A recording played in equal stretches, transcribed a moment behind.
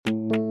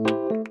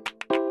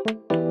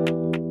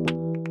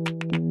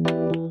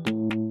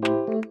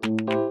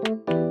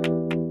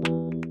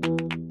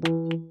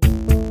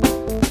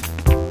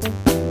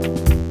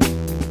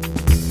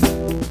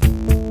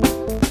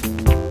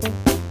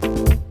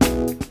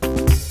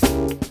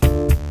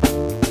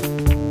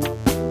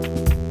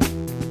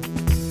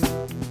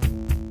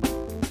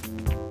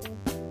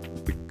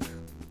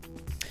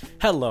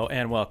Hello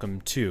and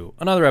welcome to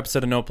another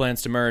episode of No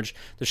Plans to Merge,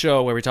 the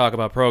show where we talk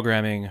about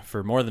programming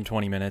for more than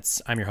 20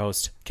 minutes. I'm your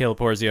host, Caleb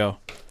Porzio.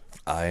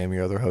 I am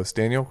your other host,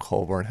 Daniel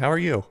Colborn. How are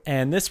you?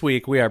 And this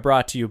week we are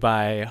brought to you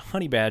by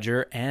Honey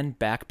Badger and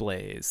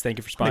Backblaze. Thank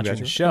you for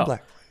sponsoring the show.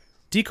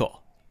 Decol,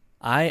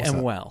 I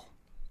am well.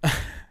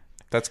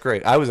 That's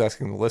great. I was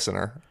asking the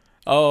listener.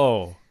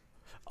 Oh,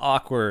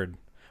 awkward.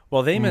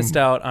 Well, they missed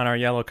out on our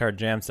Yellow Card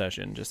Jam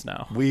session just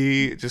now.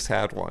 We just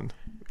had one.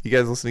 You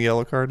guys listen to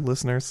Yellow Card,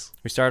 listeners?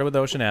 We started with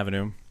Ocean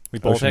Avenue. We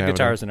both had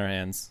guitars in our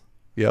hands.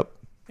 Yep.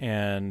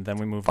 And then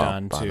we moved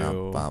on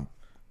to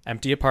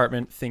Empty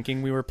Apartment,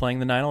 thinking we were playing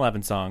the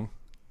 9/11 song.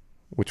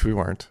 Which we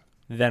weren't.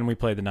 Then we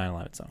played the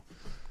 9/11 song.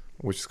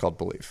 Which is called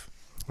Belief.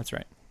 That's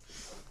right.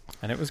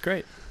 And it was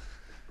great.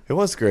 It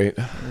was great.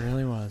 It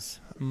really was.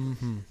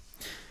 Mm-hmm.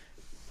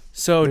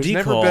 So There's Decol,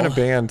 never been a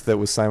band that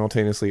was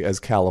simultaneously as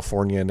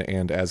Californian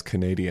and as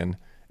Canadian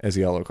as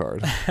Yellow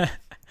Card.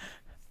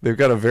 They've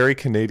got a very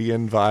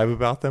Canadian vibe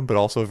about them, but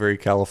also a very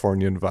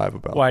Californian vibe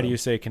about them. Why do you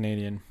say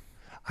Canadian?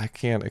 I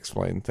can't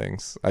explain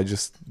things.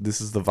 This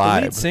is the vibe.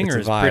 The lead singer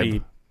is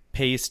pretty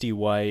pasty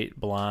white,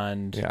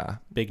 blonde,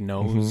 big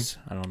nose.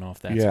 I don't know if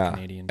that's a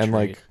Canadian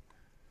trait.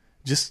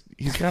 And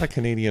he's got a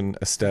Canadian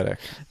aesthetic.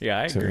 Yeah,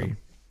 I agree.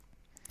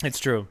 It's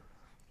true.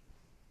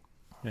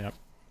 Yeah.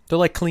 They're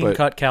like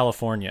clean-cut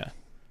California.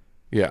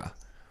 Yeah.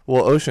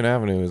 Well, Ocean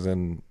Avenue is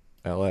in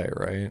L.A.,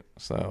 right?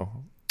 So,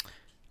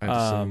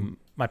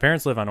 my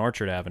parents live on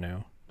Orchard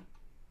Avenue.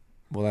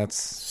 Well, that's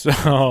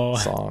so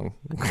song.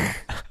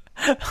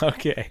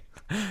 Okay.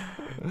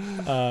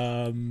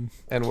 And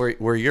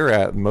where you're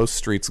at, most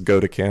streets go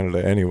to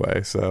Canada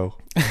anyway, so.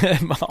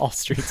 All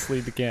streets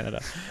lead to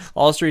Canada.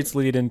 All streets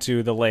lead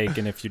into the lake,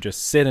 and if you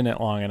just sit in it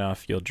long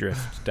enough, you'll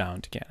drift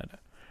down to Canada.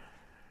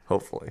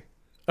 Hopefully.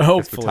 Hopefully.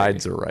 If the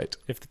tides are right.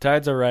 If the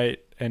tides are right,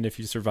 and if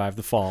you survive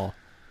the fall,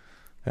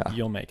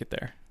 you'll make it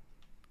there.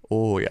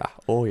 Oh, yeah.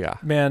 Oh, yeah.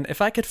 Man,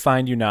 if I could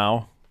find you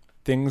now,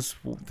 things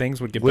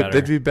would get better.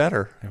 They'd be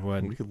better. It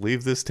would. We could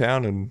leave this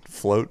town and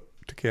float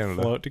to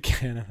Canada. Float to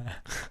Canada.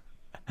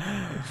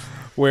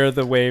 Where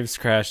the waves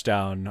crash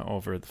down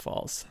over the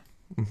falls.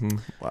 Mm-hmm.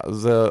 Well,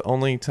 the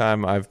only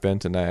time I've been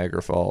to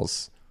Niagara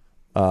Falls,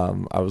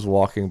 I was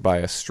walking by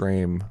a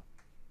stream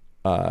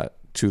to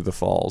the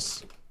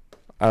falls.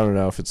 I don't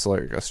know if it's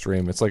like a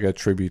stream. It's like a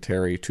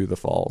tributary to the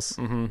falls.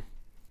 Mm-hmm.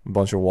 A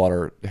bunch of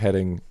water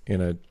heading in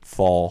a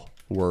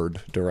fall-ward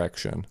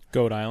direction.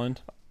 Goat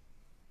Island?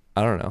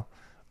 I don't know.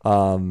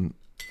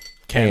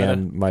 Canada.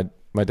 And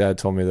my dad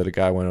told me that a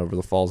guy went over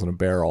the falls in a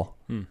barrel.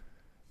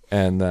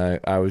 And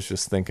I was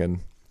just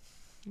thinking,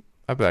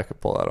 I bet I could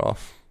pull that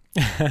off.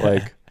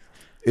 Like,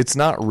 it's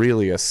not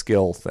really a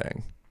skill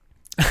thing.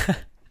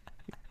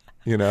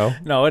 You know?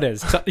 No, it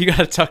is. You got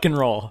to tuck and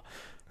roll.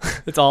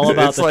 It's all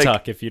about the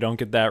tuck if you don't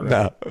get that right.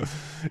 No.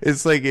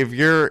 It's like if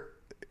you're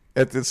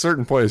at a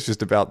certain point, it's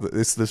just about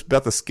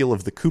about the skill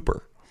of the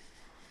cooper.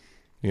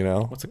 You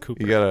know? What's a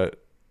cooper? You got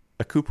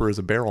a cooper is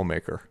a barrel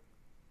maker.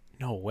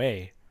 No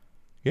way.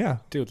 Yeah.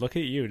 Dude, look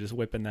at you just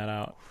whipping that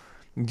out.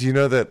 Do you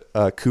know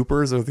that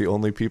coopers are the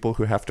only people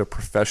who have to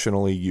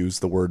professionally use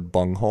the word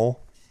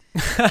bunghole?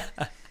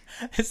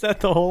 Is that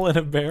the hole in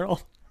a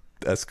barrel?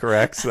 That's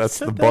correct. So that's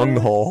the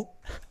bunghole.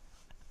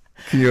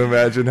 Can you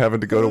imagine having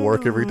to go to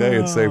work every day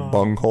and say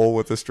bunghole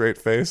with a straight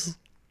face?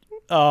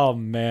 Oh,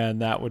 man,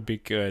 that would be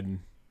good.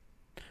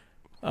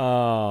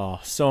 Oh,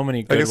 so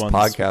many good ones.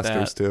 I guess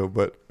podcasters too,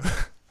 but...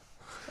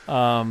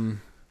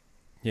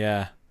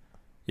 Yeah.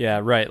 Yeah,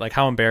 right. Like,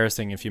 how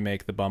embarrassing if you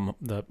make the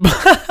the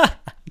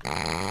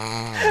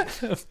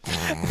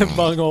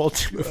bunghole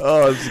too.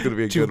 Oh, this is going to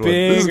be a good one.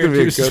 This is going to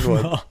be a good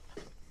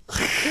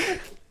one.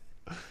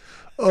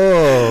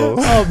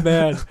 Oh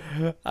man,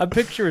 I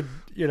pictured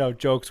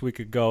jokes we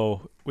could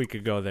go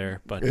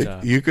there,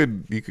 but you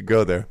could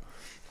go there.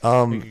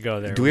 We could go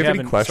there. Do we have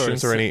any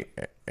questions or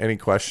any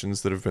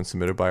questions that have been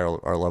submitted by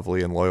our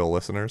lovely and loyal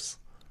listeners?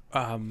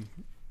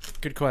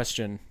 Good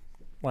question.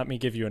 Let me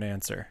give you an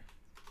answer.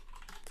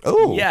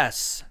 Oh,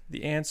 yes.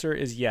 The answer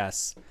is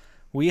yes.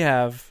 We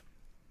have.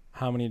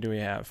 How many do we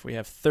have? We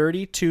have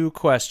 32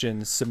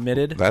 questions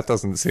submitted. That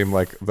doesn't seem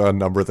like the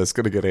number that's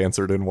going to get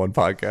answered in one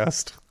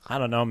podcast. I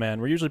don't know,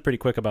 man. We're usually pretty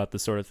quick about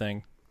this sort of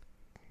thing.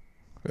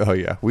 Oh,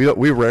 yeah.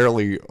 We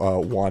rarely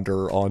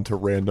wander onto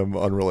random,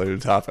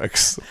 unrelated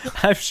topics.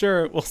 I'm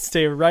sure we'll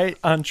stay right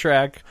on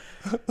track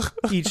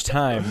each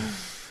time.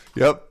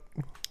 Yep.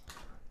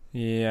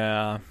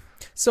 Yeah.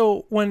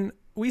 So when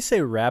we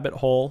say rabbit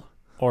hole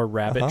or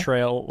rabbit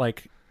trail,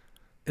 like...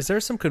 is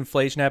there some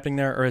conflation happening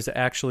there, or is it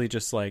actually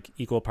just like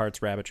equal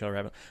parts rabbit trail,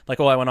 rabbit?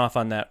 Like, I went off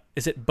on that.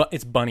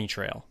 It's bunny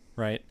trail,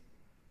 right?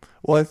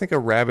 Well, I think a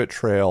rabbit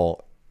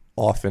trail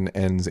often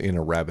ends in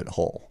a rabbit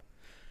hole.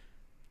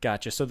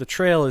 Gotcha. So the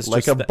trail is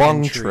like just a the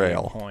bung entry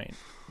trail point.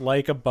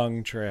 Like a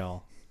bung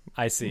trail.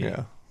 I see.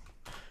 Yeah.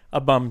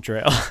 A bum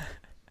trail.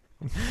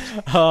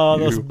 Oh,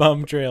 those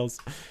bum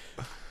trails.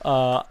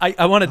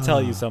 I want to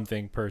tell you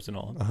something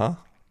personal.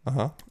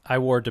 I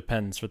wore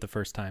Depends for the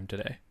first time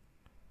today.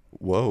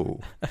 Whoa.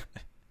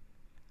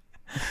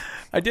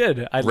 I did.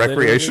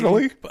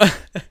 Recreationally?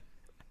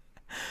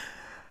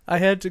 I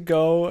had to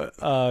go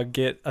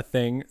get a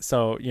thing.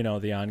 So,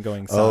 the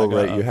ongoing saga. Oh,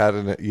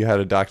 right. You had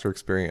a doctor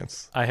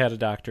experience. I had a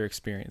doctor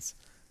experience.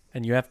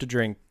 And you have to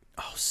drink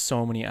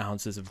so many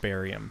ounces of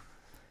barium.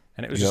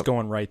 And it was just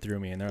going right through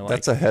me. And they're like,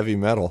 that's a heavy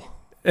metal.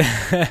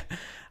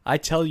 I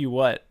tell you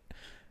what.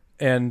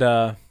 And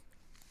then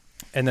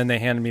they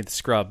handed me the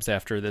scrubs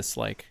after this.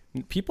 Like,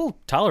 people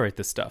tolerate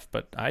this stuff,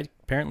 but I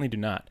apparently do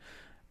not.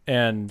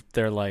 And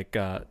they're like,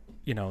 the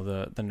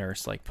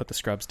nurse like put the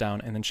scrubs down,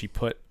 and then she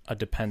put a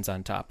Depends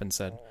on top and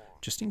said,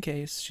 just in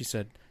case, she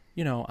said,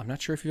 I'm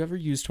not sure if you've ever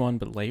used one,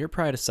 but lay your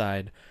pride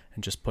aside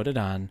and just put it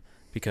on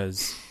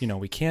because,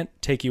 we can't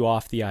take you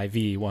off the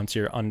IV once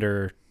you're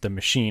under the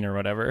machine or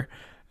whatever.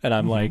 And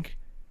I'm like,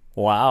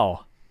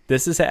 wow,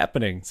 this is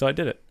happening. So I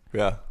did it.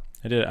 Yeah.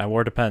 I did it. I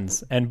wore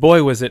Depends, and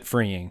boy, was it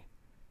freeing.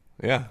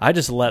 Yeah. I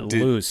just let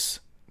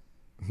loose.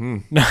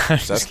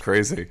 That's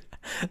crazy.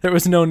 There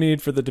was no need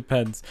for the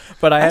Depends,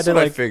 but I had to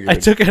I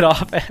took it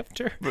off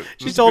after. But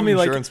she told me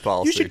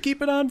policy. You should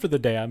keep it on for the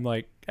day. I'm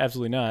like,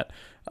 absolutely not.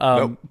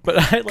 Nope.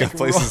 But I got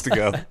places to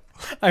go.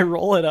 I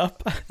roll it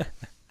up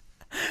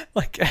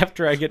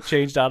after I get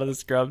changed out of the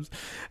scrubs,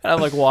 and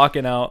I'm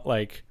walking out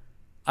I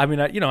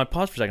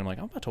paused for a second. I'm like,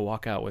 I'm about to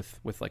walk out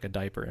with a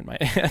diaper in my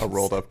hands. A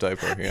rolled up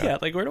diaper, yeah.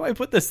 Yeah, where do I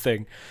put this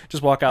thing?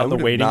 Just walk out in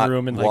the waiting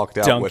room and walked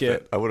out dunk with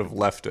it. I would have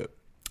left it.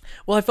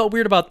 Well, I felt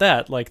weird about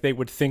that. They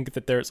would think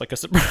that there's a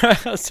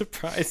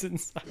surprise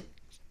inside.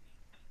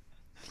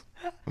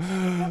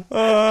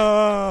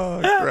 Oh,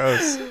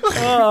 gross.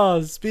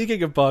 Oh,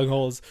 speaking of bong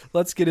holes,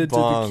 let's get into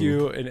the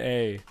Q and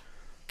A.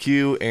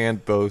 Q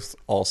and both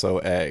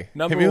also A.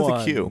 Number Hit me one.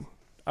 with a Q.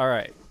 All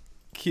right.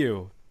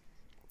 Q.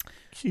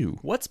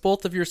 What's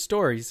both of your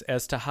stories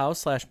as to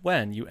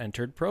how/when you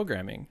entered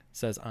programming?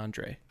 Says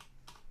Andre.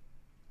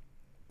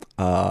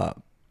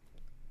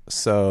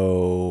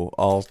 So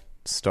I'll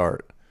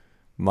start.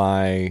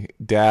 My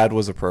dad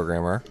was a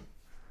programmer,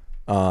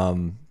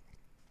 and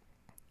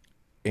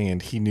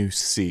he knew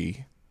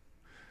C.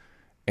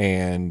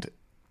 And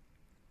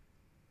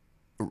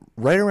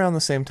right around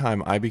the same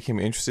time, I became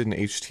interested in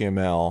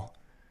HTML,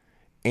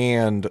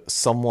 and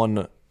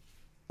someone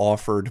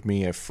offered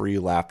me a free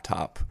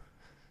laptop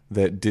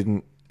that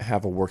didn't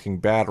have a working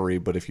battery,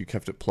 but if you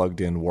kept it plugged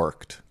in,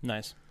 worked.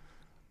 Nice.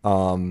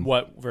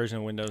 What version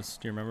of Windows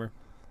do you remember?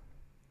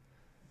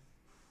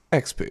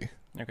 XP.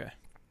 Okay.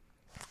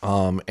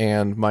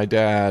 And my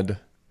dad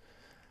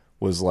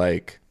was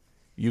like,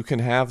 you can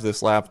have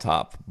this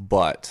laptop,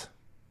 but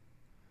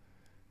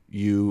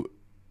you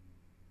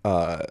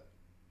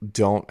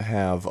don't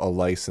have a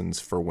license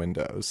for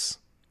Windows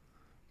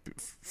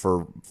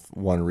for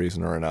one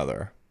reason or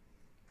another.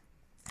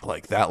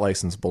 That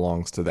license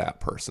belongs to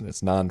that person.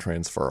 It's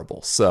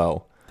non-transferable.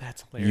 So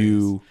that's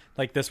hilarious.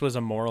 This was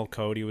a moral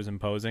code he was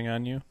imposing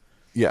on you?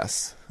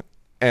 Yes.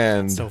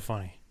 And that's so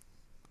funny.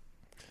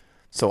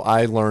 So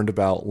I learned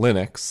about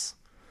Linux,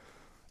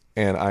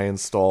 and I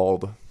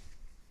installed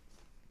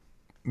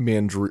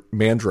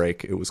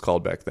Mandrake, it was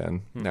called back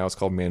then. Now it's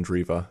called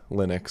Mandriva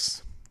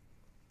Linux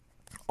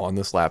on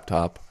this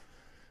laptop.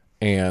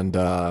 And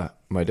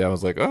my dad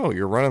was like, "Oh,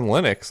 you're running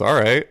Linux, all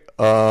right."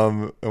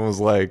 And was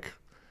like,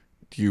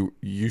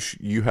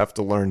 "You have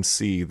to learn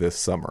C this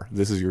summer.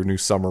 This is your new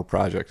summer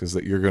project. Is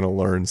that you're going to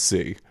learn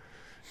C?"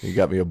 He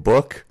got me a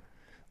book,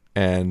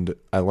 and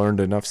I learned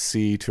enough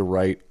C to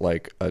write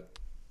a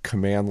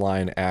command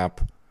line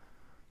app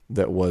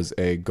that was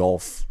a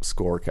golf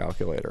score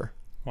calculator.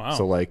 Wow.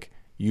 So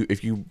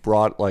if you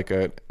brought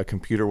a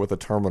computer with a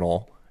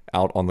terminal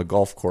out on the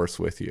golf course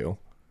with you,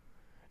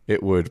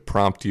 it would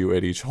prompt you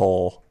at each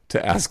hole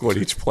to ask what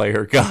each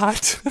player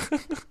got.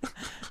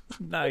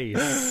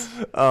 Nice.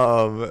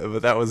 But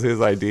that was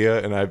his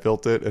idea, and I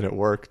built it, and it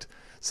worked.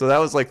 So that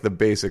was the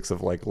basics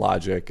of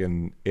logic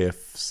and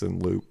ifs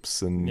and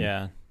loops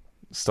and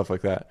stuff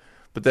like that.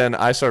 But then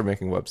I started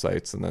making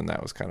websites, and then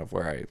that was kind of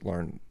where I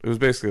learned. It was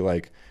basically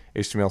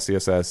HTML,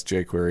 CSS,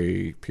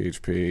 jQuery,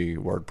 PHP,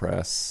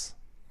 WordPress,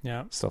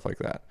 stuff like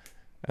that.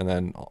 And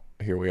then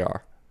here we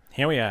are.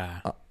 Here we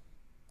are.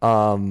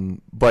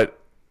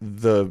 But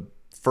the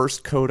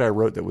first code I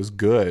wrote that was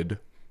good,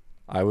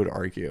 I would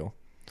argue,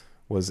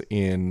 was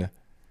in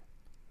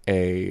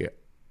a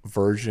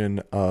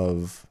version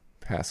of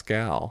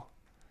Pascal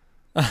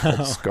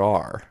called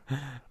Scar.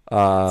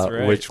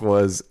 Right. Which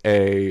was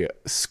a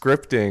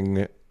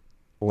scripting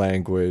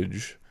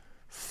language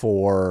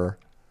for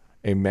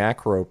a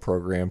macro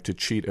program to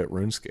cheat at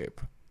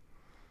RuneScape.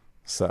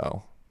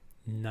 So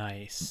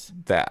nice.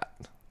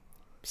 That.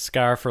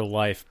 Scar for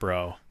life,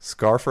 bro.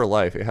 Scar for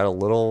life. It had a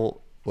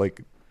little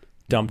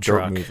dump dirt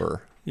truck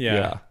mover.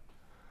 Yeah.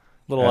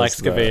 Little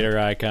excavator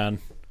icon.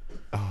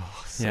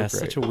 Oh, so yeah, great.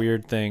 Such a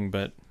weird thing,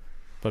 but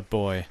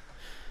boy.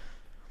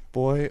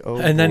 Boy, oh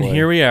boy. And then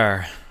here we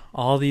are,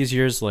 all these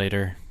years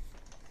later.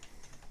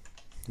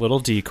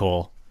 Little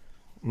Decol.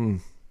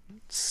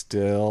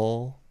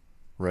 Still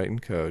writing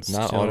code,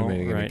 not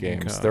automating any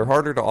games. Code. They're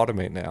harder to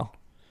automate now.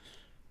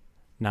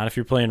 Not if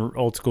you're playing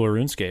old school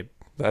RuneScape.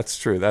 That's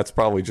true. That's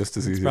probably just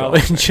as easy.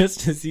 Probably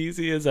just as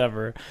easy as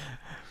ever,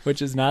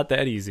 which is not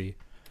that easy.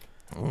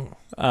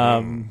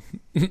 How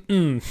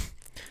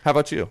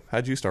about you?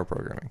 How'd you start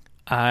programming?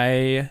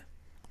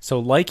 So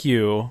like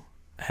you,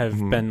 have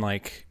been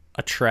like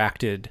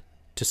attracted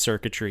to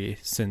circuitry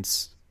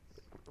since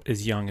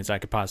as young as I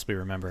could possibly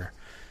remember.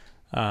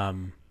 But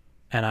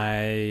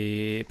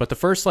the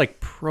first like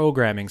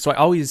programming, so I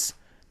always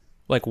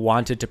like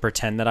wanted to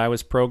pretend that I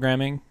was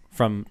programming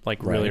from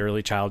like really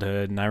early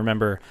childhood. And I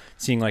remember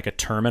seeing like a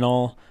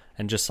terminal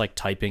and just like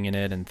typing in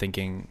it and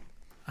thinking,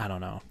 I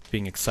don't know,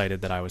 being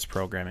excited that I was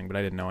programming, but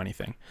I didn't know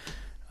anything.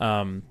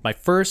 My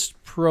first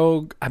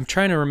I'm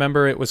trying to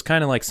remember, it was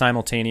kind of like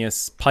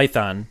simultaneous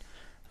Python.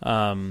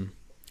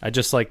 I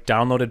just like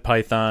downloaded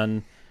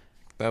Python.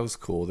 That was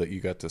cool that you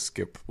got to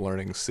skip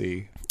learning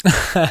C.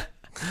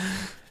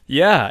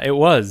 Yeah, it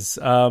was.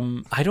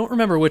 I don't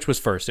remember which was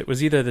first. It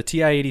was either the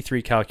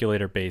TI-83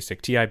 calculator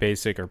basic, TI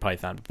basic, or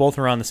Python. Both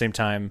around the same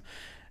time.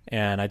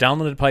 And I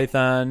downloaded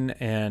Python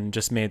and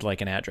just made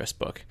like an address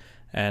book.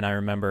 And I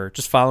remember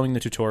just following the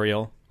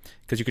tutorial,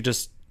 because you could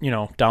just,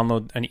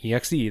 download an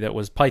exe that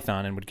was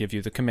Python and would give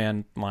you the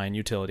command line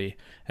utility.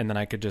 And then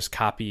I could just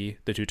copy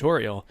the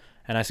tutorial.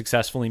 And I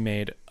successfully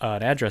made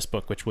an address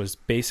book, which was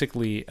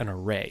basically an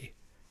array.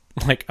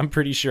 Like, I'm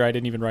pretty sure I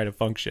didn't even write a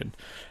function.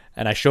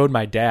 And I showed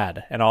my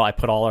dad, and I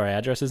put all our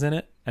addresses in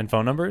it and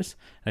phone numbers.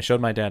 And I showed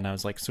my dad, and I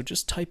was like, so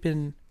just type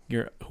in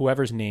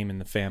whoever's name in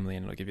the family,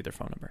 and it'll give you their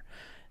phone number.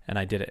 And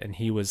I did it, and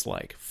he was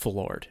like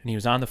floored. And he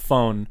was on the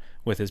phone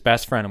with his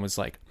best friend and was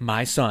like,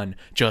 my son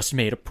just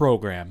made a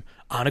program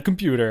on a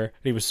computer.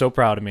 And he was so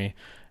proud of me.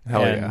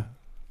 Hell yeah.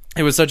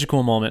 It was such a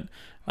cool moment.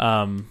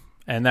 And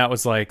that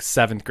was like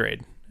 7th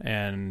grade.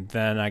 And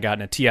then I got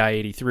in a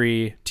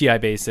TI-83, TI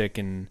Basic,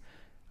 and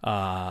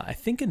I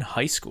think in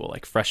high school,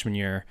 like freshman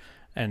year,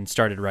 and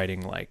started writing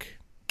like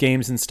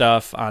games and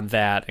stuff on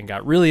that, and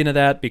got really into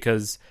that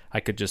because I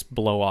could just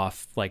blow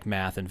off like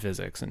math and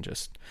physics and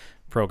just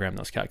program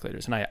those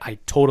calculators. And I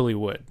totally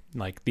would.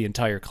 Like the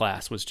entire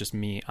class was just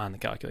me on the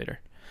calculator.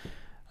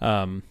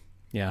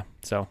 Yeah.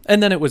 So,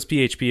 and then it was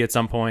PHP at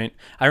some point.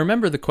 I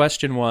remember the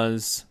question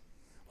was,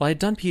 well, I had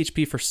done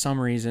PHP for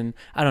some reason.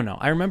 I don't know.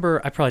 I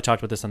remember I probably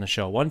talked about this on the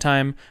show. One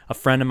time, a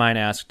friend of mine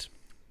asked,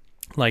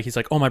 like, he's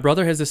like, oh, my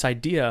brother has this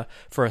idea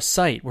for a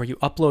site where you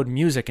upload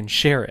music and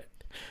share it.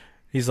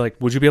 He's like,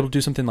 would you be able to do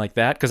something like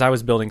that? Because I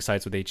was building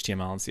sites with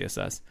HTML and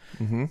CSS.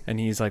 Mm-hmm. And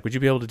he's like, would you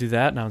be able to do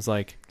that? And I was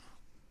like,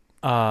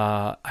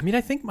 I mean,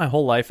 I think my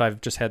whole life I've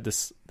just had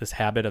this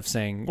habit of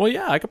saying, well,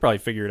 yeah, I could probably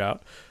figure it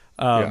out.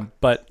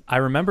 But I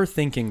remember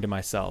thinking to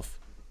myself,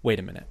 wait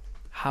a minute,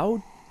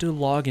 how do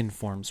login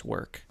forms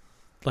work?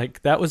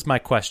 Like, that was my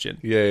question.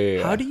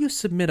 Yeah. How do you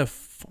submit a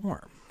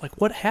form? Like,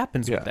 what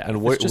happens with that?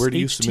 And where do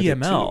you submit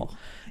it to?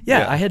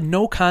 Yeah, I had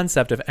no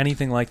concept of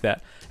anything like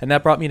that. And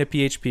that brought me to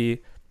PHP,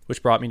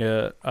 which brought me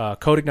to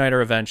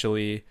CodeIgniter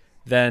eventually,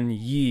 then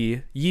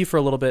Yee for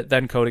a little bit,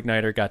 then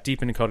CodeIgniter, got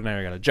deep into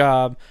CodeIgniter, got a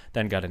job,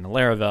 then got into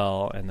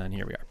Laravel, and then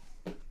here we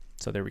are.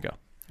 So there we go.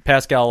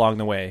 Pascal along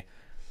the way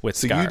with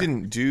Scar. So you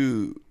didn't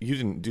do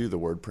the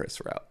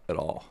WordPress route at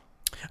all?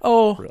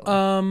 Oh, really?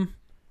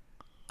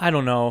 I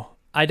don't know.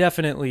 I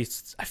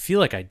feel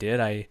like I did.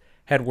 I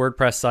had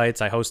WordPress sites.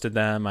 I hosted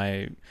them.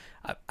 I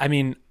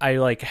mean, I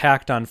like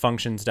hacked on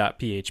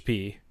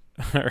functions.php,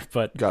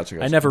 but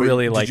gotcha. I never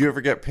really Did you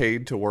ever get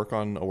paid to work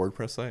on a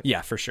WordPress site?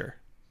 Yeah, for sure.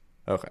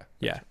 Okay.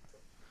 Yeah.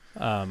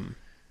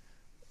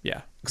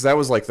 Yeah. Because that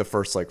was like the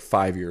first like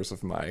 5 years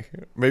of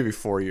maybe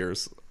 4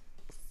 years,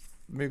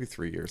 maybe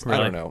 3 years. Really?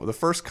 I don't know. The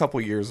first couple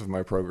years of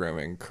my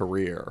programming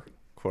career,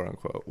 quote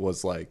unquote,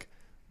 was like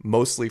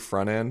mostly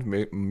front end,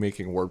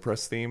 making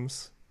WordPress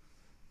themes.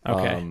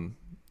 Okay.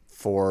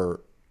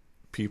 For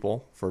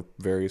people, for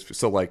various.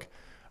 So like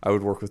I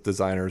would work with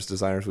designers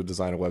would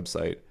design a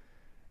website,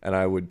 and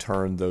I would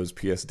turn those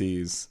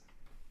PSDs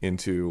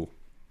into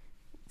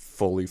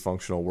fully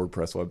functional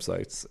WordPress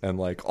websites. And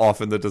like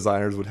often the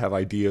designers would have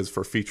ideas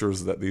for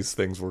features that these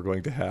things were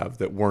going to have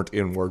that weren't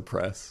in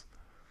WordPress.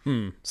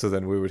 So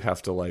then we would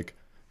have to like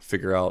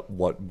figure out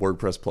what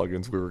WordPress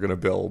plugins we were going to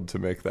build to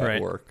make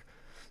that work.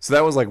 So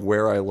that was like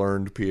where I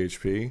learned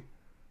PHP.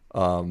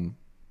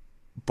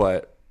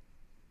 But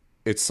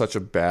it's such a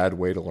bad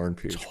way to learn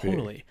PHP.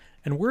 Totally.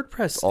 And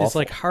WordPress is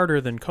like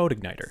harder than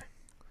CodeIgniter.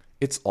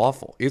 It's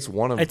awful. It's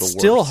one of the worst. It's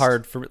still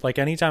hard for like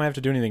anytime I have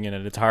to do anything in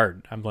it, it's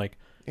hard. I'm like,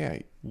 yeah.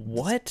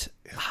 What?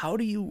 How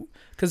do you?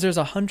 Because there's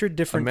 100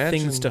 different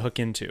things to hook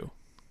into.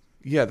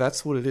 Yeah,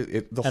 that's what it is.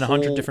 And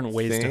 100 different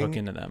ways to hook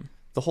into them.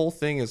 The whole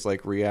thing is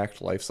like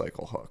React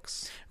lifecycle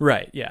hooks.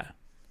 Right. Yeah.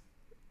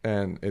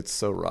 And it's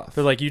so rough.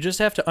 But like, you just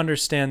have to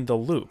understand the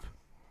loop,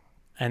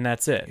 and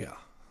that's it. Yeah.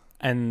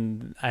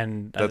 And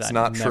that's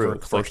not true.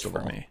 First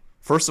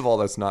of all,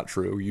 that's not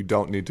true. You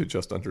don't need to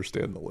just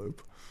understand the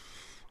loop.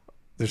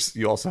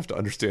 You also have to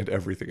understand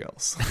everything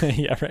else.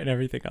 Yeah, right.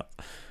 Everything else.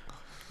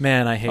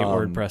 Man, I hate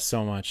WordPress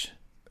so much.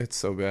 It's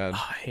so bad.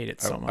 Oh, I hate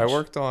it so much. I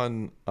worked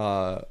on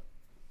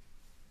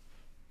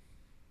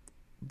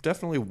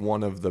definitely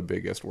one of the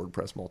biggest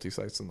WordPress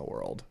multi-sites in the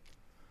world.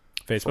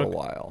 Facebook? For a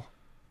while.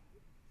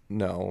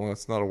 No,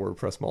 that's not a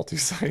WordPress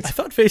multi-site. I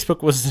thought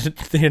Facebook was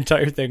the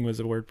entire thing was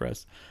a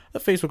WordPress. I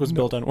thought Facebook was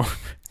built on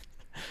WordPress.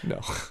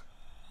 No.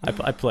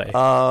 I play.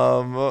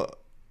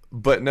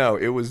 But no,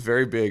 it was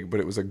very big, but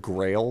it was a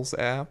Grails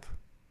app.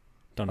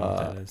 Don't know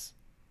what that is.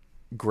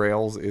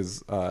 Grails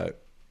is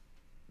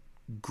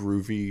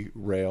groovy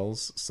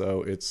Rails,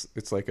 so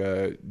it's like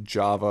a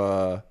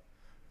Java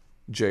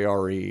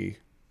JRE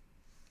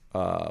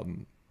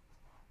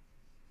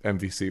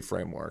MVC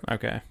framework.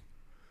 Okay.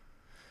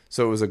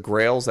 So it was a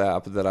Grails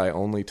app that I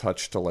only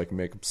touched to like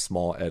make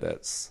small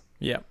edits.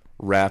 Yep.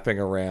 Wrapping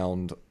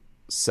around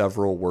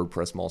several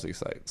WordPress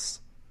multi-sites.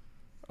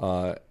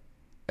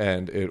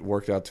 And it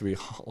worked out to be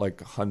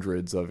like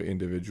hundreds of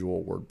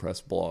individual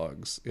WordPress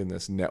blogs in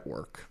this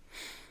network.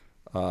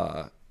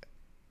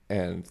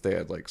 And they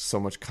had like so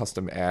much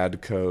custom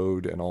ad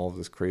code and all of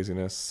this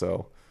craziness.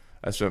 So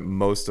I spent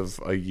most of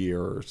a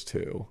year or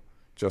two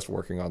just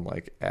working on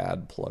like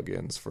ad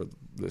plugins for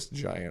this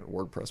giant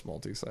WordPress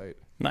multi-site.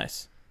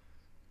 Nice.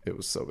 It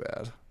was so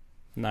bad.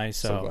 Nice.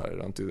 So glad I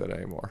don't do that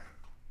anymore.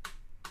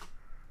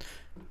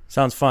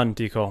 Sounds fun,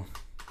 Deco.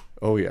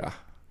 Oh yeah.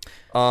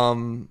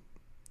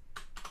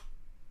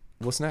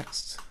 What's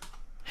next?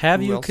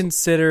 Have you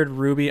considered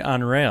Ruby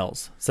on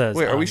Rails? Says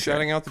Wait, are Andre. we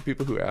shouting out the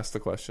people who asked the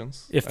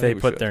questions? If they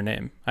put their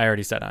name. I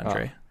already said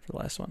Andre for the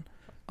last one.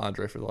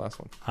 Andre for the last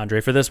one.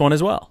 Andre for this one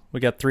as well. We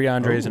got 3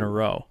 Andres in a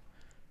row.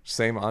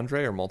 Same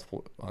Andre or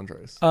multiple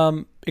Andres?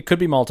 It could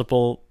be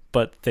multiple,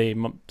 but they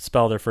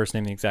spell their first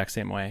name the exact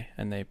same way,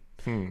 and they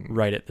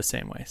write it the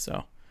same way.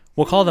 So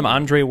we'll call them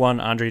Andre 1,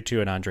 Andre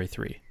 2, and Andre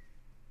 3.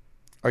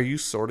 Are you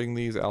sorting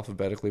these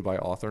alphabetically by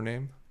author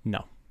name?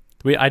 No.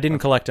 I didn't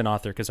collect an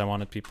author because I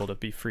wanted people to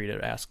be free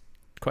to ask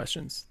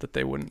questions that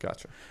they wouldn't.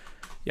 Gotcha.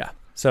 Yeah.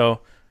 So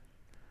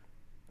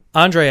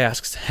Andre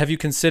asks, have you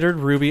considered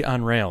Ruby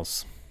on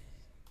Rails?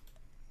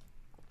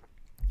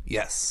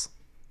 Yes.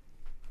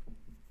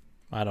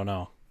 I don't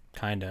know.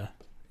 Kinda.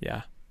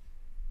 Yeah.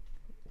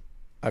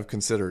 I've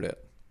considered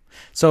it.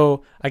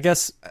 So I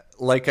guess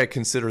like I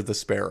consider the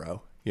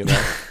sparrow, you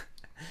know?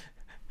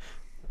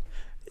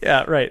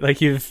 Yeah, right.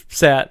 Like you've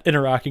sat in a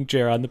rocking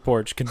chair on the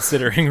porch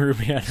considering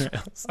Ruby on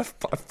Rails.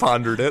 I've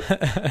pondered it.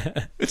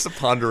 It's a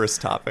ponderous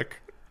topic.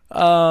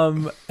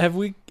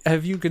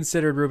 Have you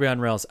considered Ruby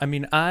on Rails? I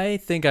mean, I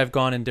think I've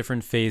gone in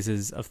different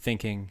phases of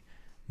thinking,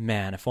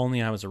 man, if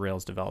only I was a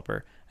Rails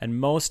developer. And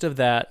most of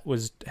that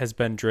has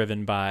been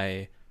driven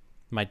by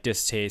my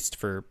distaste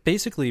for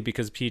basically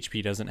because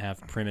PHP doesn't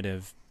have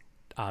primitive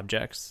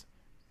objects,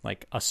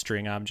 like a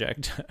string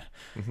object.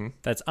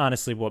 That's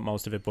honestly what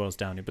most of it boils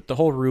down to. But the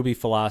whole Ruby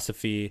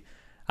philosophy,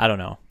 I don't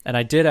know. And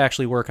I did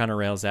actually work on a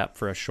Rails app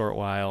for a short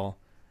while,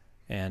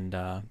 and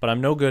but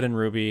I'm no good in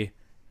Ruby,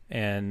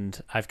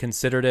 and I've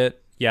considered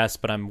it, yes,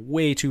 but I'm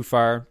way too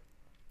far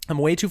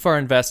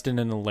invested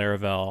in the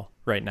Laravel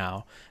right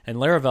now. And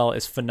Laravel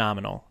is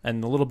phenomenal.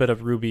 And the little bit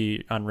of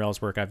Ruby on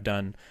Rails work I've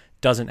done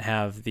doesn't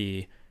have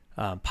the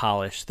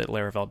polish that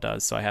Laravel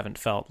does, so I haven't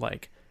felt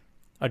like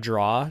a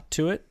draw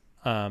to it.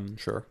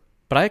 Sure.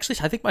 But I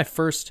think my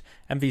first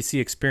MVC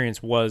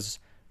experience was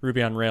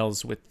Ruby on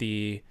Rails with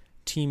the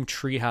Team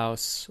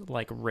Treehouse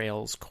like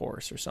Rails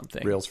course or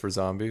something. Rails for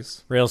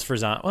Zombies? Rails for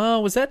Zombies.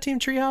 Well, was that Team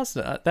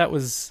Treehouse? That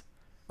was...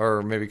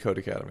 Or maybe Code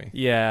Academy.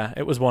 Yeah,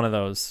 it was one of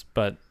those.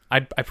 But I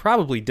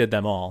probably did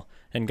them all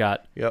and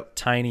got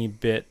tiny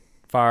bit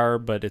far,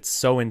 but it's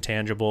so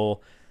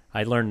intangible.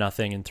 I learned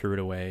nothing and threw it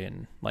away,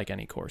 and like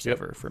any course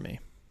ever for me.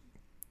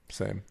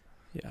 Same.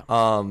 Yeah.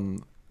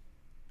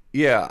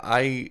 Yeah,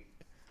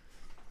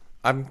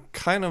 I'm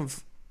kind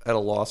of at a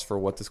loss for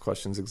what this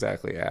question's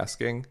exactly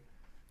asking,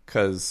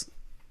 because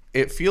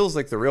it feels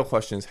like the real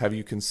question is, have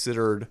you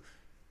considered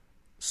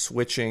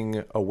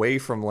switching away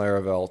from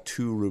Laravel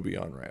to Ruby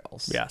on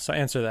Rails? Yeah, so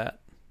answer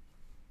that.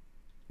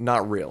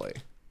 Not really.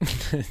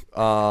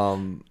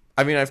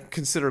 I mean, I've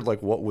considered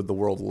like what would the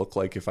world look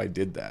like if I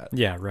did that.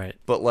 Yeah, right.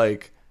 But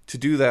like to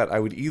do that, I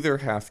would either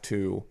have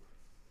to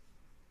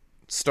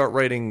start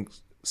writing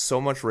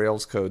so much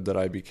Rails code that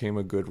I became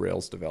a good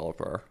Rails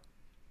developer,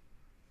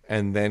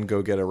 and then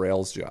go get a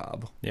Rails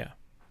job. Yeah.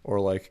 Or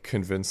like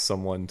convince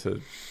someone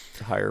to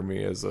hire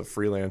me as a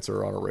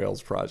freelancer on a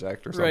Rails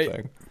project or something.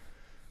 Right.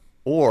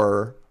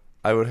 Or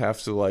I would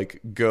have to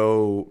like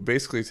go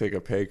basically take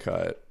a pay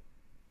cut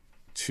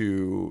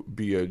to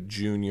be a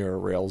junior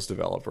Rails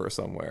developer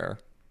somewhere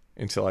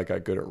until I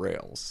got good at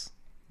Rails.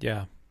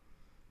 Yeah.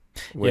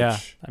 Yeah.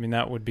 I mean,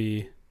 that would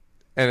be...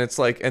 And it's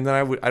like, and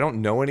then I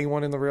don't know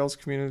anyone in the Rails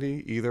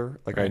community either.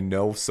 Like right. I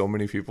know so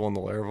many people in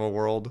the Laravel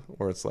world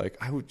where it's like,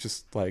 I would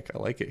just like, I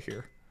like it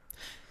here.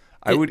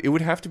 It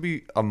would have to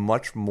be a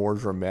much more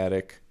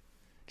dramatic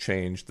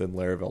change than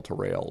Laravel to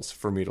Rails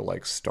for me to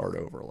like start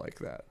over like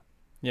that.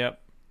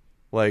 Yep.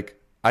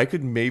 Like I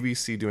could maybe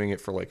see doing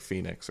it for like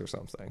Phoenix or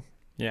something.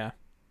 Yeah.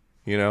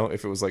 You know,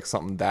 if it was like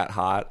something that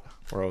hot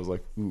where I was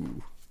like,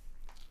 ooh,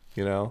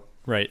 you know?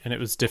 Right, and it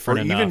was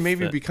different or enough. Or even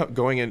maybe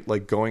going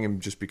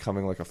and just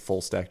becoming like a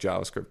full stack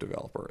JavaScript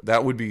developer.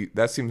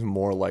 That seems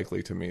more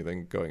likely to me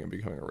than going and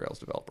becoming a Rails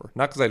developer.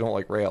 Not because I don't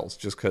like Rails,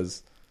 just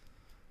because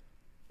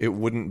it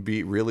wouldn't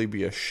really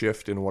be a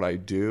shift in what I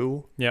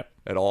do Yep.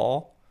 at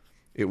all.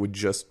 It would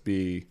just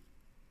be,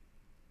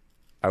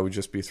 I would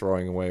just be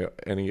throwing away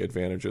any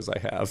advantages I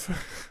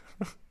have.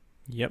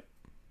 Yep.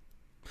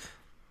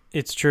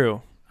 It's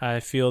true. I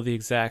feel the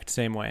exact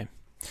same way.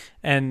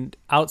 And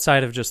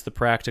outside of just the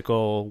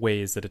practical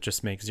ways that it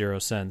just makes zero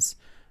sense,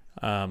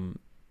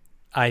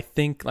 I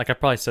think, like I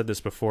probably said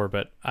this before,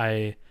 but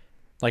I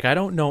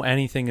don't know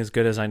anything as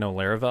good as I know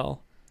Laravel.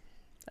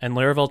 And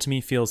Laravel to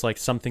me feels like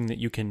something that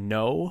you can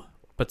know,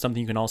 but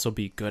something you can also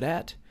be good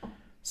at.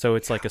 So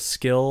it's like a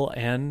skill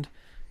and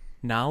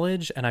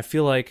knowledge. And I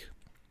feel like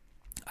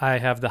I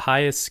have the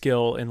highest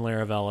skill in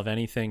Laravel of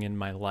anything in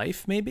my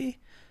life, maybe.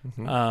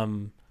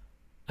 Mm-hmm.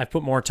 I've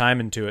put more time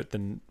into it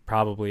than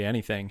probably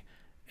anything.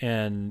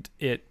 And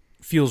it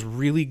feels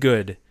really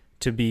good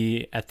to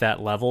be at that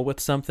level with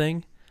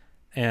something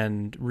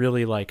and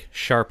really like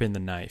sharpen the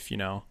knife, you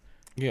know?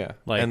 Yeah.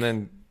 Like, and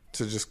then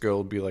to just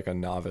go be like a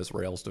novice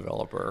Rails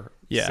developer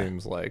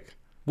seems like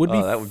would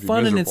be that would be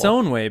fun miserable. in its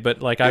own way,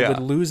 but like I would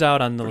lose out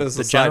on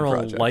the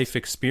general life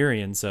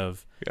experience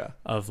of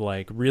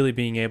like really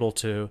being able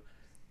to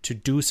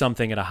do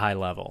something at a high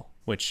level,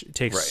 which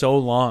takes so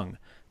long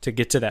to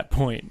get to that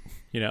point,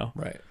 you know?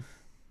 Right.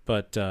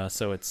 But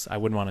so I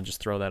wouldn't want to just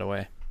throw that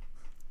away.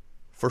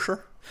 For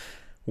sure.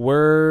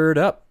 Word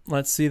up.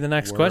 Let's see the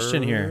next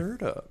question here.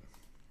 Word up.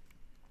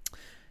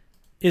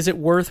 Is it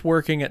worth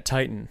working at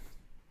Titan?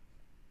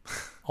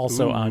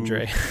 Also,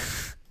 Andre.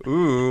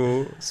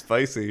 Ooh,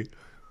 spicy.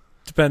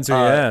 Depends who you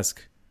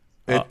ask.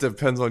 It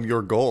depends on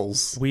your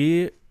goals.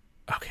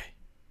 Okay.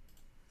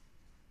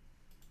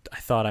 I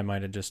thought I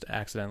might have just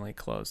accidentally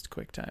closed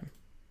QuickTime.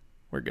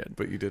 We're good.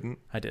 But you didn't?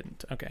 I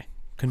didn't. Okay.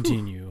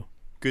 Continue.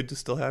 Good to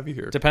still have you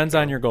here. Depends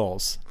on your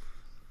goals.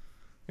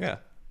 Yeah.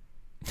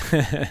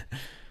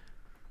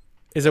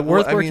 Is it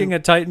worth working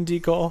at Titan, D.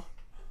 Cole?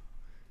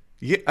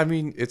 Yeah, I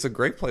mean, it's a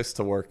great place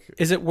to work.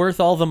 Is it worth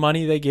all the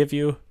money they give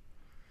you?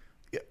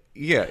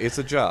 Yeah, it's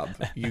a job.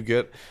 You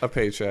get a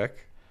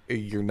paycheck.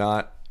 You're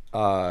not,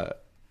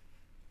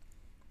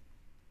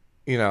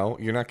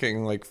 you're not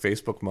getting like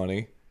Facebook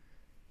money.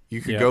 You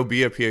could go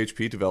be a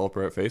PHP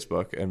developer at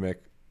Facebook and make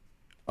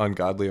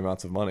ungodly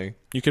amounts of money.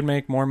 You could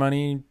make more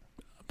money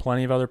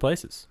plenty of other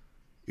places.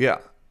 Yeah.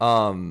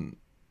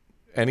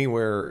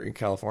 Anywhere in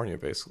California,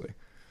 basically.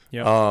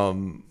 Yeah.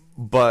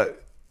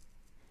 But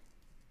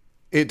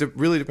it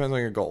really depends on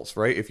your goals,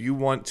 right? If you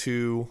want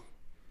to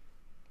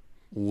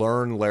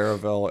learn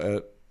Laravel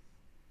at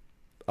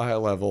a high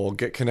level,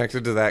 get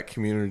connected to that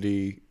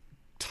community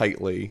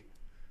tightly,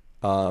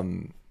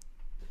 and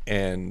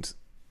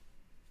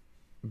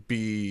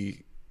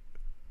be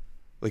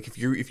like,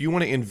 if you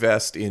want to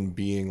invest in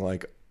being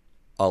like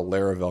a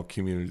Laravel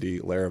community,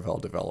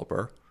 Laravel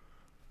developer,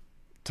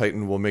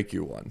 Titan will make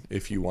you one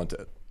if you want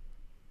it.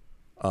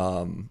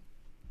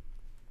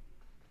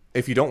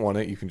 If you don't want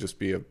it, you can just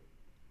be a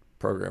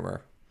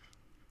programmer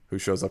who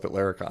shows up at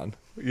Laracon,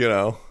 you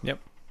know? Yep.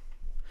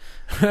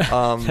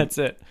 That's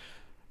it.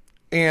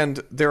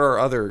 And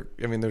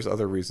there's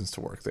other reasons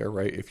to work there,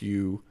 right? If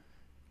you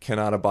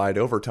cannot abide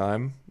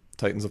overtime,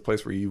 Titan's a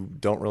place where you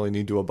don't really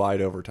need to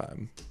abide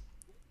overtime,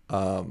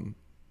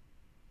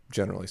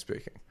 generally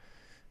speaking.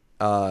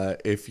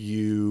 If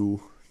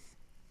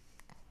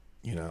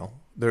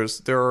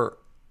there are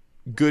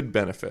good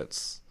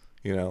benefits,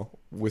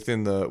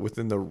 within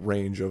the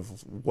range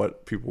of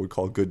what people would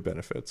call good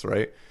benefits,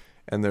 right?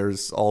 And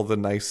there's all the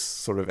nice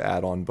sort of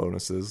add-on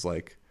bonuses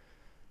like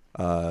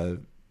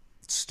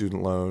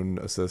student loan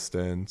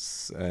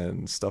assistance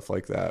and stuff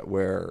like that,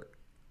 where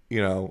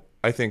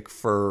I think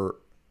for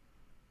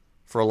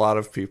a lot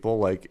of people,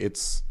 like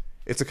it's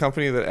a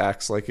company that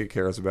acts like it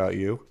cares about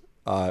you.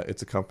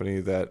 It's a company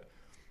that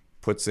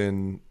puts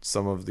in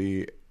some of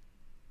the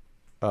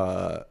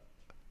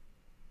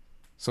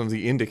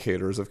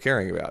indicators of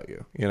caring about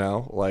you,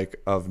 like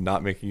of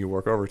not making you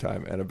work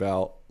overtime and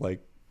about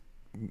like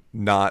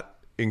not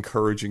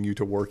encouraging you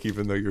to work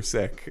even though you're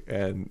sick,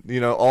 and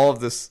all of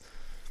this.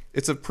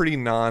 It's a pretty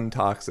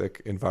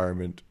non-toxic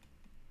environment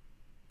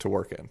to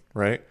work in,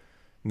 right?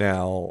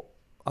 Now,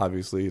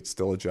 obviously, it's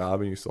still a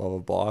job and you still have a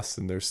boss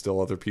and there's still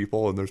other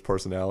people and there's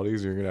personalities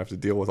and you're going to have to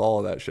deal with all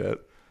of that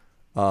shit.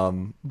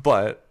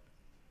 But,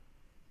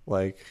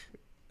 like,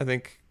 I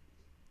think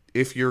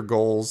if your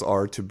goals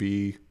are to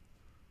be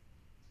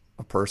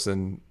a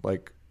person,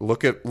 like,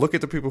 look at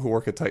the people who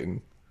work at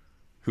Titan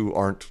who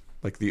aren't,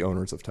 like, the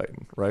owners of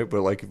Titan, right?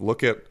 But, like,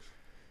 look at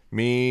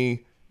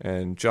me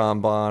and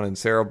John Bond and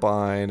Sarah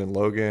Bine and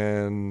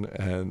Logan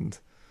and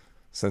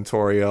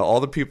Centauria, all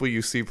the people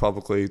you see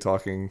publicly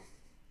talking,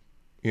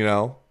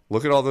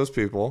 look at all those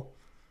people.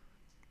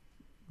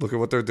 Look at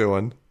what they're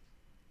doing.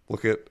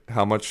 Look at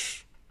how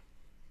much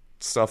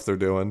stuff they're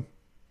doing.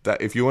 That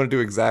if you want to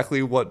do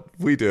exactly what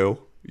we do,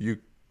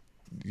 then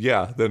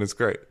it's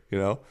great,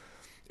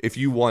 If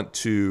you want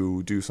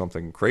to do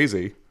something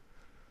crazy,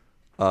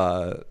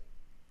 it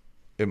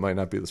might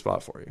not be the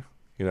spot for you.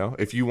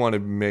 If you want to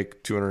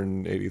make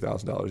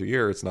 $280,000 a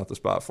year, it's not the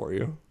spot for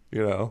you.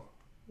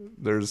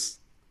 There's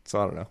So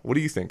I don't know. What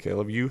do you think,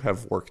 Caleb? You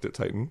have worked at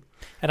Titan.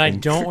 And I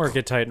don't work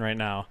at Titan right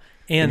now.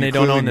 And they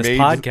don't own this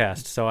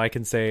podcast, so I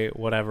can say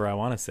whatever I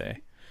want to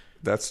say.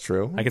 That's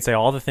true. I can say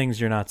all the things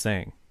you're not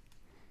saying.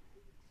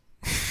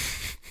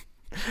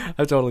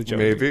 I'm totally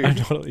joking. Maybe. I'm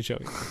totally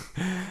joking.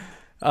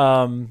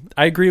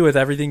 I agree with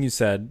everything you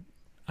said.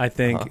 I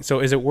think so.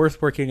 Is it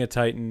worth working at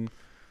Titan?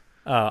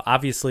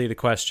 Obviously, the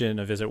question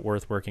of is it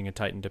worth working at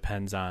Titan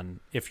depends on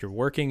if you're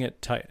working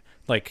at Titan.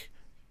 Like,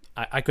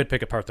 I could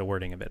pick apart the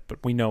wording of it, but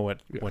we know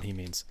what he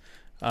means.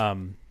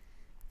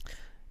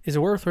 Is it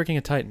worth working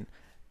at Titan?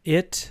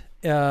 Yeah,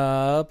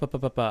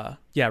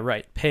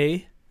 right.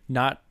 Pay,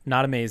 not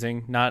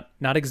amazing, not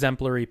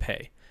exemplary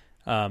pay.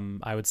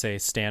 I would say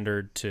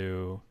standard,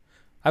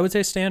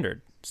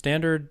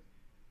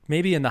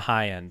 maybe in the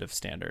high end of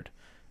standard.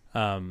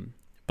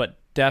 But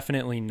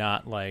definitely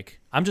not like,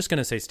 I'm just going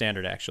to say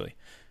standard actually.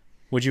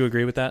 Would you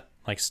agree with that?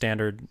 Like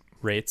standard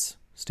rates,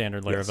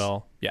 standard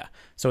Laravel? Yes. Yeah.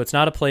 So it's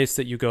not a place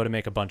that you go to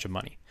make a bunch of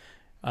money.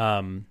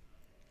 And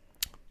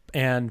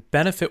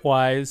benefit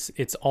wise,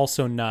 it's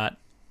also not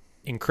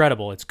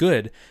incredible. It's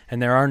good.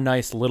 And there are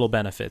nice little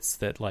benefits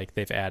that like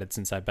they've added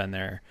since I've been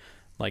there.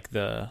 Like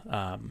the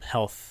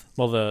health,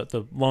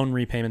 the loan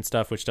repayment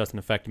stuff, which doesn't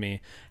affect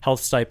me.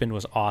 Health stipend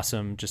was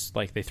awesome. Just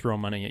like they throw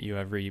money at you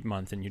every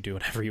month and you do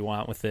whatever you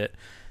want with it.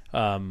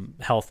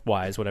 Health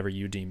wise, whatever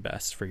you deem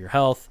best for your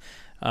health.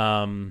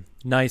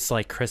 Nice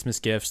like Christmas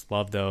gifts.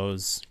 Love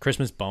those.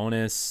 Christmas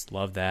bonus.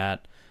 Love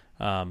that.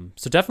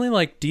 So definitely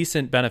like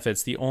decent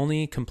benefits. The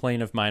only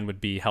complaint of mine would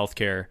be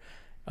healthcare.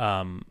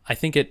 I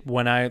think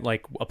when I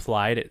like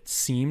applied, it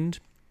seemed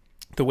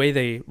the way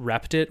they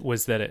repped it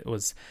was that it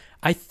was,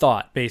 I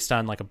thought based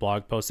on like a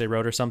blog post they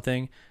wrote or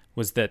something,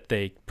 was that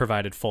they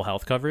provided full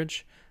health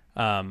coverage.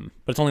 But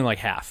it's only like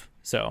half.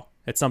 So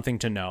it's something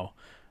to know.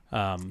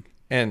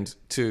 And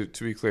to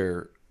be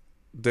clear,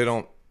 you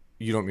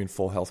don't mean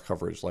full health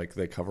coverage, like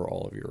they cover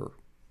all of your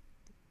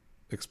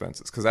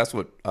expenses. Cause that's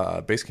what,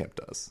 Basecamp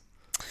does.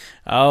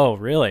 Oh,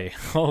 really?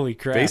 Holy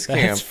crap. Basecamp,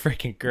 that's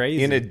freaking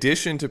crazy. In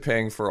addition to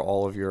paying for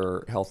all of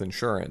your health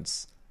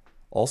insurance,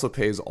 also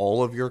pays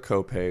all of your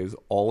copays,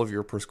 all of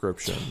your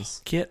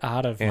prescriptions. Get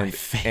out of my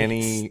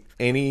face.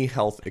 Any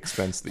health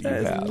expense that you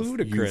have.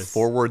 Ludicrous. You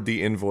forward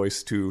the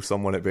invoice to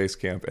someone at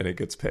Basecamp and it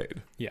gets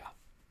paid. Yeah.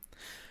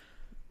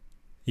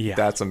 Yeah.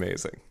 That's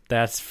amazing.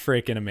 That's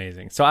freaking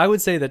amazing. So I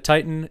would say that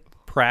Titan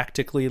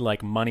practically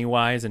like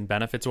money-wise and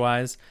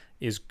benefits-wise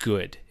is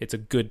good. It's a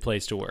good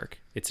place to work.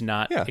 It's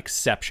not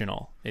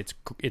exceptional. It's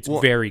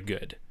very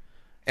good.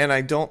 And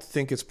I don't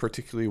think it's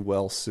particularly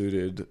well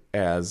suited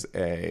as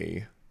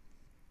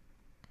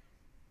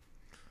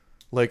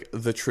like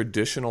the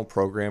traditional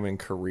programming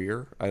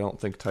career. I don't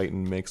think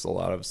Titan makes a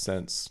lot of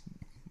sense.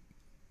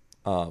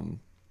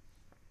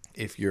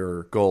 If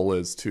your goal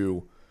is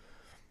to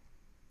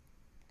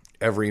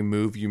every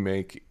move you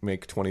make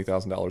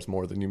 $20,000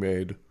 more than you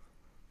made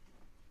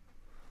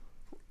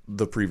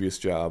the previous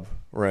job,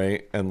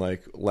 right? And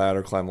like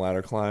ladder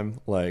climb,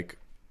 like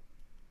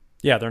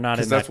yeah, they're not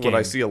in that game. That's what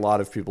I see a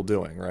lot of people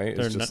doing, right?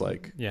 It's just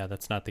like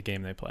that's not the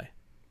game they play.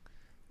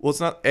 Well, it's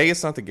not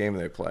it's not the game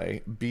they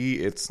play. B,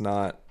 it's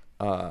not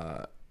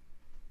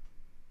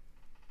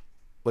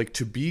like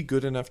to be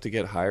good enough to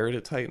get hired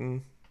at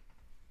Titan,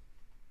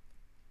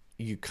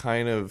 you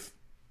kind of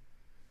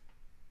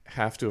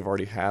have to have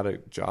already had a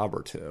job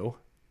or two.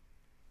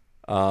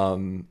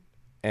 And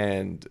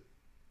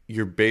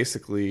you're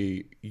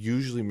basically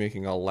usually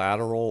making a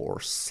lateral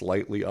or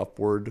slightly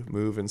upward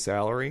move in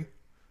salary.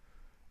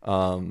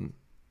 When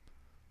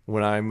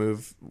I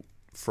moved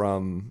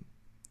from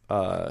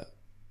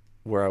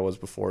where I was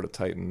before to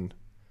Titan,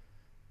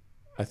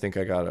 I think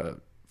I got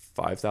a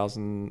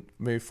 $5,000,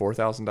 maybe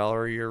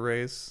 $4,000 a year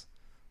raise,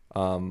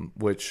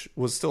 which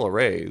was still a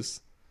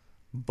raise,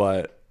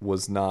 but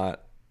was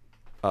not,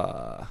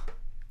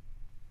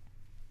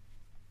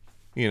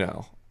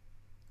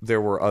 there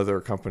were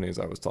other companies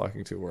I was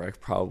talking to where I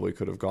probably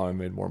could have gone and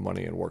made more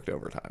money and worked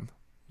overtime.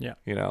 Yeah.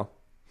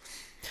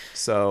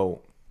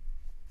 So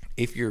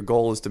if your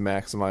goal is to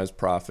maximize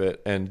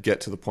profit and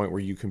get to the point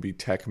where you can be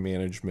tech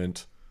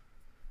management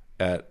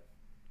at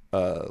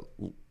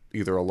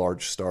either a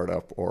large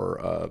startup or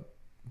a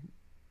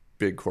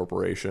big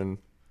corporation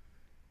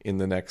in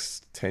the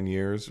next 10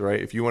 years, right?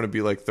 If you want to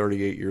be like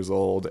 38 years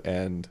old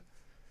and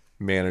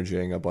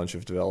managing a bunch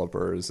of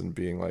developers and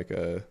being like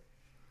a,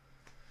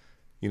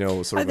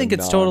 sort of I think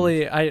it's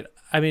totally, I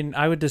mean,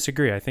 I would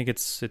disagree. I think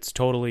it's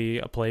totally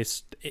a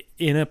place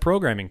in a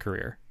programming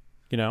career,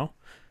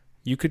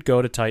 You could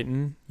go to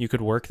Titan, you could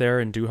work there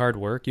and do hard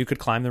work. You could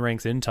climb the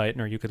ranks in Titan,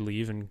 or you could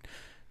leave and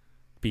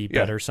be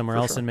better somewhere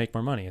else and make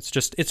more money.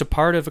 It's a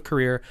part of a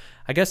career.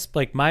 I guess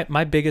like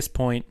my biggest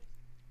point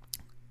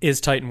is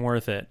Titan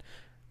worth it?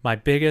 My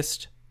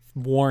biggest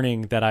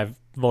warning that I've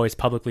voiced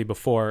publicly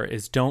before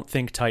is don't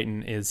think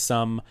Titan is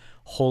some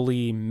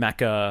holy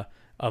mecca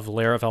of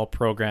Laravel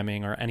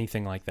programming or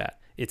anything like that.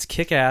 It's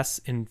kick-ass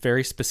in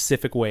very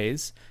specific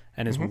ways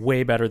and is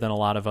way better than a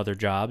lot of other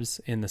jobs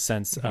in the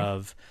sense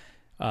of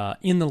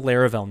in the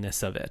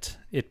Laravel-ness of it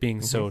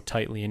being so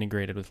tightly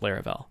integrated with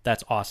Laravel.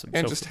 That's awesome.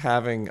 And so, just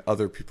having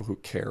other people who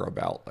care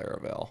about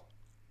Laravel.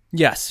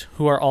 yes,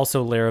 who are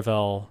also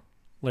Laravel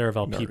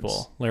Nerds.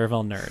 people,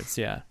 Laravel nerds,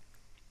 yeah.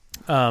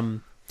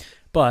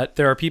 But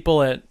there are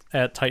people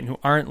at Titan who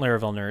aren't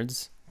Laravel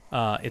nerds.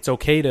 It's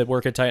okay to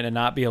work at Titan and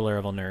not be a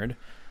Laravel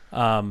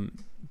nerd.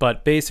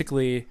 But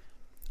basically,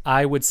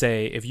 I would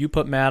say if you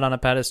put Matt on a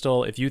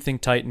pedestal, if you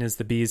think Titan is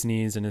the bee's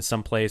knees and is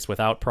someplace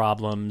without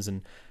problems,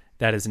 and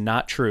that is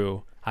not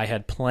true. I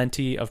had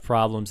plenty of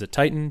problems at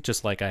Titan,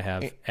 just like I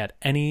have at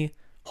any.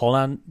 Hold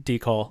on,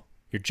 Decol.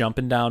 You're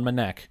jumping down my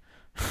neck.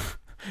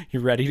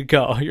 You're ready to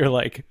go. You're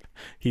like,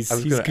 I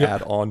was going to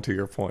add on to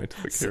your point.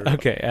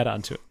 Okay, add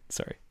on to it.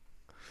 Sorry.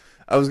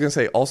 I was going to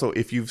say, also,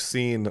 if you've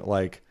seen,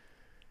 like,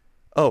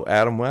 oh,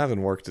 Adam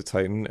Wathan worked at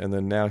Titan, and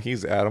then now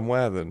he's Adam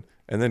Wathan.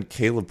 And then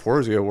Caleb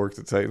Porzio worked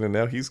at Titan, and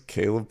now he's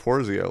Caleb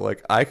Porzio.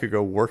 Like, I could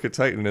go work at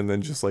Titan and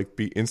then just, like,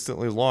 be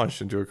instantly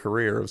launched into a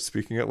career of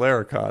speaking at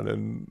Laracon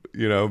and,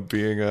 you know,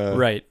 being a...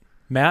 Right.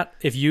 Matt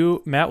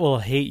will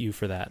hate you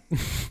for that.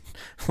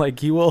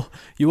 Like, you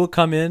will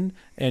come in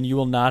and you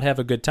will not have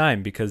a good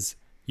time because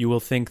you will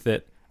think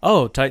that,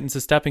 oh, Titan's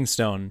a stepping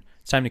stone.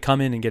 It's time to come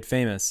in and get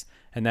famous.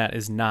 And that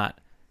is not...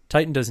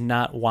 Titan does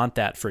not want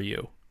that for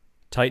you.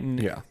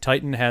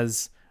 Titan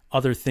has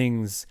other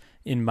things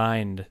in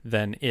mind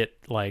than it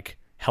like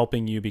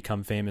helping you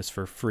become famous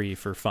for free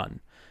for fun.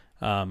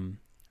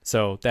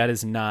 So that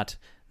is not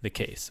the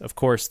case. Of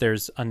course,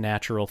 there's a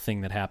natural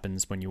thing that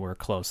happens when you work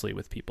closely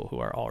with people who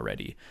are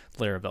already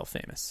Laravel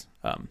famous.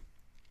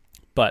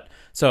 But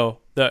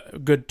so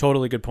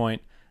totally good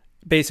point.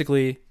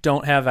 Basically,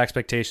 don't have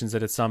expectations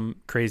that it's some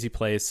crazy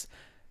place.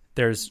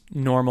 There's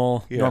normal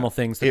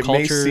things. The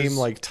cultures may seem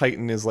like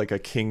Titan is like a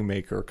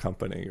kingmaker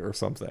company or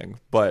something,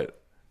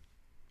 but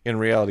in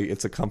reality,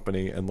 it's a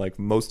company, and like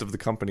most of the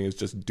company is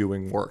just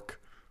doing work.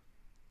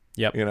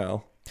 Yep. You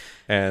know,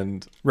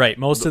 and right.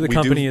 Most of the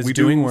company is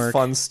doing work,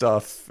 fun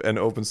stuff, and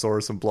open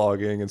source, and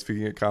blogging, and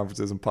speaking at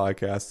conferences and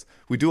podcasts.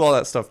 We do all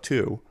that stuff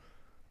too,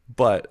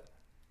 but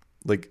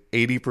like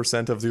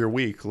 80% of your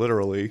week,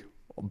 literally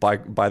by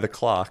the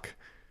clock,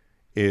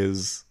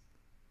 is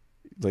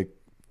like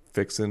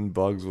fixing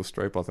bugs with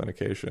Stripe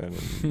authentication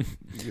and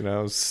you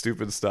know,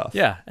 stupid stuff.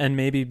 Yeah, and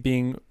maybe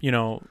being, you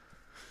know,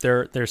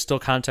 there's still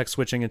context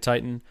switching at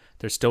Titan.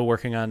 They're still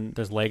working on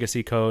there's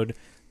legacy code.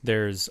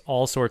 There's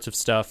all sorts of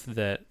stuff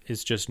that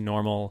is just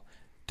normal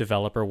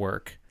developer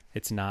work.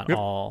 It's not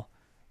all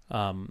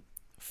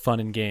fun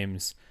and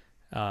games.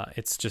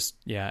 It's just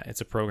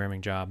it's a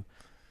programming job.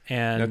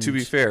 And now, to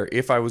be fair,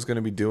 if I was going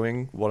to be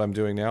doing what I'm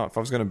doing now, if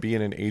I was going to be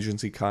in an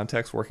agency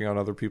context working on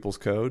other people's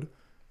code,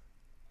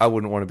 I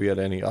wouldn't want to be at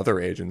any other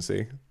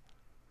agency.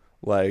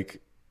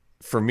 Like,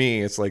 for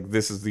me, it's like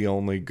this is the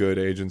only good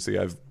agency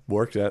I've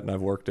worked at, and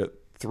I've worked at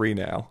 3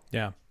 now.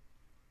 Yeah.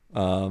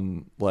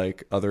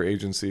 Like, other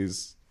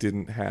agencies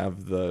didn't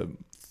have the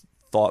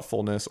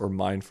thoughtfulness or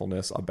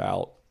mindfulness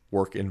about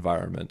work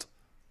environment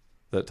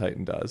that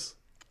Titan does.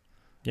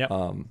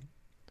 Yeah.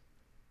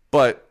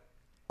 But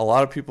a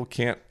lot of people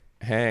can't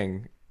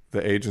hang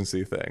the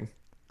agency thing.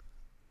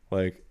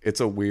 Like,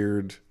 it's a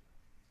weird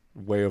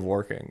way of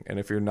working, and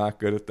if you're not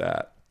good at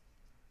that,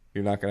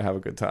 you're not going to have a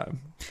good time.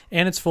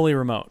 And it's fully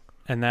remote,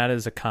 and that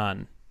is a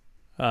con.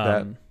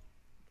 That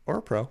or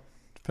a pro.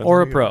 Depends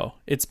or a pro.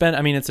 It's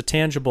a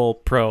tangible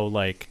pro,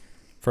 like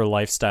for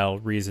lifestyle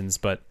reasons,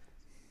 but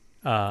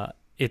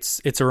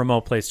it's a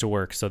remote place to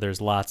work, so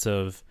there's lots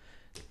of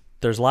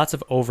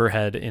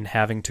overhead in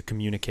having to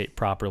communicate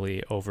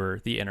properly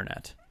over the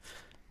internet.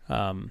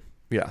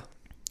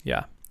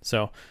 Yeah.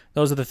 So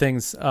those are the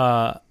things.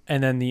 And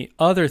then the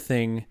other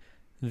thing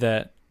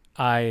that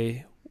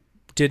I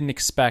didn't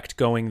expect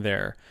going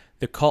there,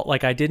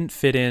 I didn't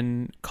fit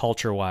in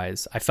culture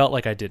wise. I felt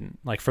like I didn't.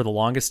 Like, for the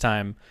longest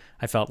time,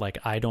 I felt like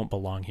I don't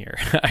belong here.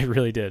 I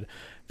really did,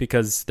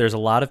 because there's a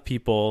lot of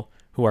people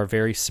who are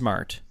very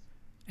smart,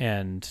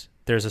 and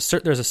there's a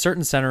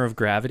certain center of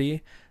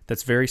gravity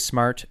that's very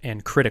smart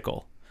and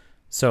critical.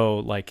 So,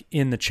 like,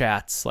 in the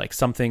chats, like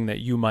something that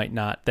you might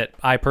not, that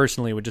I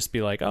personally would just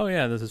be like, oh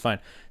yeah, this is fine.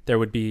 There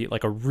would be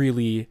like a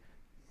really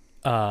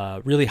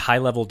high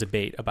level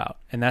debate about,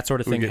 and that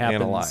sort of thing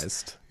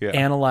happens.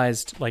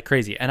 Analyzed like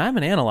crazy. And I'm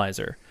an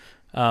analyzer.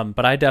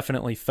 But I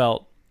definitely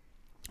felt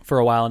for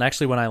a while, and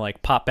actually when I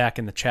like pop back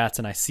in the chats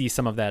and I see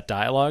some of that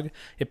dialogue,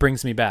 it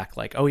brings me back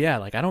like, oh yeah,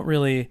 like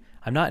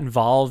I'm not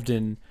involved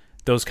in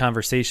those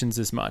conversations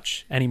as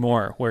much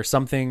anymore, where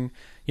something,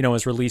 you know,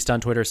 is released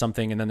on Twitter or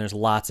something, and then there's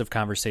lots of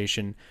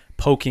conversation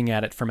poking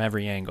at it from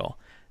every angle.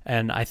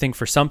 And I think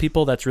for some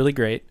people that's really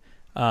great.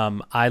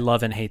 I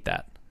love and hate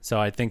that. So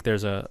I think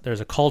there's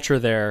a culture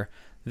there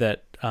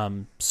that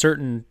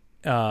certain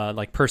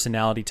like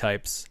personality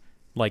types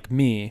like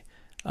me,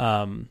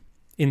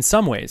 in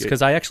some ways,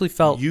 because I actually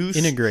felt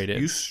integrated.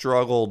 You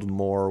struggled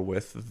more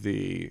with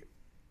the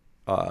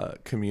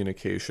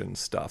communication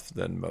stuff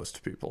than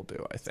most people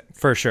do, I think.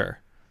 For sure.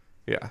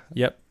 Yeah.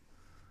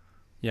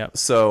 Yep.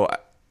 So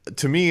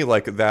to me,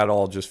 like, that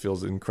all just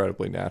feels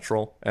incredibly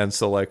natural. And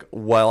so, like,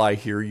 while I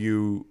hear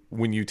you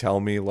when you tell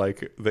me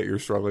like that you're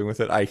struggling with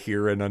it, I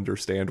hear and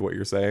understand what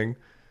you're saying.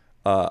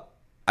 I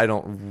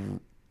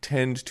don't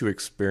tend to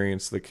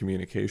experience the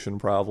communication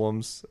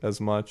problems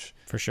as much,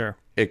 For sure.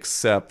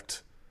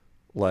 except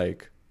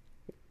like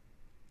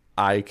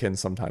I can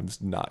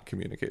sometimes not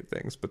communicate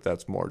things, but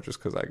that's more just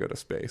because I go to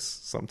space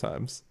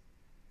sometimes.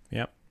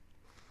 Yep.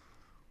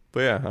 But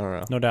yeah, I don't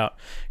know. No doubt.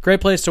 Great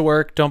place to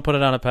work. Don't put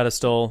it on a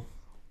pedestal.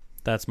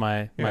 That's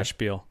my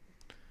spiel.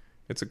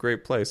 It's a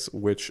great place,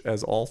 which,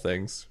 as all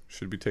things,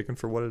 should be taken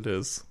for what it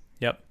is.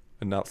 Yep.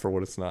 And not for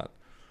what it's not.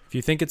 If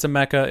you think it's a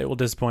mecca, it will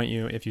disappoint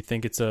you. If you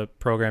think it's a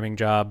programming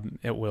job,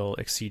 it will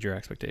exceed your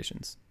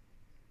expectations.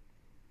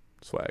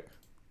 Swag.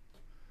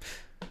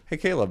 Hey,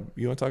 Caleb,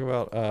 you want to talk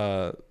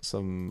about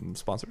some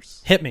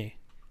sponsors? Hit me.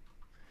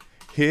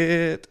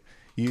 Hit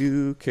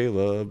you,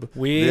 Caleb.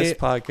 This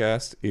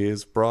podcast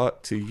is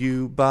brought to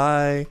you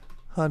by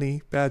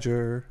Honey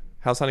Badger.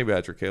 How's Honey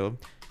Badger, Caleb?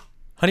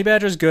 Honey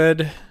Badger's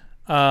good.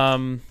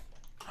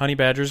 Honey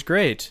Badger's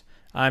great.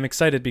 I'm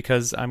excited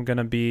because I'm going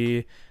to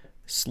be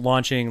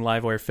launching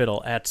Livewire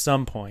Fiddle at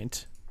some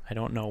point. I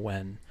don't know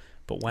when.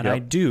 But when I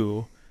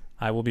do,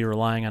 I will be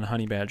relying on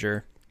Honey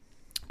Badger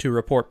to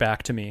report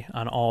back to me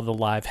on all the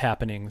live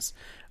happenings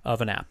of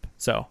an app.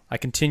 So I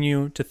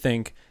continue to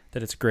think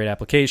that it's a great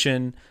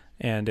application,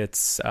 and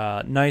it's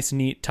nice,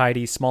 neat,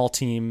 tidy, small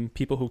team,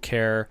 people who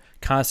care,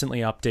 constantly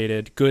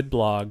updated, good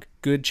blog,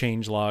 good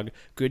changelog,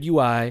 good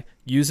UI,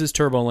 uses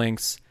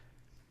TurboLinks,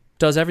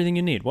 does everything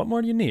you need. What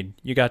more do you need?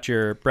 You got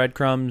your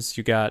breadcrumbs,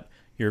 you got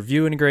your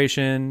Vue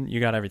integration, you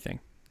got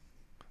everything.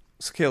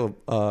 So,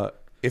 Caleb,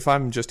 if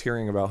I'm just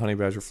hearing about Honey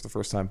Badger for the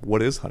first time,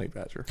 what is Honey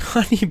Badger?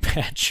 Honey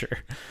Badger.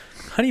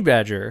 Honey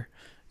Badger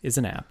is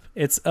an app.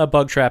 It's a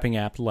bug trapping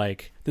app.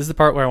 Like, this is the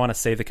part where I want to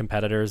say the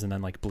competitors and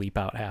then like bleep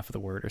out half of the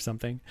word or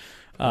something.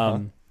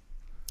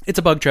 It's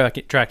a bug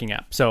tracking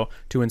app. So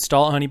to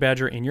install Honey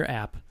Badger in your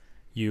app,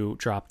 you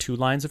drop 2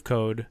 lines of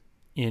code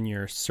in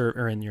your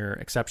in your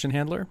exception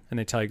handler, and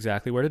they tell you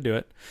exactly where to do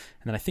it.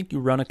 And then I think you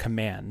run a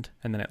command,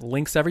 and then it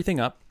links everything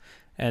up.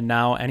 And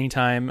now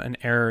anytime an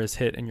error is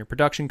hit in your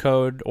production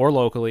code or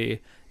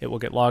locally, it will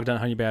get logged on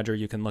Honey Badger.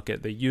 You can look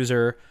at the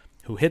user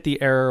who hit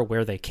the error,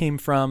 where they came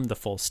from, the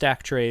full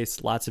stack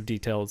trace, lots of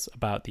details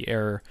about the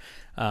error.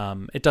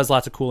 It does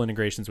lots of cool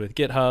integrations with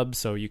GitHub,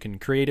 so you can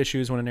create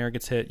issues when an error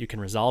gets hit. You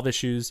can resolve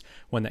issues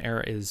when the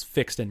error is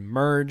fixed and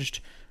merged.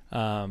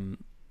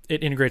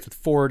 It integrates with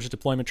Forge,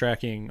 deployment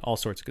tracking, all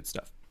sorts of good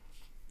stuff.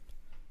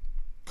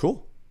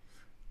 Cool.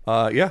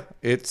 Yeah,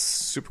 it's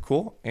super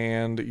cool,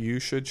 and you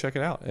should check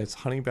it out. It's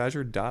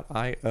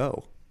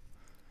honeybadger.io.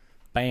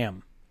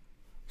 Bam.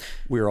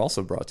 We are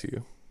also brought to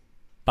you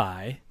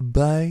by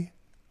a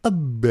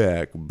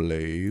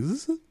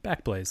Backblaze.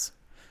 Backblaze.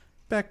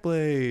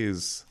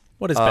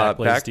 What is Backblaze,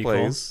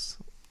 Backblaze,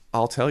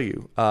 I'll tell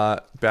you.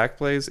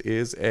 Backblaze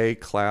is a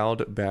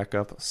cloud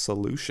backup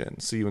solution.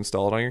 So you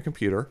install it on your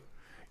computer,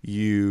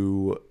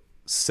 you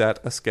set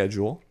a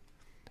schedule,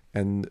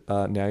 and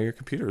now your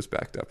computer is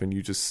backed up, and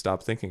you just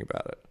stop thinking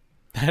about it.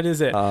 That is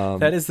it.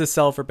 That is the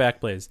sell for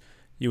Backblaze.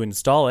 You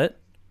install it,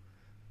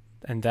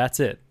 and that's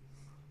it.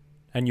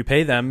 And you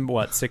pay them,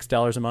 what,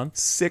 $6 a month?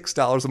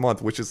 $6 a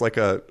month, which is like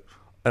an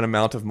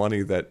amount of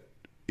money that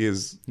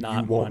is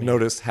not you won't money.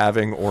 notice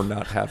having or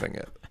not having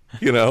it.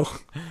 You know?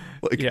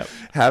 Like, Yep.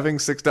 Having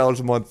 $6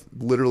 a month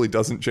literally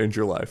doesn't change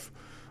your life.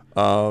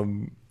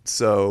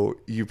 So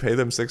you pay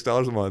them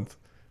 $6 a month,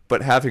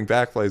 but having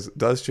Backblaze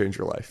does change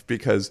your life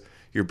because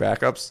your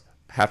backups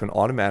happen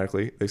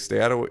automatically. They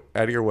stay out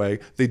of your way.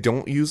 They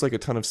don't use like a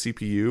ton of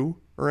CPU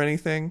or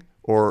anything,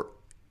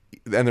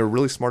 and they're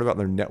really smart about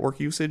their network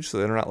usage, so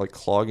they're not like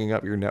clogging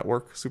up your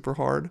network super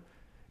hard.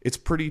 It's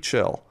pretty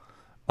chill.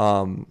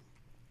 And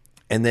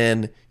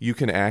then you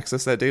can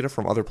access that data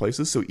from other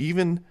places. So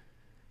even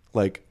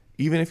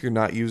if you're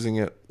not using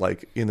it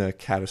like in a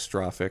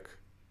catastrophic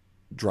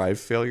drive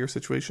failure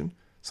situation,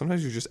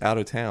 sometimes you're just out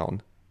of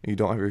town and you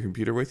don't have your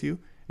computer with you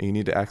and you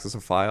need to access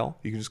a file,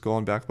 you can just go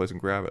on Backblaze and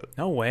grab it.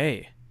 No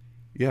way.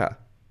 Yeah.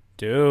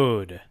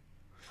 Dude.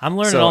 I'm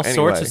learning all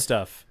sorts of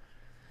stuff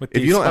with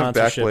these if you don't have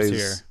sponsorships Backblaze,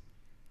 here.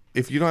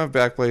 If you don't have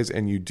Backblaze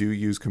and you do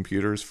use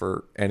computers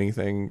for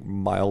anything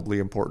mildly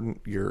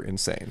important, you're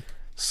insane.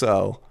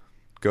 So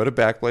go to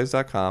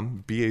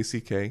backblaze.com,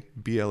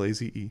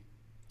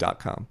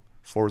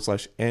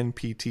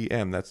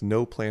 backblaze.com/NPTM. That's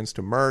no plans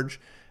to merge.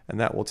 And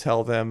that will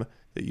tell them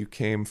that you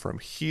came from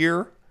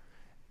here.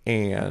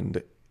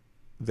 And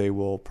they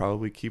will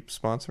probably keep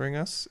sponsoring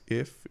us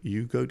if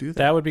you go do that.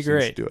 That would be So you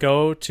great. should do it.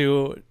 Go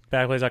to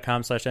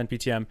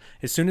backblaze.com/NPTM.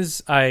 As soon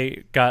as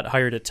I got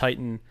hired at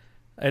Titan,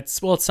 at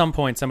some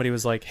point somebody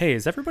was like, hey,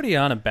 is everybody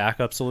on a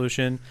backup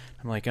solution?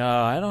 I'm like,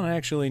 I don't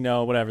actually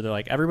know, whatever. They're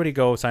like, everybody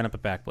go sign up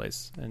at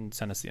Backblaze and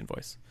send us the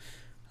invoice.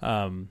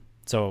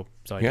 So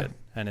I did.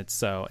 And it's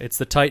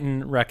the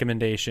Titan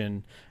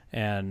recommendation,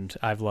 and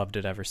I've loved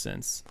it ever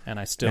since, and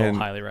I still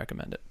highly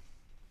recommend it.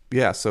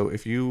 Yeah, so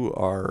if you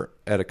are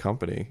at a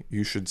company,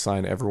 you should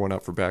sign everyone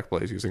up for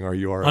Backblaze using our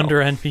URL. Under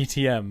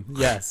NPTM.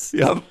 Yes.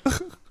 Yep.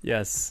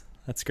 Yes.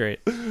 That's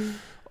great.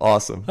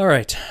 Awesome. All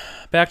right.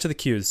 Back to the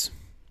cues.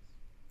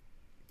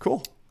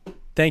 Cool.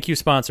 Thank you,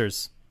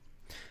 sponsors.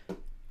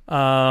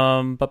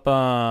 If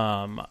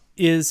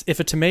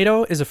a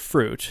tomato is a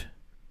fruit,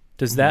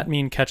 does that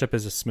mean ketchup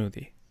is a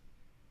smoothie?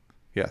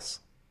 Yes.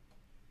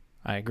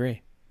 I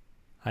agree.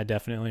 I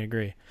definitely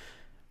agree.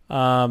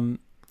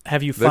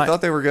 Have you? They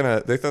thought they were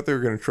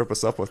gonna trip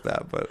us up with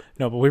that, but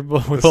no. But we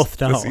both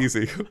know it's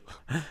easy.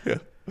 Yeah,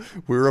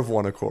 we're of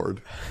one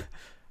accord.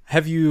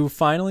 Have you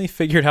finally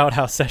figured out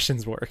how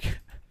sessions work?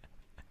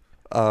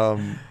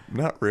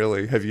 Not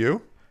really. Have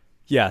you?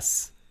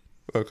 Yes.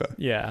 Okay.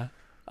 Yeah.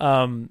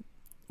 Well,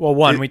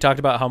 we talked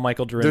about how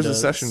Michael Dorinda there's a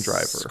session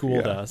driver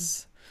schooled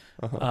us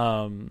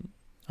on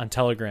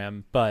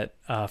Telegram, but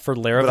for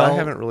Laravel, but I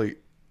haven't really.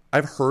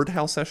 I've heard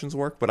how sessions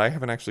work, but I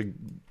haven't actually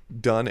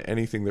done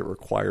anything that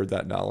required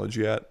that knowledge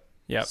yet.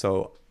 Yeah.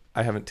 So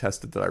I haven't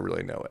tested that I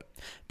really know it.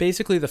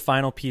 Basically, the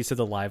final piece of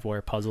the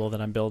Livewire puzzle that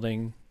I'm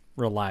building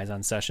relies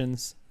on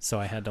sessions, so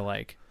I had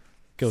to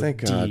go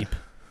deep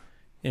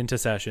into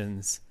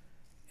sessions.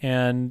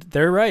 And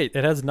they're right.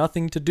 It has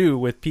nothing to do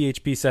with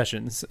PHP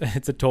sessions.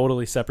 It's a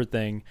totally separate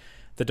thing.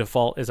 The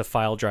default is a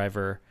file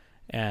driver,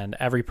 and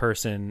every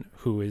person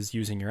who is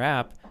using your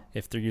app,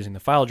 if they're using the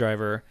file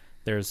driver,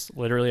 there's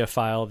literally a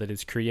file that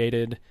is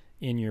created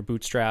in your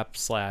Bootstrap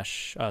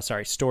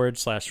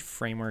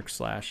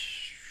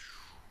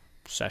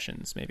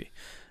storage/framework/sessions maybe.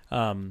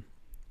 And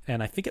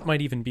I think it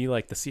might even be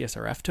the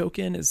CSRF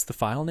token is the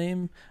file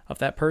name of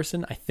that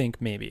person. I think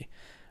maybe.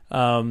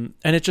 And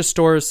it just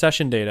stores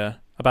session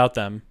data about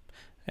them.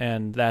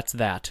 And that's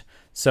that.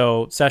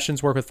 So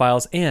sessions work with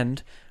files.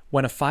 And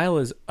when a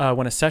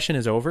session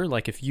is over,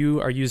 like if you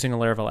are using a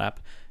Laravel app,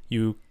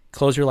 you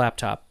close your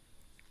laptop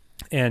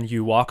and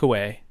you walk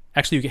away.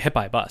 Actually, you get hit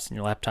by a bus and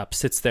your laptop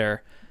sits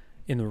there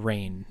in the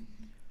rain.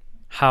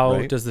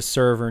 How does the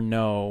server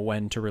know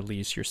when to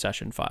release your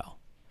session file?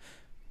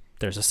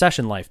 There's a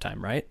session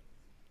lifetime, right?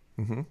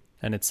 Mm-hmm.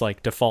 And it's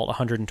default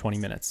 120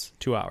 minutes,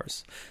 2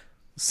 hours.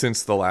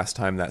 Since the last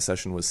time that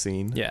session was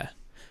seen? Yeah.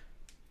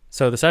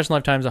 So the session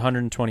lifetime is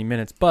 120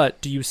 minutes,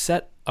 but do you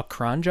set a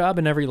cron job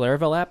in every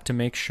Laravel app to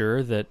make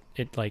sure that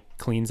it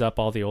cleans up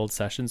all the old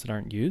sessions that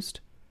aren't used?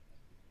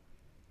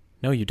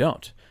 No, you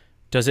don't.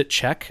 Does it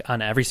check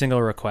on every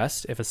single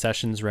request if a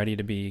session's ready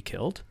to be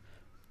killed?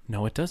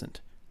 No, it doesn't.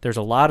 There's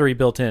a lottery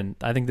built in.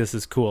 I think this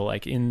is cool.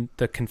 In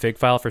the config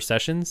file for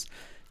sessions,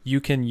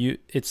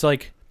 it's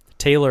like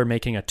Taylor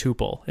making a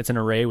tuple. It's an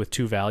array with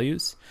two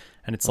values,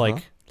 and it's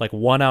like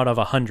 1 out of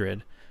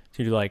 100.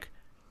 So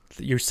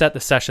you set the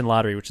session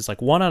lottery, which is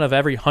 1 out of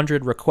every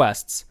 100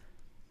 requests,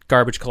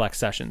 garbage collect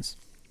sessions.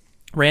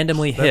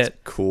 Randomly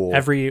hit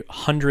every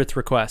 100th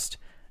request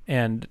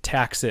and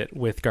tax it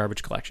with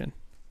garbage collection.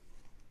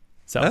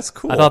 So that's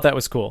cool. I thought that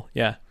was cool.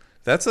 Yeah.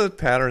 That's a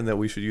pattern that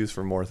we should use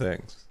for more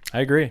things. I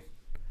agree.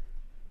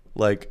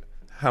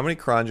 How many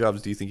cron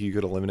jobs do you think you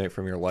could eliminate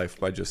from your life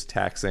by just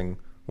taxing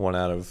 1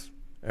 out of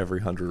every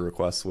 100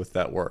 requests with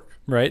that work?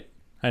 Right.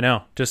 I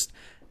know. Just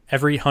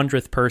every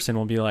 100th person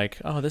will be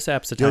oh, this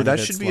app's a tiny bit slow.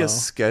 That should be a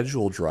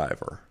schedule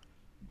driver.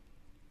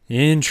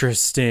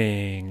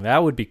 Interesting.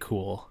 That would be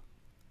cool.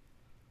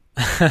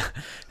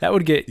 That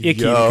would get icky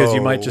because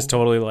you might just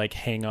totally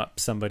hang up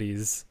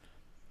somebody's,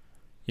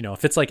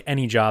 if it's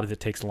any job that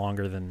takes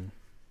longer than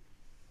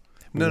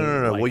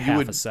no. Well,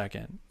 half a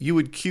second. You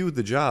would queue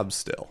the job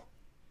still.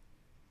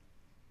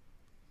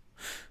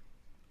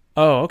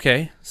 Oh,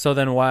 okay. So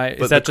then why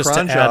is that just to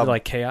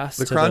add chaos?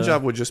 The cron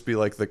job would just be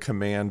the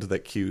command that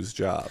queues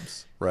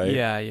jobs, right?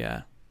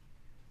 Yeah.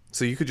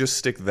 So you could just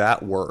stick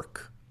that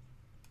work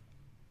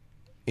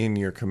in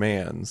your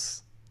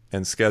commands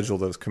and schedule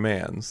those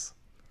commands.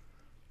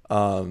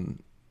 So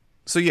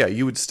yeah,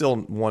 you would still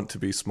want to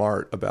be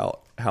smart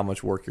about how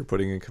much work you're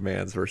putting in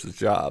commands versus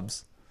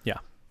jobs. Yeah.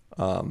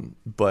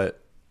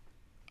 But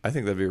I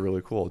think that'd be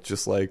really cool.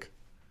 Just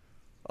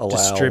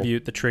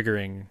distribute the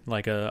triggering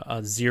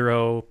a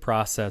zero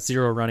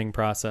running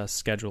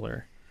process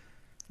scheduler.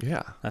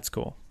 Yeah. That's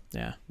cool.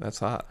 Yeah. That's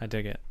hot. I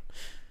dig it.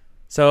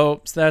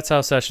 So that's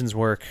how sessions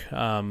work.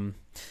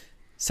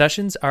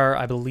 Sessions are,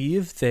 I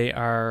believe they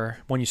are,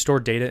 when you store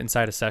data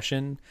inside a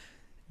session,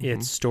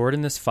 it's stored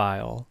in this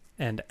file.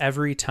 And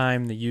every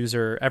time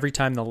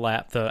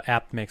the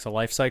app makes a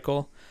life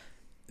cycle,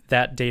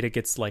 that data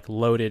gets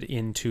loaded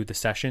into the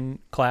session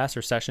class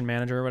or session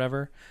manager or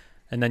whatever.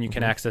 And then you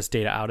can access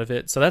data out of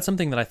it. So that's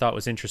something that I thought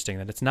was interesting,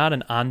 that it's not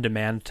an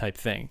on-demand type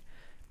thing.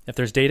 If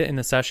there's data in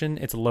the session,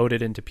 it's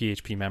loaded into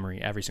PHP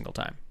memory every single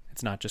time.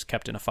 It's not just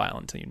kept in a file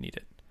until you need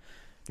it.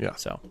 Yeah.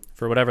 So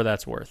for whatever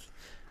that's worth.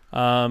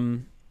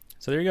 So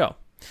there you go.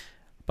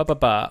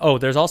 Oh,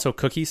 there's also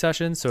cookie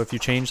sessions. So if you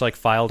change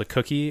file to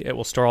cookie, it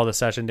will store all the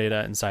session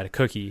data inside a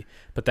cookie,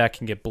 but that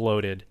can get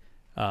bloated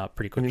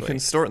pretty quickly. And you can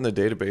store it in the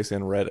database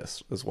in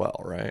Redis as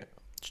well, right?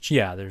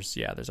 Yeah, there's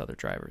other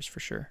drivers for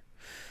sure.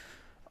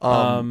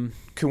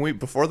 Can we,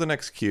 before the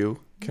next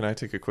queue, can I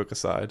take a quick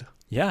aside?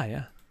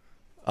 Yeah.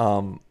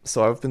 So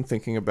I've been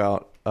thinking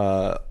about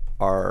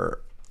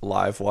our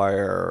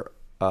Livewire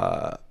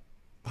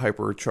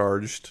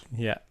hypercharged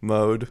Yeah.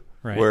 mode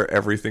Right. where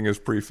everything is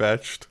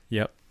prefetched.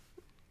 Yep.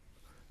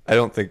 I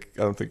don't think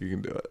you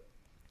can do it.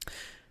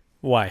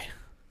 Why?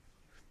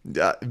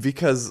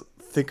 Because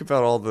think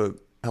about all the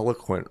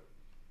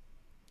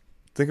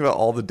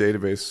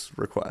database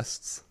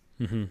requests.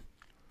 Mm-hmm.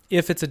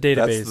 If it's a That's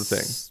the thing.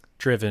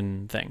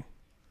 database-driven thing.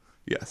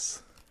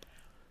 Yes.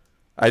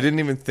 I didn't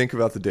even think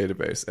about the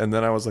database. And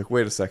then I was like,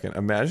 wait a second.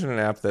 Imagine an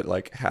app that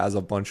like has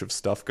a bunch of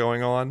stuff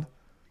going on.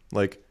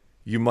 Like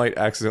you might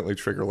accidentally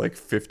trigger like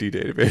 50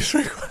 database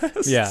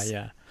requests.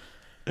 Yeah.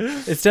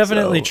 It's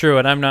definitely true,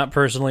 and I'm not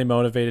personally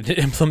motivated to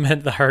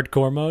implement the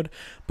hardcore mode.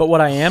 But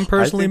what I am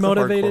personally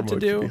motivated to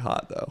do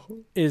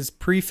is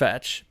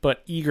prefetch,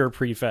 but eager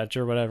prefetch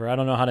or whatever. I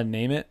don't know how to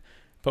name it,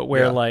 but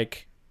where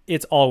like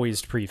it's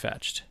always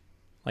prefetched,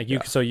 like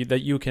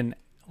that you can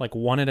like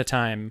one at a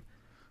time,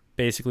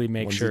 basically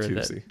make sure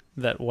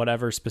that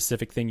whatever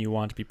specific thing you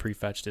want to be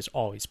prefetched is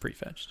always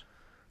prefetched.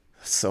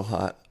 So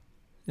hot.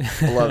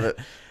 I love it.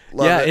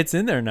 Love it. It's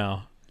in there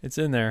now. It's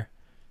in there.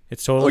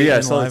 It's totally in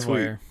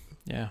Livewire.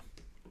 Yeah.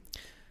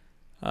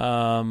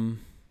 All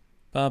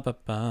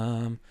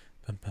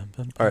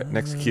right,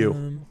 next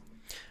cue.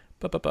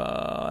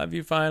 Have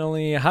you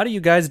finally? How do you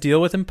guys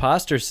deal with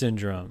imposter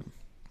syndrome?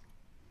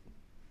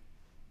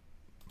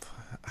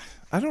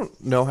 I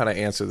don't know how to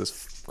answer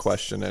this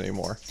question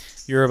anymore.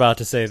 You're about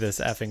to say this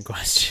effing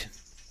question.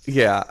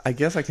 Yeah, I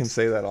guess I can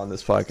say that on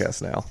this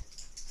podcast now.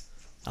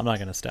 I'm not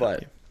going to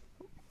stop you.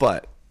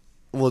 But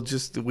we'll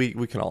just we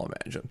can all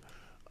imagine.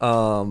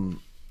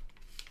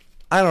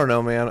 I don't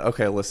know, man.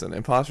 Okay, listen,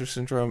 imposter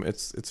syndrome,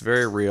 it's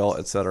very real,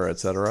 et cetera, et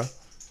cetera.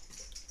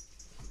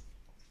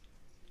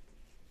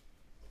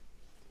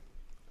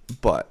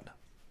 But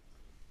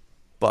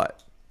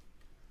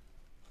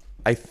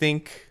I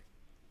think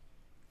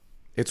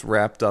it's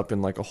wrapped up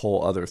in like a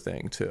whole other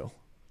thing too.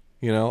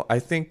 You know, I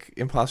think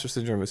imposter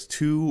syndrome is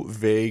too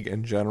vague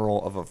and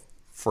general of a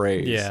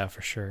phrase. Yeah,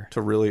 for sure.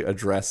 To really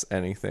address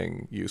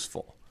anything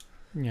useful.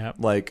 Yeah.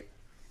 Like,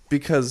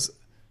 because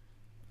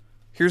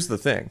here's the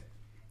thing.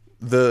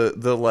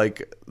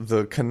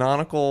 The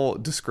canonical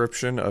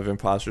description of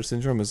imposter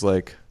syndrome is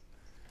like,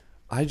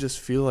 I just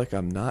feel like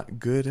I'm not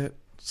good at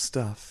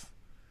stuff,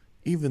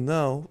 even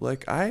though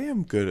like I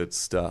am good at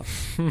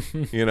stuff,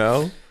 you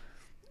know?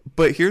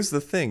 But here's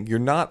the thing. You're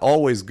not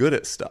always good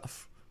at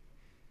stuff.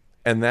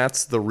 And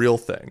that's the real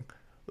thing.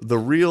 The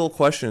real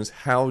question is,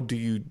 how do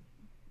you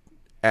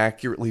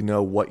accurately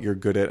know what you're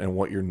good at and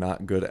what you're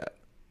not good at?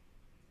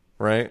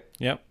 Right?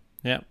 Yep.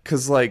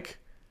 Because like,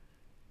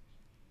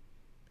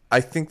 I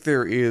think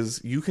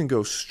you can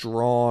go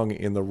strong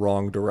in the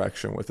wrong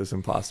direction with this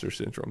imposter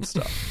syndrome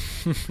stuff.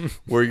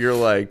 Where you're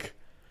like,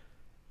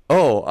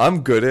 oh,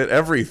 I'm good at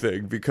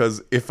everything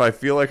because if I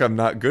feel like I'm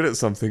not good at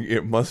something,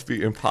 it must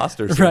be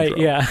imposter syndrome. Right,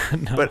 yeah.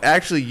 No. But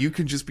actually, you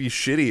can just be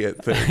shitty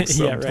at things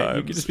sometimes. Yeah, right.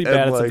 You can just be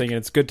bad at something, and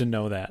it's good to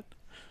know that.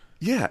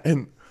 Yeah,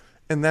 and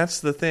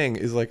that's the thing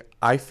is like,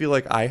 I feel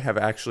like I have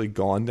actually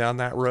gone down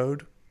that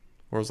road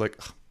where I was like,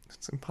 oh,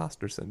 it's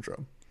imposter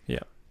syndrome. Yeah.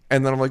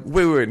 And then I'm like,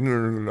 wait,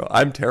 no,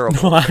 I'm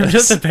terrible. No, I'm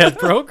just a bad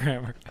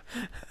programmer.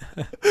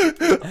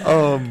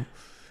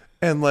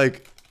 And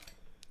like,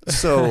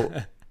 so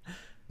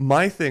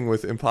my thing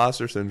with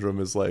imposter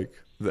syndrome is like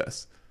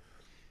this.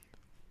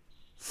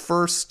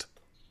 First,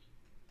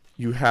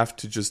 you have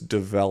to just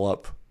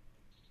develop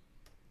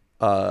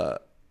a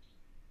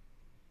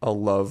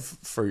love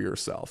for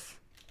yourself,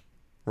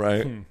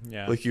 right?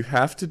 Yeah. Like you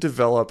have to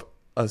develop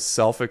a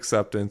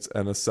self-acceptance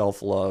and a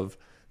self-love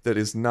that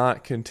is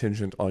not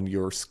contingent on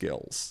your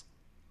skills.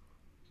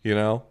 You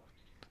know?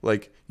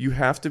 Like, you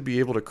have to be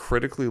able to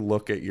critically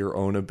look at your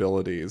own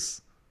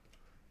abilities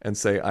and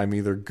say, I'm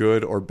either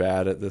good or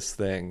bad at this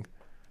thing,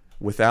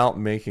 without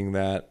making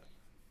that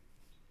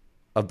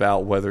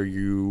about whether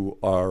you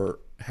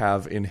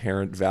have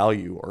inherent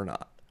value or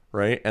not,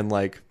 right? And,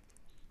 like,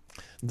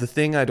 the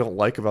thing I don't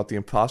like about the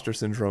imposter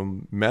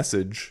syndrome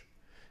message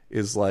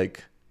is,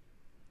 like,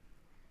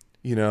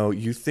 you know,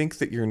 you think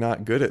that you're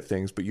not good at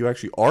things, but you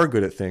actually are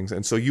good at things.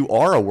 And so you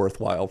are a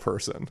worthwhile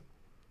person.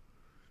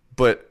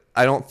 But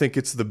I don't think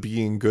it's the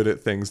being good at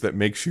things that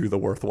makes you the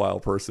worthwhile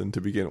person to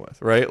begin with,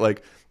 right?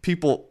 Like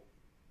people,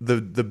 the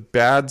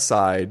bad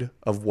side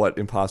of what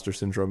imposter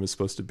syndrome is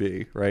supposed to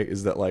be, right,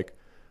 is that like,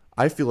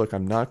 I feel like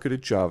I'm not good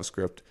at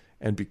JavaScript.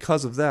 And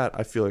because of that,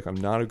 I feel like I'm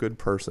not a good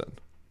person,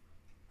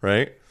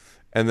 right?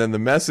 And then the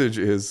message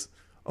is,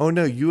 oh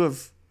no, you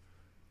have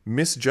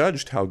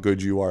misjudged how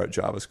good you are at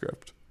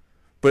JavaScript.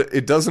 But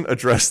it doesn't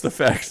address the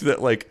fact that,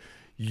 like,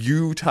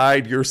 you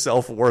tied your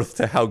self-worth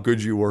to how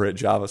good you were at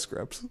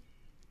JavaScript,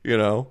 you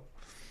know?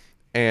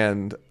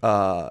 And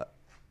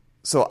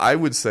so I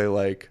would say,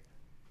 like,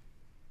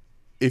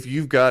 if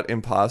you've got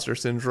imposter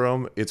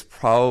syndrome, it's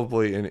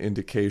probably an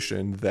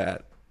indication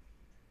that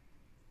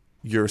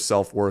your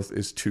self-worth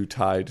is too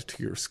tied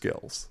to your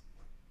skills.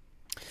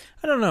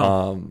 I don't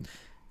know.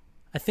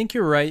 I think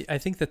you're right. I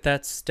think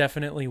that's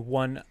definitely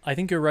one. I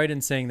think you're right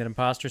in saying that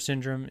imposter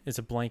syndrome is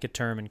a blanket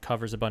term and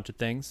covers a bunch of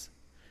things.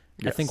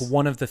 Yes. I think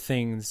one of the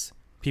things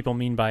people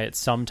mean by it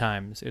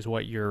sometimes is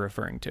what you're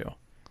referring to.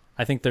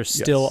 I think there's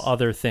still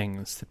other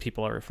things that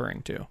people are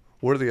referring to.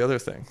 What are the other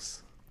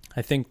things?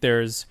 I think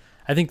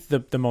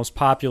the most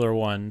popular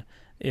one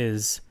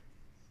is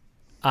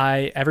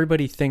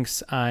everybody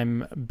thinks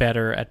I'm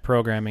better at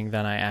programming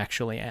than I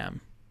actually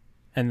am.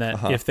 And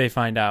that if they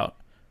find out,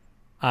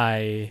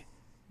 I've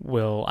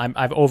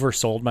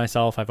oversold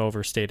myself, I've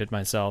overstated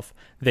myself,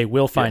 they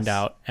will find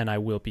out, and I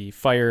will be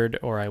fired,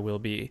 or I will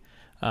be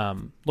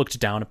looked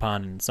down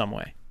upon in some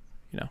way.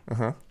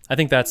 I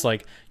think that's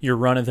like your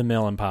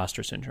run-of-the-mill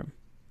imposter syndrome,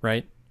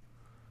 right?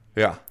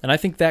 Yeah. And I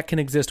think that can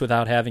exist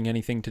without having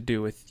anything to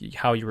do with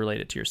how you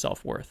relate it to your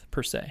self-worth,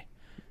 per se.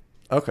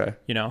 Okay.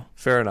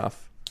 Fair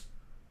enough.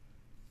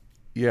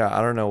 Yeah,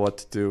 I don't know what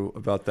to do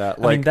about that.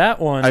 I mean, that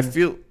one... I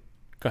feel...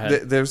 Go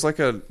ahead. There's like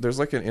an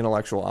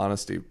intellectual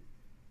honesty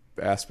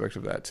aspect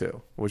of that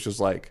too, which is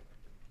like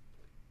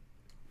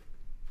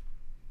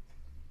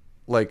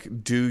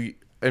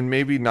and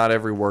maybe not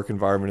every work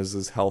environment is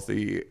as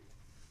healthy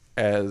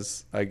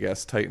as I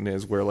guess Titan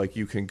is, where like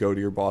you can go to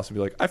your boss and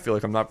be like, I feel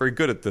like I'm not very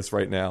good at this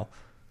right now,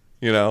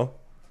 Yeah.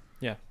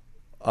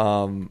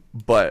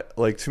 But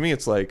like to me,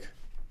 it's like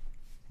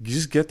you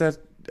just get that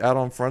out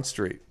on Front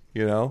Street,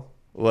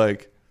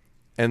 like,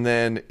 and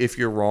then if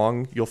you're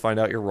wrong, you'll find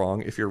out you're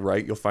wrong. If you're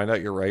right, you'll find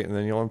out you're right, and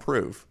then you'll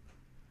improve.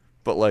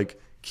 But like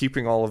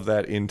keeping all of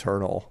that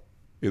internal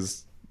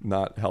is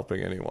not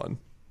helping anyone.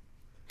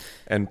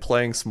 And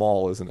playing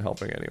small isn't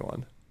helping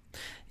anyone.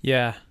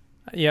 Yeah.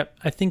 Yep.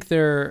 I think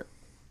to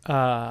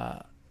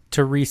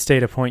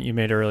restate a point you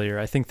made earlier,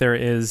 I think there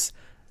is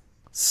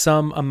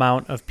some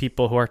amount of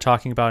people who are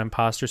talking about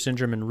imposter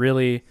syndrome, and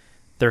really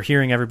they're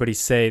hearing everybody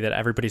say that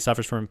everybody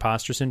suffers from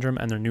imposter syndrome,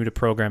 and they're new to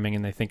programming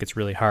and they think it's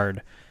really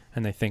hard,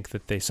 and they think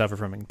that they suffer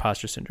from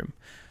imposter syndrome.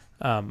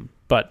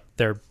 But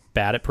they're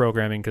bad at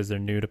programming because they're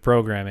new to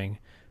programming,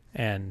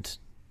 and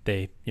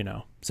they,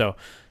 so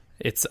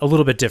it's a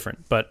little bit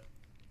different. But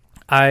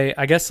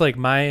I guess like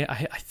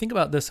I think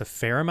about this a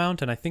fair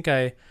amount, and I think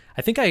I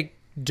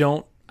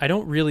don't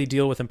really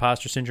deal with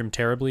imposter syndrome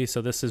terribly.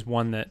 So this is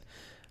one that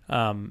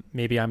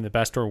maybe I'm the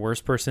best or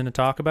worst person to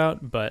talk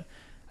about, but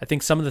I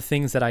think some of the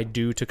things that I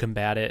do to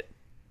combat it,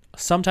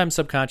 sometimes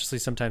subconsciously,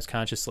 sometimes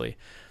consciously,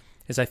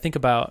 is I think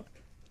about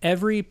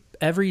every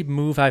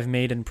move I've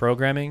made in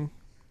programming,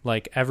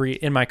 like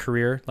in my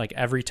career, like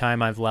every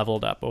time I've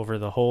leveled up over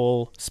the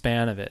whole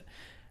span of it,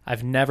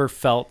 I've never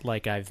felt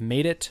like I've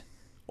made it,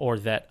 or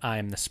that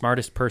I'm the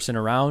smartest person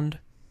around,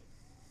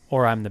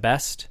 or I'm the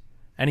best,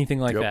 anything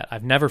like that.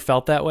 I've never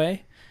felt that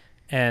way.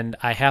 And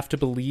I have to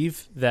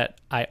believe that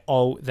I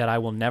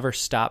will never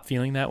stop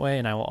feeling that way.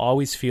 And I will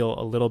always feel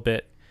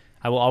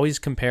I will always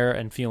compare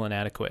and feel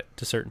inadequate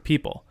to certain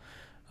people.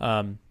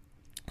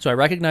 So I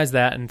recognize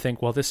that and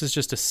think, well, this is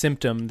just a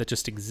symptom that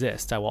just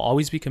exists. I will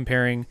always be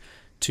comparing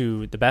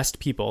to the best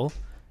people,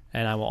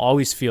 and I will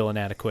always feel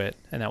inadequate,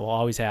 and that will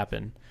always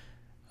happen.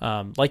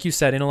 Like you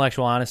said,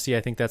 intellectual honesty,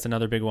 I think that's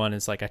another big one.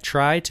 Is like I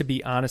try to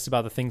be honest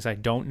about the things I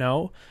don't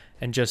know,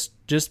 and just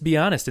be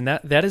honest. And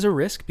that is a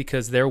risk,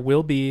 because there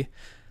will be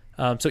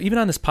so even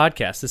on this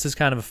podcast, this is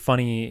kind of a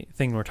funny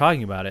thing we're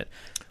talking about it.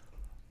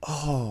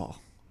 Oh,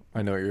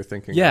 I know what you're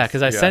thinking. Yeah,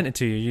 because I sent it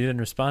to you. You didn't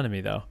respond to me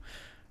though.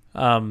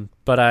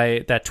 But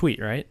that tweet,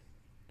 right?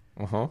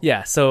 Uh-huh.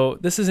 Yeah, so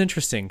this is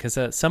interesting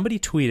because somebody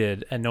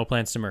tweeted at No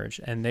Plans to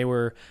Merge, and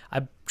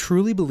I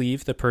truly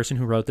believe the person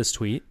who wrote this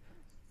tweet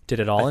did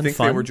it all in fun. I think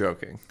they were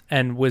joking.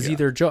 And was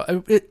either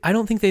I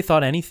don't think they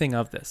thought anything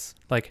of this.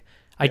 Like,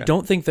 I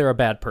don't think they're a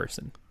bad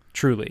person,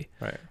 truly.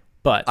 Right.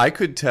 But I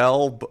could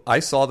tell. I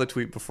saw the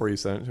tweet before you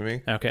sent it to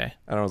me. Okay.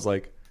 And I was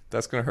like,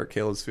 that's going to hurt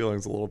Caleb's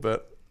feelings a little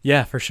bit.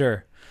 Yeah, for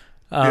sure.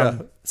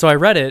 So I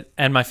read it,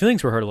 and my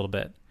feelings were hurt a little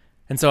bit.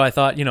 And so I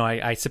thought,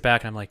 I sit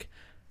back and I'm like,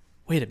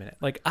 wait a minute.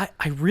 Like, I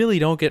really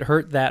don't get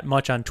hurt that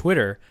much on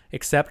Twitter,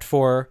 except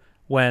for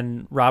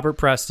when Robert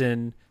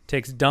Preston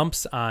takes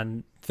dumps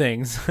on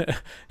things,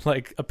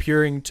 like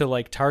appearing to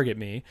like target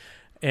me.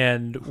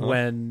 And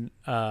when,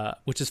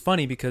 which is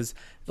funny because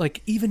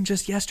like even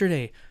just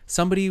yesterday,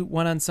 somebody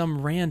went on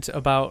some rant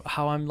about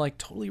how I'm like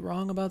totally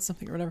wrong about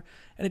something or whatever.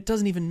 And it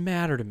doesn't even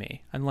matter to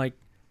me. I'm like,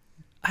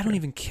 I don't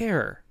even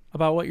care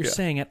about what you're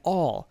saying at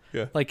all.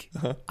 Yeah. Like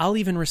I'll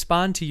even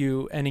respond to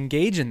you and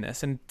engage in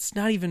this. And it's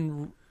not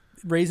even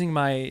raising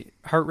my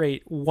heart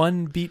rate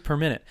 1 beat per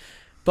minute.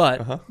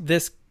 But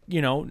this,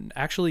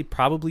 actually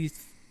probably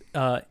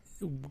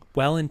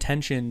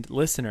well-intentioned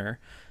listener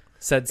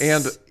said,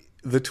 and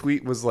the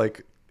tweet was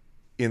like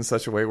in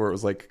such a way where it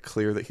was like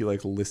clear that he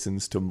like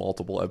listens to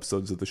multiple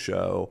episodes of the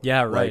show.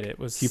 Yeah, right. Like, it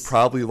was. He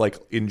probably like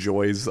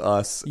enjoys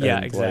us. Yeah,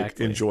 and, exactly. Like,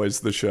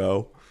 enjoys the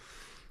show.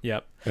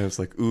 Yep. And it's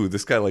like, ooh,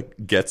 this guy like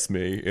gets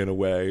me in a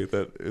way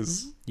that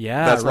is.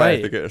 Yeah, that's why right.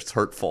 I think it's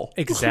hurtful.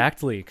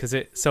 Exactly, because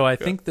So I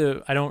think we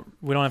don't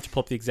have to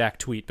pull up the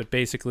exact tweet, but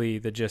basically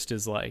the gist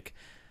is like,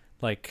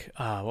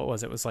 what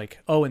was it? It was like,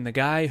 oh, and the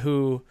guy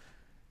who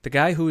the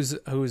guy who's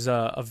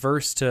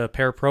averse to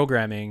pair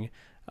programming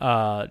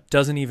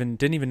didn't even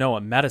know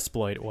what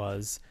Metasploit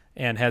was,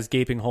 and has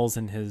gaping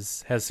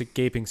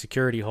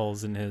security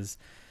holes in his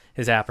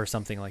app or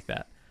something like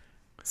that.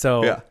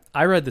 So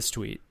I read this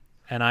tweet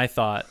and I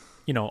thought,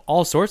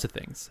 all sorts of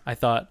things. I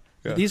thought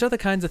these are the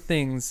kinds of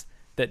things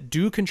that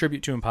do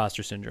contribute to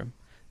imposter syndrome,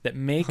 that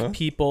make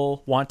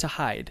people want to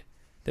hide,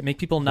 that make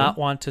people not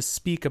want to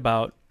speak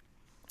about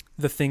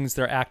the things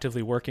they're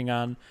actively working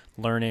on,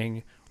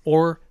 learning,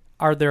 or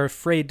are they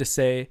afraid to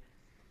say,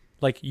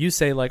 like you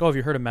say, like, oh, have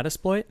you heard of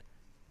Metasploit?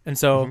 And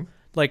so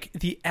like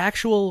the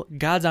actual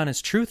God's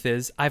honest truth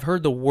is, I've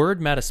heard the word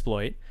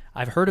Metasploit.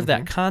 I've heard of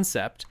that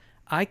concept.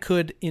 I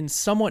could in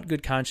somewhat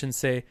good conscience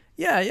say,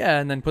 yeah,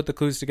 and then put the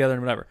clues together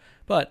and whatever.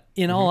 But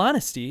in all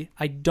honesty,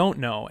 I don't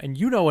know. And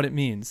you know what it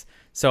means.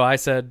 So I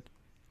said,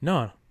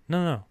 no.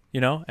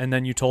 And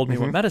then you told me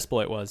what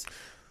Metasploit was.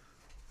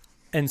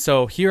 And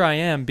so here I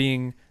am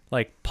being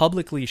like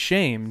publicly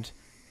shamed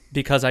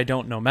because I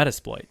don't know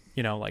Metasploit.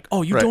 Like,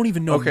 oh, you don't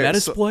even know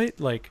Metasploit?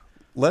 So like,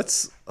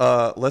 let's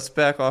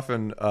back off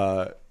and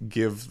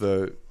give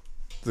the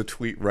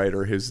tweet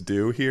writer his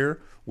due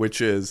here,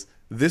 which is,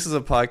 this is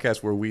a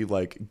podcast where we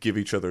like give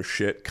each other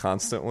shit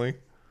constantly,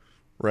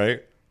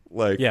 right?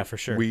 Like, yeah, for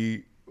sure.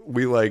 We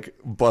like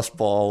bust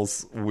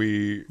balls.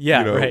 We we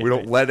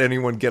don't let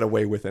anyone get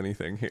away with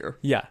anything here.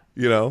 Yeah,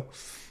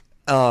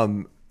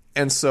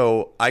 and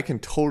so I can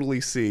totally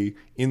see,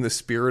 in the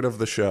spirit of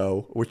the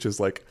show, which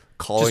is like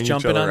calling each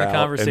other on the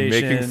out and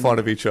making fun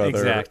of each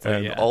other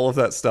and all of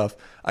that stuff,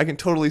 I can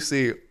totally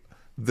see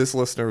this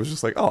listener was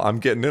just like, oh, I'm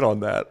getting in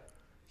on that.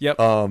 Yep,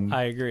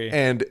 I agree.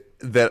 And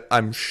that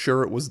I'm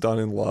sure it was done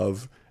in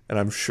love, and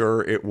I'm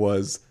sure it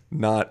was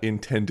not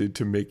intended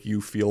to make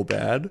you feel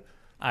bad.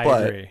 I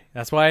agree.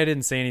 That's why I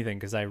didn't say anything,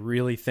 because I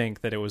really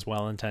think that it was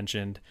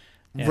well-intentioned.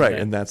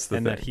 And that's the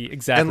thing. That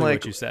exactly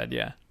what you said.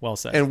 Yeah, well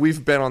said. And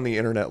we've been on the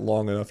internet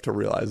long enough to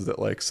realize that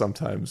like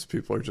sometimes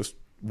people are just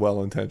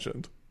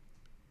well-intentioned,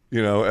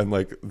 and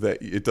like that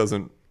it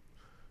doesn't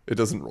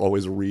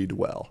always read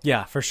well.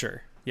 Yeah, for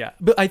sure. Yeah,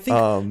 but I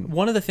think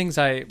one of the things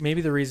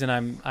maybe the reason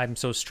I'm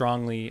so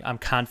I'm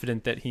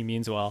confident that he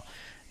means well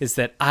is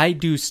that I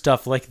do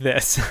stuff like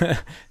this.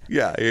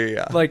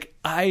 Yeah. Like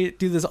I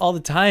do this all the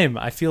time.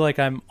 I feel like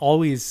I'm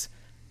always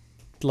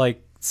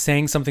like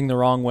saying something the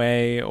wrong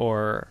way,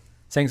 or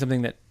saying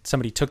something that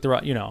somebody took the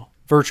wrong,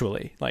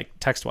 virtually, like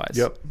text wise.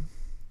 Yep.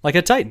 Like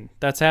at Titan,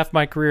 that's half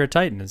my career at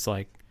Titan, is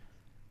like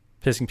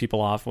pissing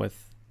people off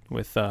with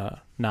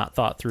not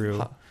thought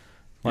through,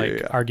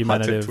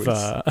 argumentative.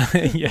 So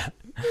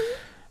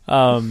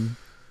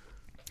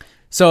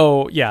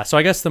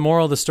I guess the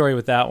moral of the story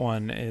with that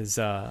one is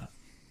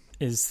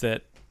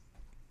that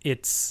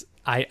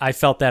I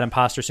felt that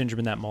imposter syndrome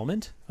in that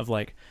moment of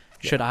like,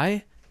 should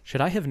I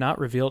have not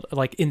revealed,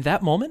 like in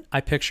that moment,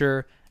 I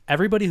picture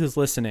everybody who's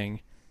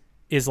listening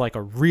is like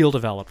a real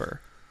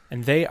developer,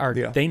 and they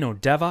know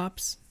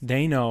DevOps,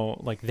 they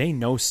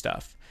know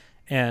stuff.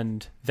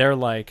 And they're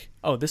like,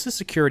 oh, this is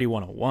security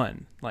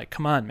 101. Like,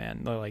 come on,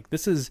 man. They're like, you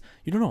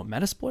don't know what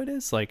Metasploit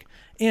is? Like,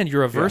 and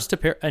you're averse to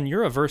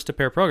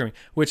pair programming,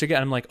 which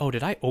again, I'm like, oh,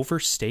 did I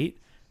overstate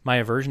my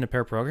aversion to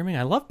pair programming?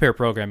 I love pair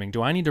programming.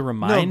 Do I need to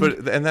remind? No,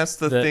 and that's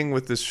the thing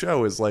with this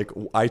show is like,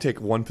 I take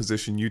one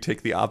position, you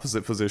take the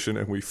opposite position,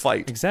 and we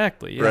fight.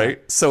 Exactly. Yeah.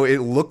 Right. So it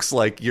looks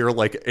like you're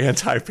like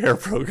anti-pair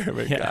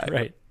programming guy.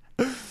 Right.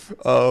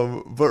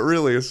 But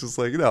really it's just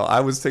like, I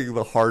was taking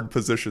the hard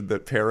position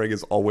that pairing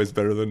is always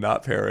better than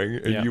not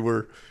pairing, and you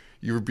were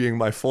being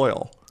my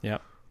foil.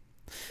 Yep.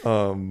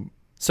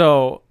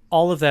 So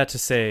all of that to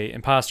say,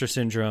 imposter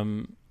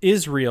syndrome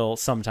is real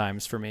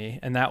sometimes for me,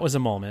 and that was a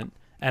moment.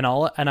 And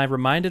I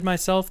reminded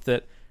myself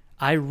that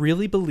I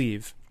really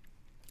believe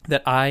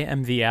that I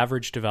am the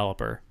average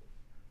developer,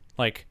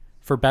 like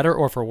for better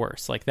or for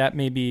worse. Like that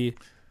may be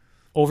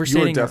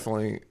overstating. You are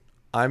definitely.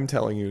 I'm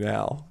telling you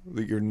now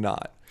that you're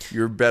not.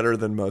 You're better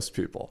than most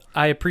people.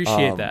 I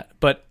appreciate that,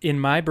 but in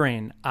my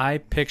brain, I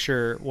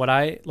picture what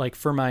I like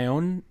for my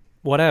own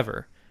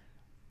whatever.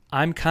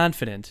 I'm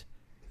confident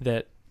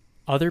that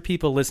other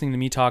people listening to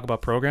me talk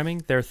about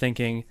programming, they're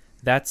thinking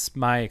that's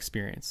my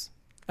experience.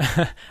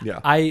 Yeah,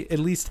 I at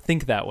least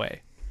think that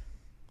way.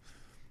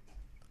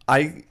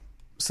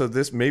 So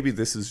this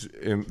is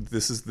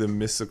the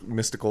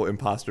mystical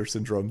imposter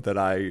syndrome that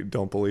I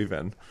don't believe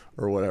in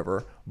or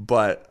whatever.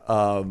 But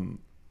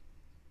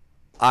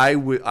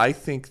I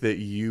think that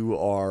you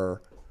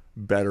are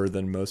better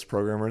than most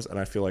programmers, and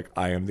I feel like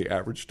I am the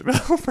average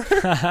developer.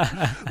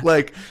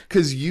 Like,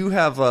 because you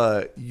have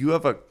a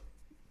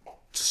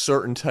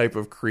certain type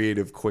of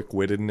creative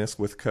quick-wittedness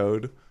with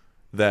code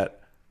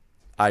that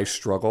I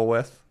struggle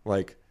with.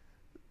 Like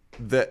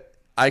that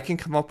I can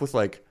come up with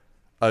like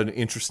an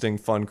interesting,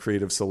 fun,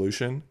 creative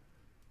solution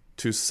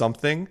to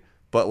something,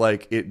 but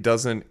like it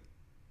doesn't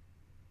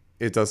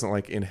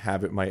like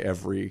inhabit my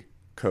every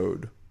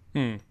code.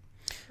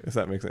 If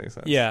that makes any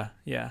sense. Yeah.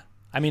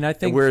 I mean, I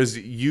think. Whereas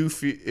you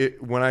feel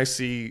it when I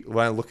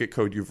look at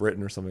code you've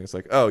written or something, it's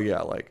like, oh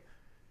yeah, like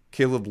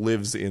Caleb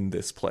lives in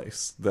this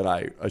place that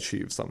I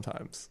achieve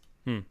sometimes.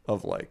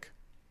 of like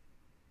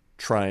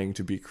trying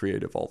to be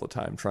creative all the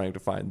time, trying to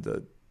find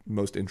the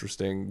most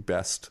interesting,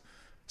 best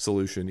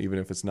solution, even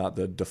if it's not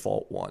the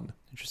default one.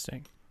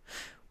 Interesting.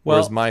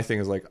 Whereas my thing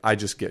is like, I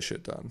just get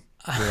shit done.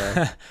 You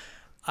know?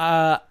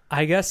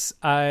 I guess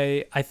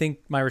I think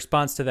my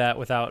response to that,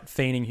 without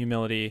feigning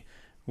humility,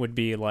 would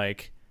be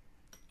like,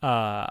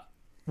 well,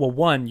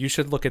 one, you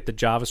should look at the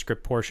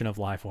JavaScript portion of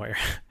Livewire.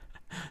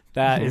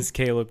 That is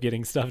Caleb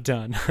getting stuff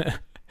done.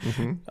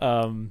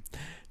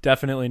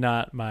 Definitely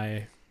not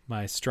my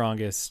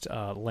strongest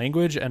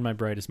language and my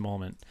brightest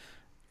moment.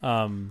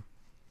 Cool.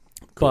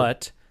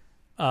 But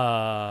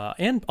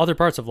and other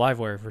parts of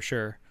Livewire for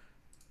sure.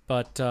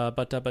 But I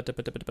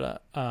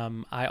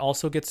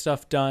also get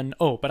stuff done.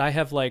 Oh, but I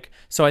have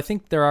so I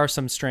think there are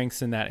some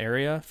strengths in that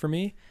area for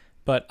me,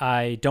 but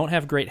I don't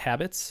have great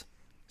habits.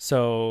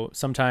 So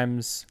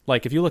sometimes,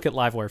 like if you look at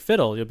Livewire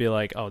Fiddle, you'll be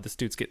like, oh, this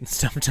dude's getting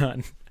stuff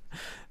done.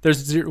 There's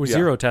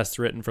zero tests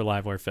written for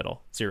Livewire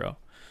Fiddle. Zero.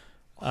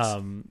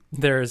 Awesome.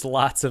 There's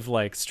lots of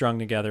strung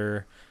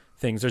together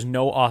things. There's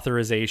no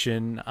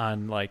authorization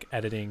on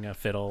editing a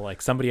fiddle.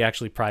 Like somebody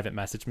actually private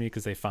messaged me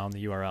because they found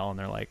the URL and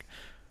they're like,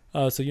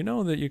 so you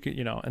know that you could,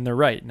 and they're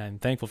right. And I'm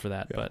thankful for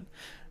that. Yeah.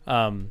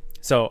 But,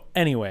 so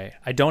anyway,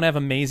 I don't have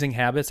amazing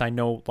habits. I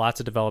know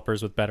lots of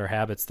developers with better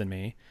habits than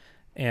me.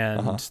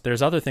 And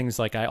there's other things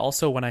I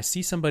also, when I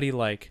see somebody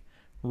write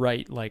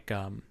like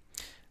a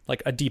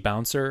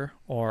debouncer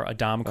or a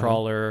DOM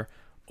crawler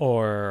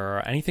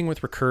or anything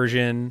with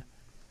recursion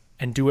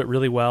and do it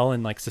really well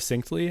and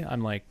succinctly, I'm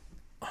like,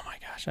 oh my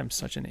gosh, I'm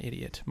such an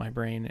idiot. My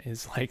brain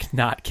is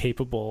not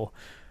capable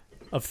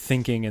of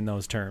thinking in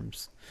those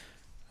terms.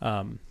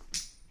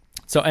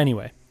 So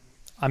anyway,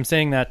 I'm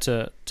saying that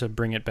to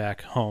bring it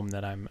back home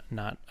that I'm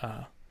not,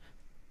 that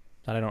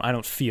I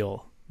don't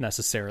feel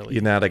necessarily.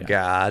 You're not a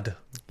god.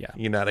 Yeah.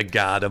 You're not a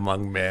god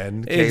among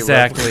men.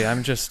 Exactly. Caleb.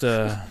 I'm just,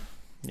 yeah.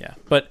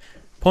 But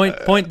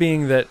point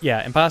being that,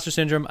 imposter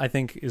syndrome, I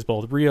think, is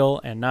both real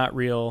and not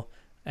real.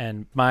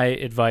 And my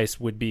advice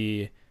would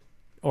be,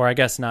 or I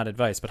guess not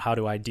advice, but how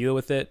do I deal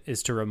with it,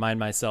 is to remind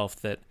myself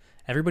that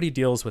everybody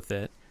deals with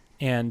it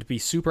and be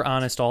super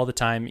honest all the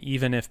time,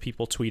 even if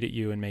people tweet at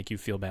you and make you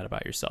feel bad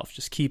about yourself.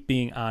 Just keep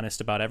being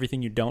honest about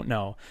everything you don't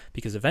know,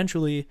 because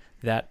eventually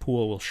that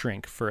pool will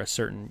shrink for a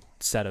certain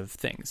set of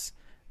things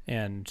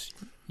and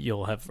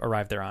you'll have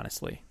arrived there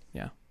honestly.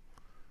 Yeah.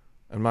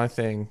 And my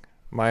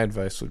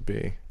advice would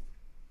be,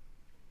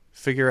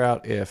 figure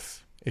out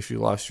if you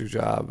lost your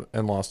job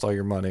and lost all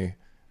your money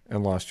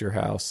and lost your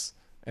house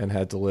and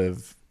had to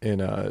live in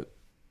a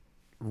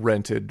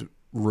rented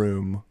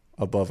room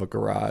above a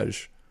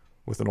garage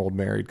with an old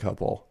married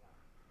couple,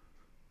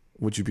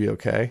 would you be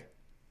okay?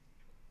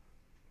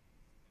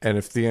 And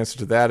if the answer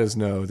to that is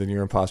no, then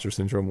your imposter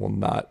syndrome will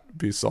not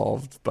be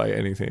solved by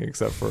anything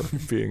except for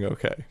being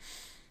okay.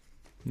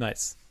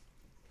 Nice.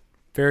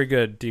 Very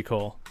good, D.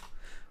 Cole.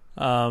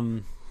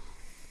 All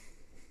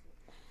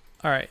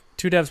right.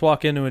 Two devs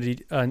walk into a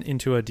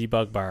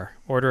debug bar,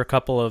 order a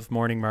couple of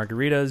morning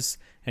margaritas,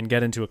 and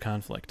get into a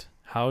conflict.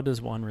 How does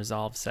one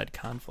resolve said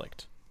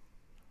conflict?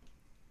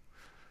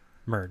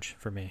 Merge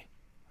for me.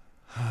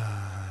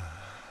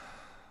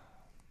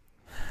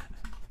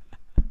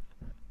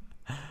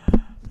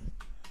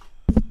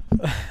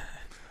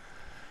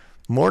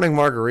 Morning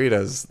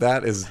margaritas,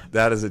 that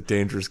is a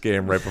dangerous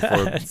game right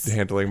before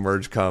handling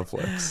merge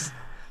conflicts.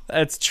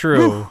 That's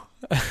true.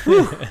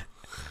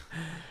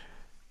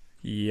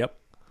 Yep.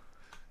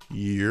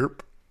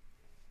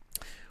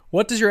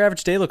 What does your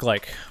average day look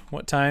like?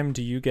 What time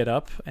do you get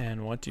up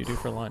and what do you do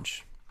for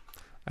lunch?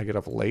 I get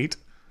up late.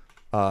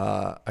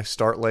 I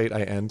start late,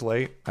 I end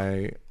late.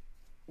 I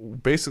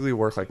basically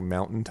work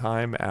mountain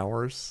time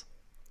hours.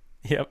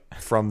 Yep.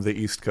 From the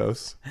East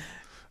Coast.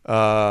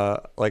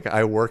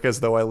 I work as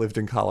though I lived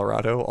in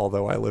Colorado,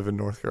 although I live in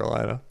North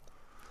Carolina.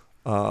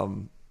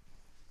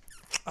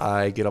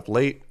 I get up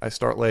late. I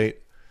start late.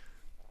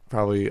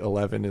 Probably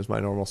 11 is my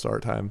normal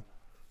start time.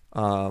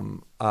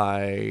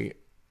 I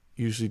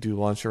usually do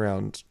lunch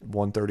around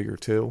 1:30 or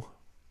 2.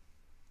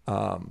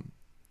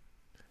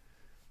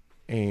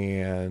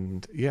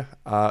 And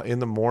in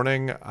the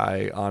morning,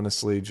 I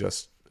honestly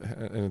just,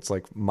 and it's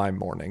my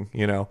morning,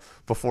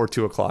 before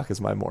 2:00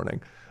 is my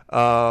morning.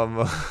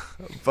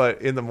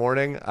 But in the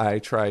morning, I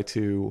try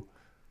to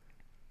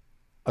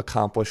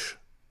accomplish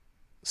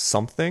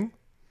something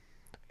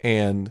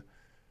and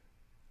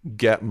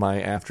get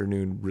my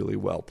afternoon really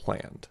well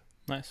planned.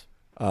 Nice.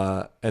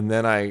 And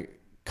then I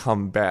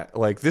come back.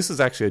 This is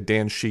actually a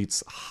Dan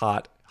Sheets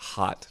hot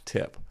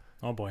tip.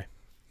 Oh boy.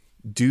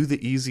 Do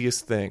the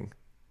easiest thing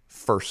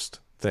first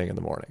thing in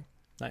the morning.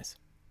 Nice.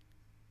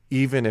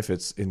 Even if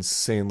it's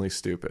insanely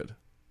stupid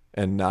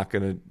and not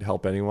going to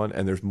help anyone,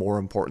 and there's more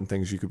important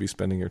things you could be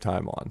spending your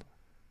time on.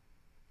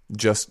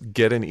 Just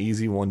get an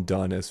easy one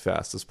done as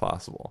fast as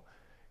possible,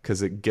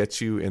 because it gets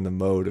you in the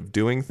mode of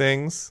doing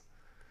things,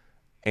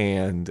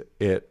 and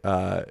it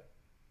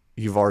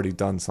you've already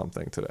done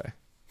something today.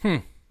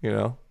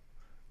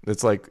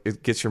 It's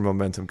it gets your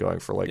momentum going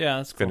for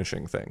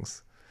finishing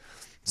things.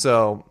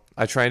 So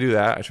I try and do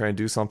that. I try and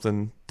do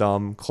something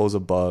dumb, close a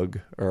bug,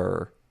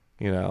 or,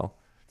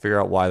 figure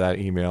out why that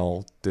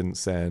email didn't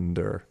send,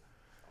 or,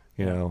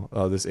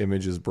 oh, this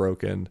image is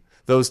broken.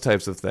 Those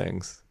types of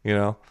things,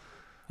 Yeah.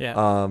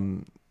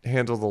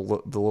 Handle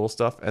the little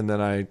stuff. And then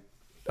I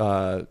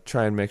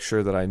try and make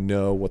sure that I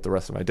know what the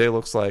rest of my day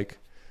looks like.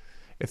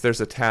 If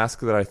there's a task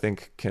that I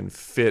think can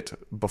fit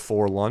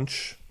before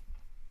lunch,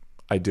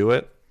 I do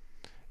it.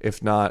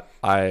 If not,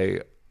 I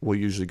will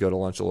usually go to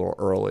lunch a little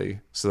early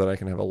so that I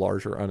can have a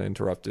larger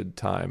uninterrupted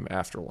time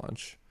after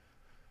lunch.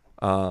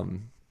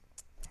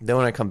 Then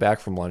when I come back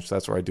from lunch,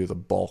 that's where I do the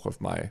bulk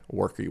of my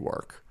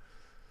work.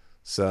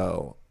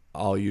 So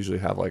I'll usually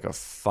have like a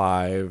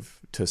 5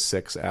 to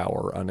 6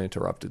 hour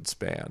uninterrupted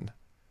span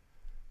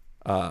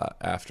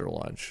after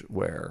lunch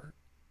where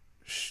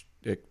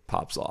it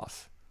pops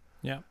off.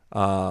 Yeah.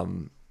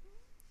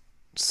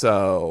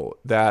 So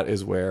that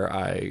is where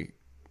I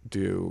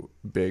do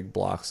big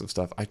blocks of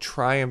stuff. I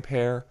try and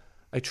pair.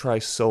 I try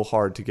so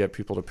hard to get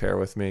people to pair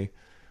with me.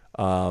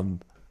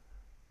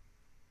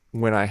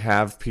 When I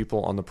have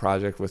people on the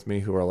project with me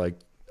who are like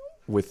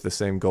with the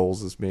same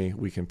goals as me,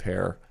 we can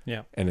pair.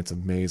 Yeah. And it's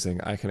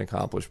amazing. I can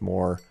accomplish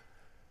more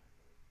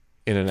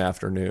in an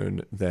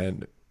afternoon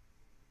than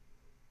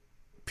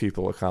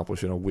people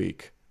accomplish in a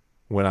week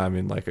when I'm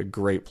in like a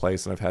great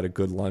place and I've had a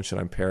good lunch and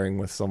I'm pairing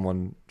with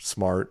someone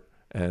smart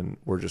and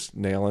we're just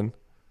nailing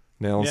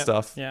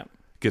stuff. Yeah.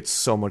 Gets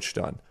so much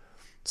done.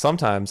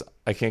 Sometimes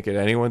I can't get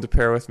anyone to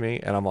pair with me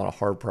and I'm on a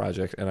hard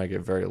project and I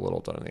get very little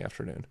done in the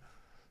afternoon.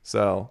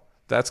 So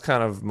that's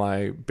kind of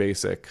my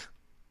basic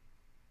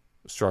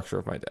structure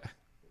of my day.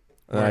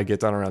 And then I get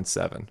done around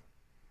 7.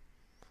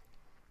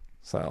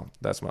 So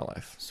that's my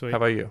life. Sweet. How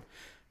about you?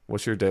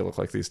 What's your day look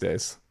like these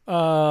days?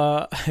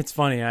 It's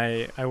funny.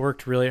 I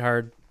worked really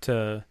hard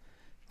to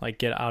like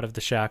get out of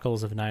the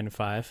shackles of 9 to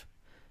 5.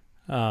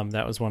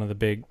 That was one of the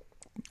big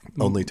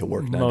only to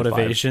work 9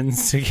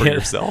 motivations to for get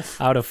yourself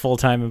out of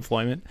full-time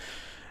employment,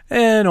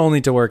 and only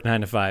to work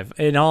 9 to 5.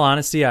 In all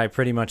honesty, I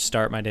pretty much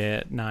start my day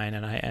at 9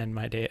 and I end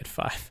my day at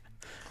 5.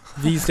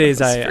 These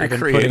days I've been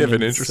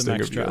putting in some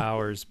extra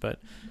hours,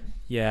 but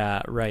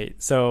yeah, right.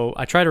 So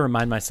I try to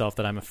remind myself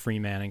that I'm a free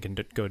man and can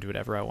go do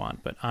whatever I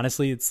want. But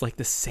honestly, it's like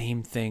the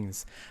same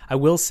things. I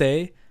will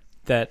say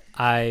that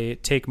I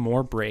take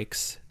more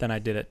breaks than I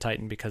did at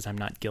Titan because I'm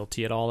not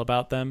guilty at all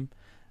about them.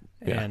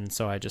 Yeah. And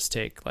so I just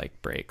take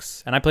like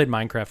breaks. And I played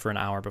Minecraft for an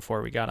hour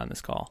before we got on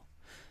this call.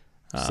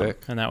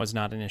 Sick. And that was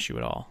not an issue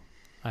at all.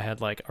 I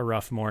had like a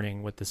rough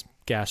morning with this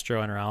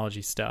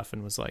gastroenterology stuff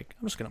and was like,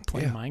 I'm just going to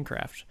play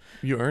Minecraft.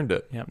 You earned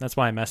it. Yeah. That's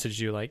why I messaged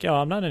you like, yo,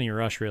 I'm not in any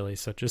rush really.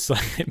 So just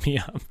like hit me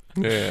up.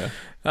 Yeah.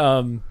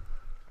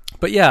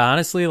 But yeah,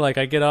 honestly, like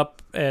I get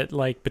up at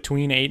like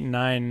between 8 and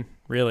 9,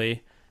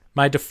 really.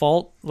 My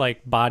default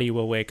like body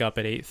will wake up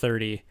at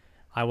 8:30.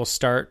 I will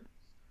start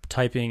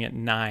typing at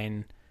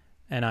 9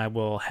 and I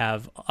will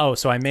have,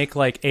 so I make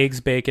like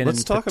eggs, bacon, Let's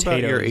and talk potatoes.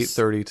 about your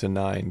 8:30 to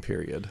 9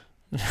 period.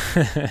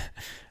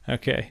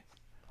 Okay.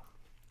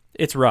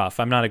 It's rough.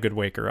 I'm not a good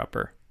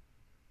waker-upper.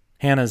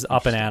 Hannah's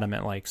up and at 'em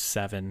at like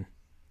 7.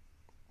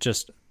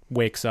 Just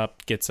wakes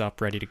up, gets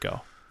up, ready to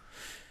go.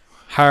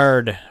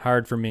 Hard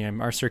for me.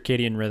 Our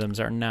circadian rhythms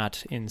are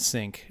not in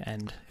sync.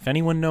 And if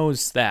anyone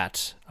knows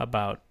that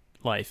about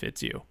life,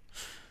 it's you.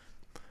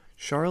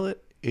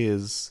 Charlotte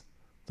is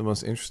the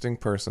most interesting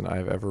person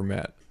I've ever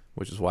met,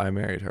 which is why I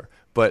married her.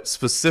 But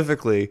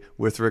specifically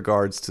with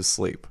regards to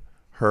sleep.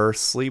 Her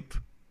sleep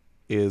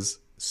is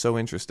so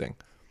interesting.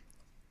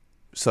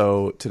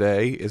 So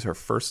today is her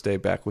first day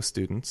back with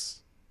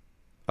students.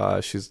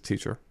 She's a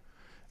teacher.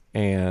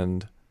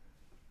 And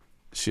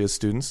she has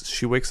students.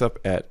 She wakes up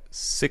at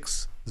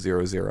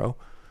 6:00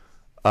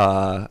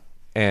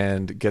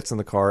 and gets in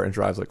the car and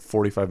drives like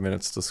 45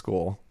 minutes to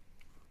school.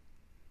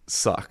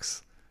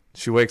 Sucks.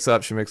 She wakes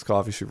up, she makes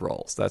coffee, she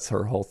rolls. That's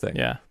her whole thing.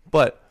 Yeah.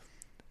 But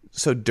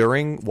so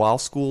while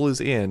school is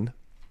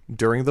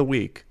during the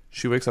week,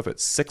 she wakes up at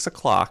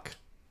 6:00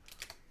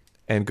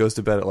 and goes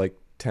to bed at like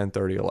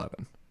 10:30,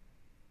 11.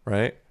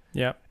 Right?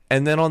 Yeah.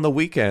 And then on the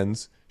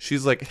weekends,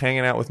 she's like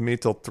hanging out with me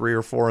till 3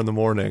 or 4 in the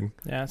morning.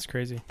 Yeah, it's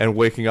crazy. And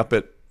waking up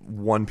at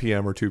 1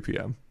 p.m. or 2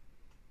 p.m.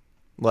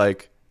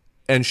 Like,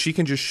 and she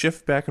can just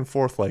shift back and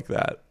forth like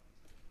that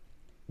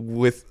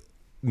with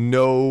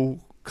no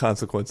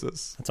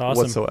consequences. That's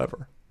awesome.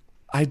 Whatsoever.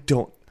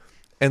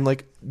 And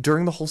like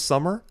during the whole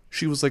summer,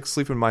 she was like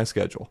sleeping my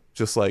schedule.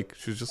 Just like,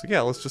 she was just like,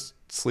 yeah, let's just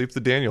sleep the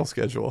Daniel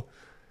schedule.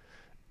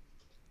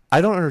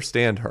 I don't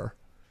understand her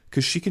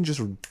because she can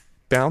just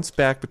bounce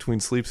back between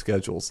sleep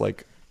schedules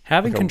like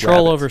having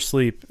control over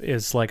sleep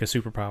is like a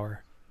superpower.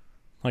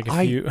 Like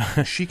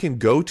if she can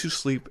go to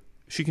sleep,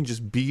 she can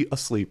just be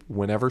asleep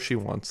whenever she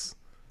wants,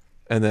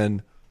 and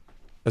then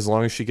as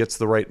long as she gets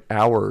the right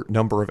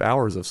number of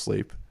hours of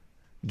sleep,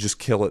 just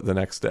kill it the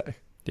next day.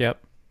 Yep.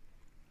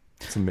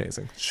 It's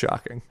amazing. It's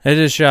shocking. It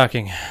is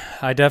shocking.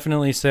 I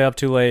definitely stay up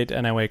too late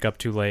and I wake up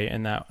too late,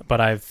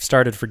 but I've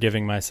started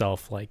forgiving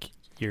myself like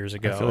years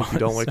ago. I feel like you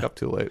don't wake up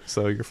too late,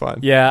 so you're fine.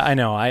 Yeah, I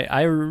know.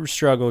 I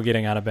struggle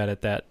getting out of bed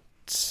at that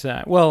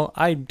well,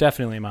 I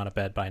definitely am out of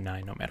bed by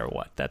 9 no matter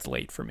what. That's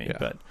late for me.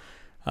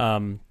 Yeah.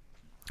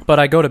 But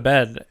I go to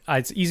bed.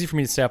 It's easy for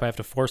me to stay up. I have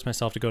to force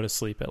myself to go to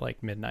sleep at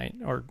like midnight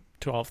or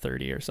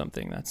 12:30 or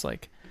something. That's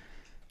like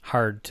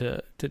hard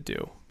to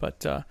do.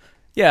 But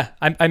yeah,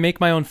 I make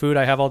my own food.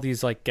 I have all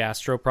these like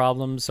gastro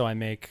problems, so I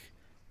make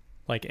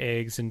like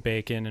eggs and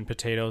bacon and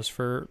potatoes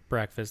for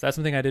breakfast. That's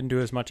something I didn't do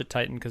as much at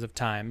Titan because of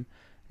time.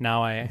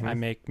 Now I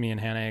make me and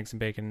Hannah eggs and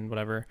bacon,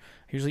 whatever.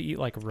 I usually eat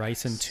like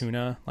rice and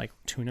tuna, like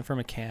tuna from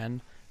a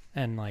can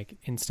and like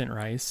instant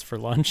rice for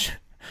lunch.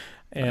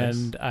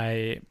 And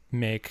I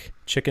make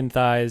chicken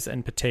thighs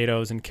and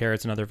potatoes and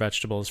carrots and other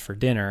vegetables for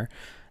dinner.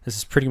 This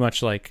is pretty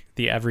much like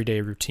the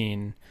everyday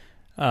routine.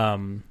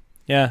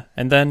 Yeah.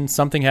 And then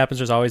something happens.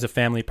 There's always a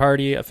family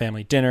party, a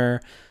family dinner,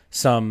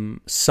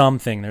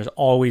 something. There's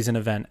always an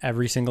event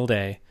every single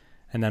day.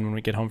 And then when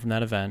we get home from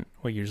that event,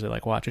 we usually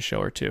like watch a show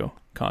or two,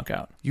 conk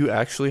out. You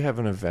actually have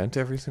an event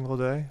every single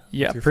day?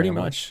 Yeah, pretty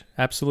much.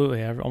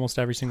 Absolutely. Almost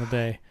every single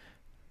day.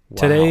 Wow.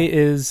 Today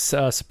is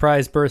a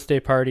surprise birthday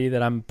party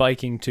that I'm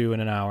biking to in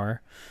an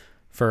hour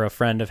for a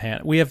friend of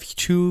Hannah. We have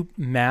 2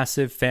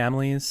 massive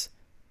families,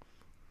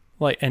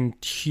 like, and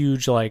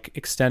huge like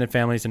extended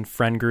families and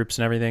friend groups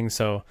and everything.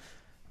 So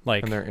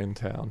like, and they're in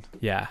town.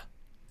 Yeah.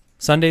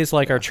 Sunday's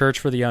like our church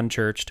for the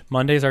unchurched.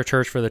 Monday's our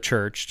church for the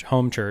churched,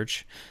 home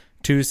church.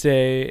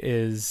 Tuesday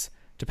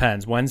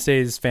depends.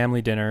 Wednesday's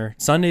family dinner.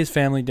 Sunday's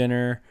family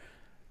dinner.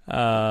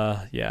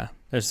 Yeah,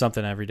 there's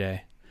something every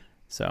day.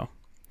 So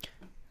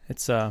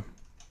it's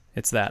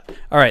that.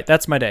 All right,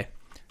 that's my day.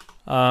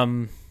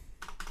 Dun,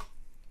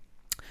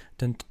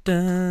 dun,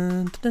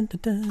 dun, dun, dun,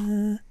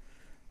 dun.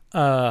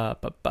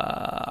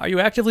 Are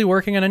you actively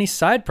working on any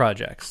side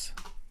projects?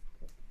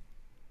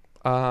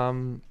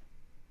 Am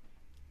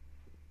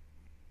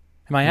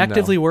I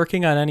actively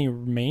working on any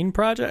main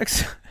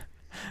projects?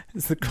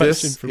 Is the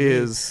question for me.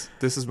 This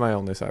is my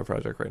only side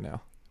project right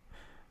now.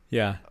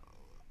 Yeah.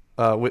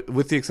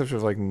 With the exception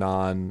of like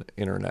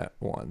non-internet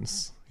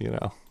ones, you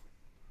know.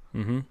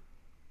 Mm-hmm.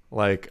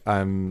 Like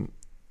I'm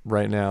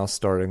right now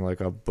starting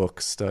like a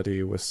book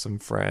study with some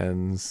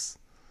friends.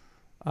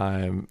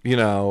 I'm, you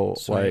know,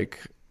 Sweet. Like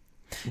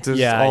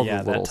just all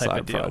the little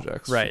side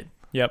projects. Right.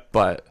 Yep.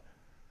 But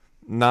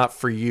not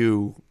for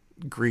you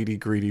greedy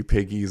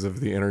piggies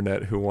of the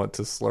internet who want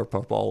to slurp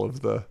up all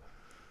of the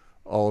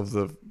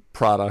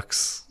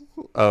products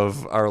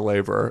of our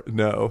labor.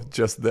 No,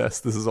 just this.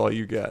 This is all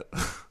you get.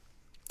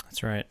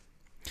 That's right.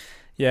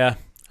 Yeah,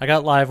 I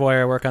got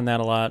Livewire. I work on that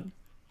a lot.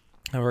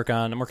 I'm working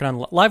on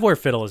Livewire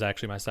Fiddle is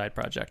actually my side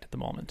project at the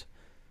moment.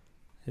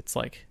 It's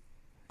like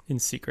in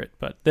secret,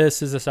 but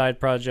this is a side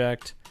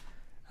project.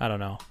 I don't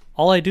know.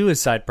 All I do is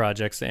side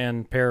projects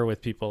and pair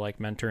with people like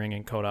mentoring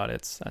and code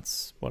audits.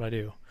 That's what I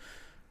do.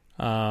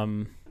 All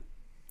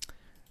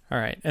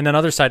right, and then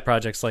other side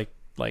projects like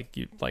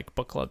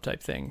book club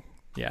type thing.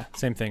 Yeah,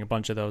 same thing. A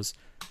bunch of those.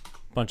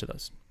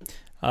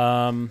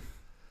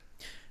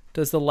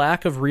 Does the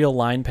lack of real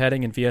line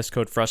padding in VS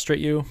Code frustrate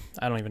you?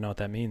 I don't even know what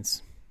that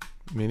means.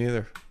 Me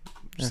neither.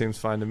 Yeah. Seems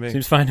fine to me.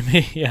 Seems fine to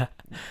me. Yeah.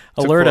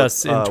 Alert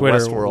us in Twitter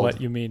Westworld. what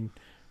you mean.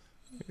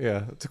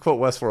 Yeah. To quote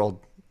Westworld,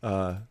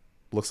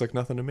 looks like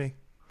nothing to me.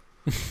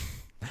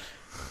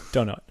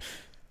 Don't know it.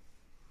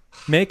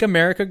 Make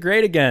America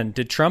great again.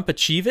 Did Trump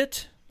achieve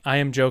it? I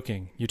am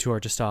joking. You two are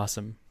just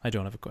awesome. I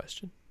don't have a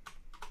question.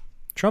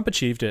 Trump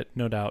achieved it,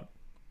 no doubt.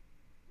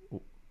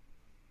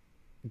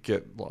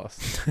 Get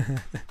lost.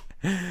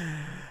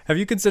 Have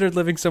you considered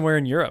living somewhere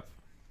in Europe?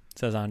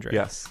 Says Andre.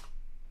 Yes.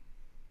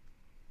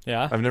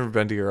 Yeah? I've never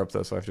been to Europe,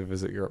 though, so I have to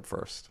visit Europe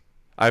first.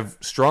 I've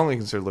strongly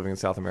considered living in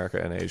South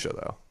America and Asia,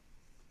 though.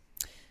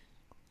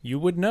 You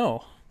would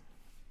know.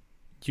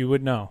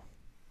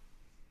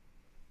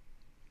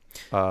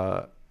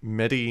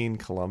 Medellin,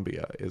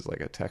 Colombia is like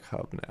a tech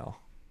hub now.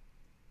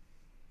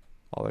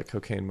 All that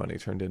cocaine money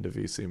turned into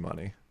VC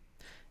money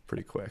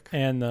pretty quick.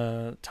 And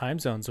the time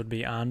zones would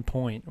be on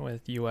point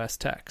with U.S.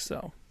 tech,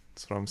 so.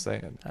 That's what I'm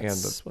saying.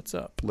 That's what's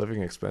up.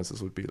 Living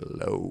expenses would be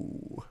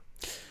low.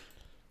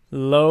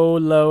 Low.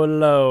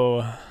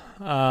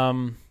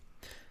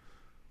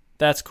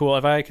 That's cool.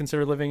 Have I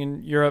considered living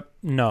in Europe?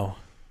 No.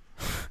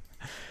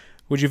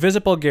 Would you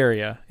visit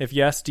Bulgaria? If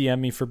yes, DM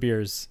me for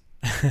beers.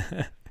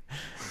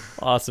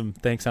 Awesome.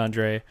 Thanks,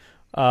 Andre.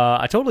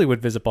 I totally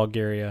would visit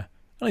Bulgaria.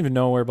 I don't even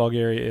know where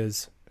Bulgaria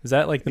is. Is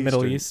that like the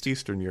Middle East?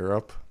 Eastern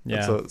Europe.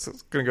 Yeah. So it's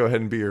going to go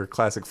ahead and be your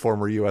classic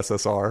former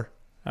USSR.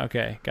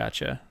 Okay,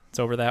 gotcha. It's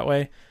over that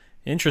way.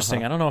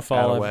 Interesting. I don't know if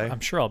I'm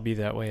sure I'll be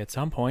that way at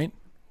some point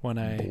when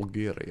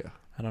Bulgaria.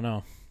 I don't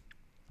know.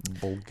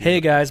 Bulgaria.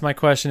 Hey guys, my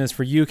question is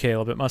for you,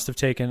 Caleb. It must have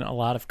taken a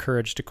lot of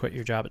courage to quit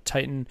your job at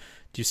Titan.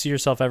 Do you see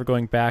yourself ever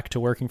going back to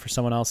working for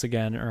someone else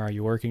again, or are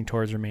you working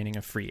towards remaining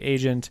a free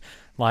agent?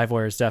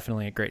 Livewire is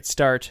definitely a great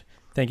start.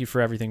 Thank you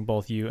for everything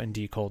both you and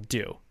D. Cole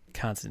do.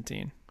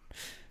 Constantine.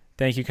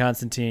 Thank you,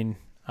 Constantine.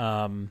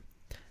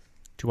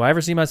 Do I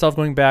ever see myself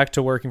going back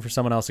to working for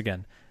someone else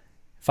again?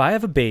 If I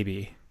have a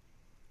baby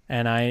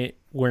and I'm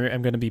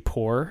going to be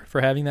poor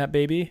for having that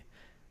baby,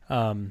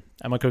 I'm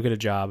going to go get a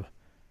job.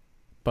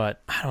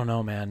 But I don't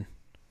know, man.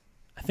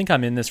 I think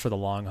I'm in this for the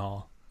long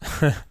haul.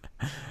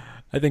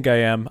 I think I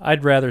am.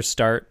 I'd rather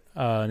start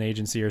an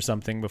agency or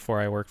something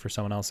before I work for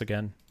someone else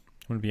again.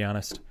 I'm going to be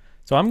honest.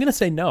 So I'm going to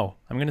say no.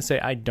 I'm going to say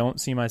I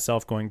don't see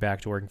myself going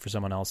back to working for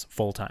someone else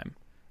full time.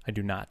 I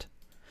do not.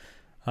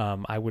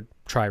 I would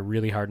try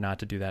really hard not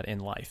to do that in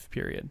life,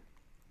 period.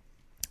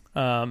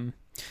 Do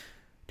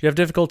you have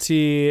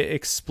difficulty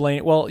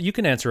explaining? Well, you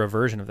can answer a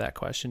version of that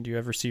question. Do you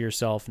ever see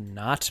yourself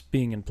not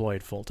being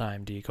employed full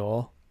time, D.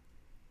 Cole?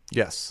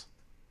 Yes.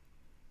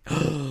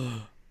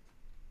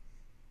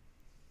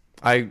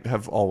 I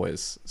have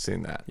always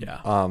seen that.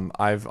 Yeah.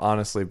 I've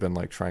honestly been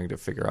like trying to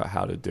figure out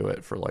how to do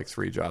it for like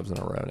 3 jobs in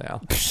a row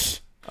now.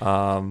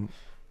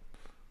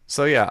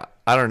 So yeah,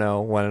 I don't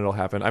know when it'll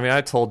happen. I mean, I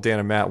told Dan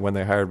and Matt when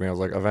they hired me, I was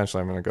like, eventually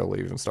I'm going to go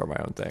leave and start my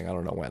own thing. I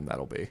don't know when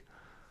that'll be.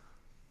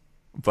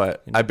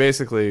 But I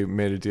basically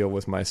made a deal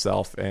with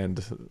myself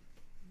and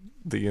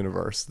the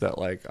universe that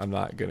like I'm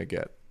not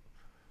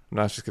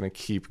just going to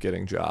keep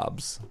getting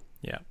jobs.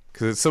 Yeah.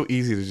 Because it's so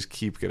easy to just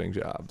keep getting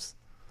jobs.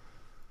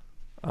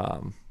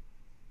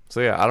 So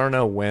yeah, I don't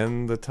know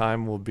when the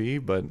time will be,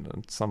 but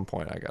at some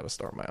point I got to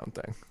start my own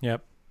thing.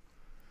 Yep.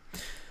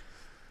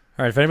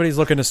 All right, if anybody's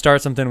looking to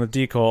start something with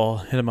D. Cole,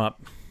 hit him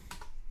up.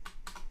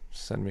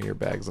 Send me your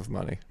bags of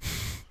money.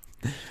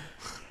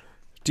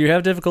 Do you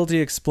have difficulty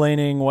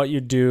explaining what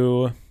you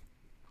do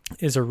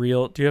is a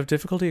real... Do you have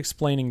difficulty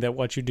explaining that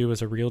what you do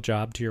is a real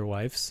job to your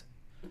wives?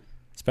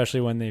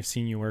 Especially when they've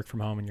seen you work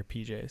from home in your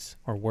PJs.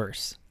 Or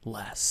worse,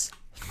 less.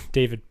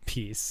 David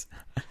Peace.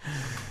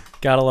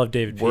 Gotta love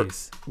David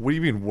Peace. What do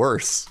you mean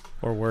worse?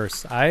 Or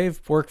worse. I've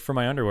worked for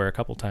my underwear a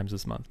couple times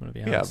this month, I'm going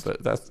to be honest. Yeah,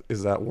 but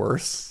is that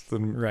worse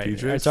than right.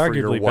 PJs? It's for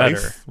arguably your better.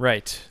 Wife?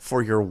 Right.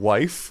 For your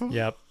wife?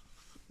 Yep.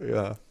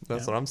 Yeah,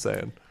 that's what I'm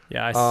saying.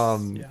 Yeah.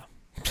 Yeah.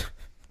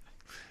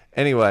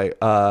 Anyway,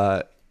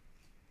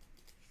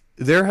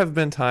 there have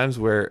been times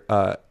where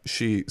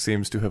she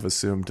seems to have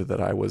assumed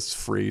that I was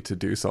free to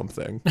do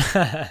something.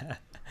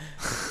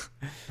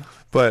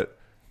 But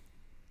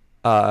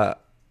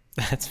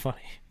that's funny.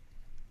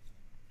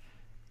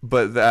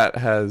 But that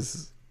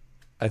has,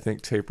 I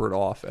think, tapered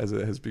off as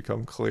it has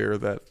become clear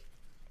that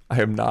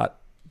I am not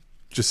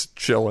just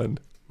chilling.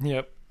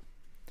 Yep.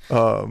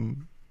 But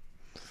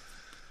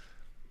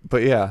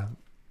yeah.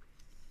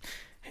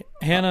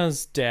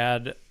 Hannah's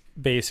dad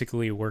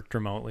basically worked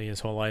remotely his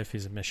whole life.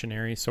 He's a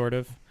missionary, sort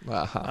of.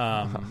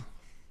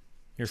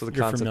 You're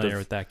familiar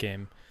with that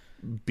game.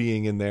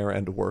 Being in there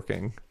and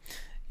working.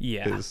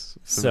 Yeah.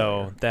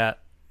 So that...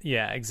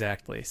 Yeah,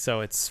 exactly.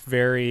 So it's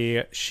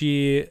very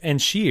she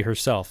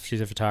herself, she's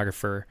a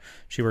photographer.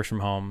 She works from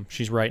home.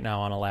 She's right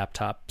now on a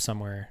laptop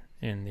somewhere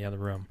in the other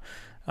room.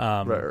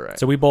 Right.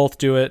 So we both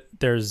do it.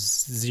 There's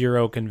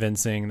zero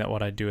convincing that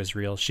what I do is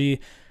real.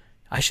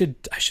 I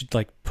should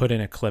like put in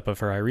a clip of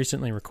her. I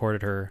recently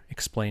recorded her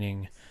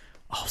explaining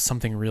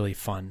something really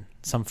fun,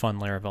 some fun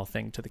Laravel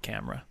thing to the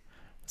camera.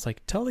 It's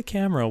like, tell the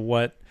camera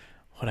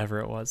whatever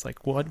it was,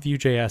 like what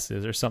Vue.js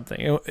is or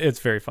something. It's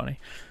very funny.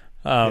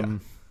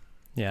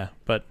 Yeah,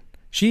 but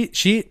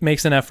she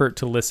makes an effort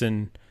to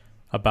listen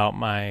about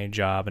my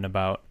job and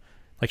about,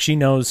 like, she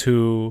knows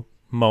who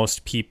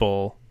most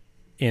people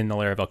in the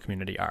Laravel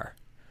community are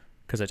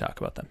because I talk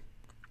about them.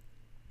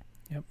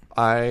 Yep.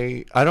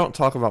 I don't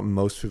talk about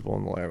most people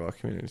in the Laravel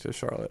community to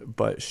Charlotte,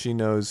 but she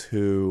knows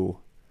who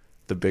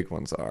the big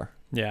ones are.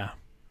 Yeah.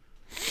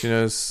 She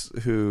knows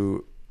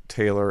who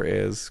Taylor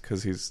is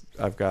because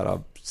I've got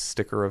a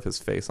sticker of his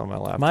face on my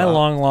laptop. My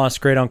long lost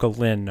great uncle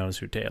Lynn knows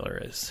who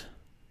Taylor is.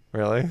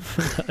 Really?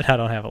 I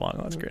don't have a long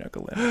lost great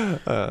uncle Lynn.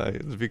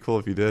 It'd be cool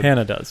if you did.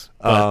 Hannah does,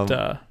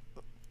 but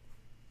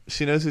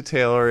she knows who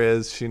Taylor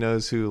is. She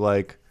knows who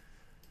like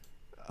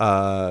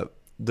some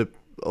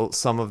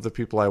of the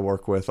people I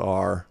work with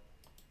are.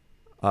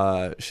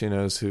 She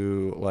knows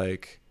who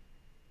like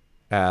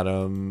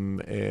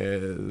Adam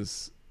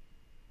is.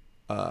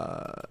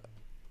 But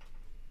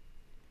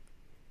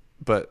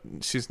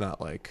she's not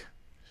like.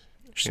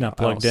 She's not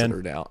plugged in.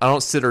 I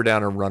don't sit her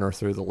down and run her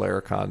through the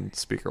Laracon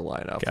speaker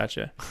lineup.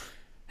 Gotcha.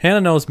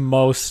 Hannah knows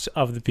most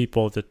of the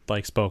people that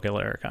like spoke at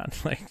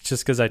Laracon, like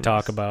just because I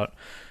talk about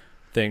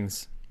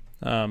things.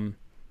 Yep.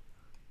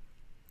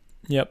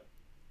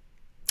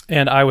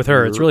 And I with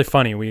her, it's really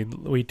funny.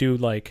 We do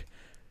like.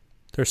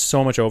 There's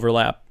so much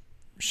overlap.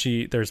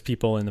 There's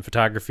people in the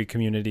photography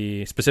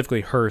community,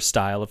 specifically her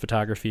style of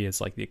photography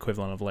is like the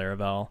equivalent of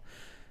Laravel.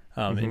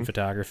 In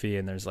photography,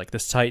 and there's like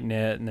this tight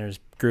knit, and there's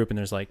group, and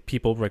there's like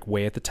people like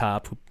way at the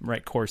top who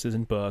write courses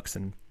and books,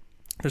 and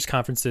there's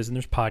conferences, and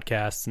there's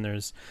podcasts, and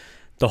there's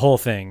the whole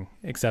thing,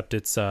 except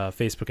it's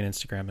Facebook and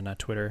Instagram and not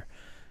Twitter.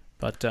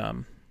 But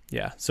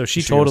yeah, so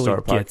she totally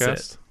gets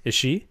it. Is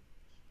she?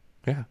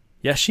 Yeah.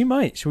 Yeah, she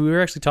might. We were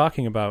actually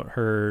talking about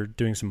her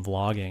doing some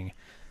vlogging.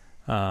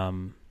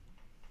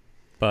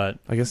 But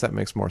I guess that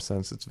makes more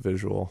sense. It's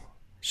visual.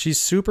 She's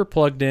super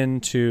plugged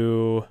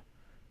into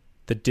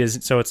the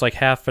Disney, so it's like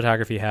half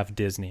photography, half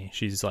Disney.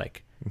 She's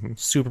like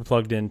super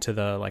plugged into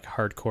the like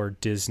hardcore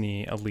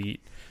Disney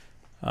elite.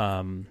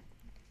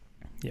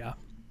 Yeah.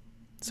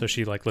 So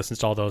she like listens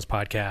to all those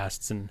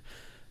podcasts and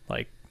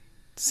like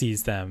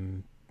sees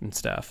them and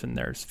stuff, and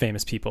there's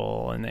famous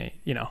people, and they,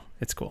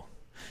 it's cool.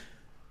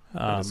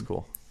 That is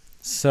cool.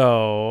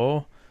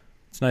 So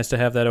it's nice to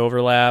have that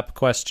overlap.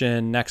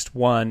 Question, next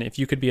one. If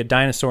you could be a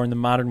dinosaur in the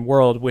modern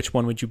world, which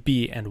one would you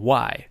be and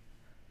why?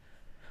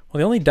 Well,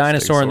 the only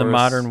dinosaur in the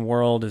modern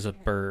world is a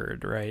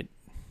bird, right?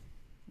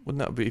 Wouldn't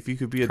that be if you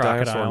could be a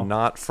Crocodile. dinosaur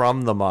not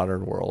from the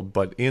modern world,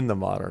 but in the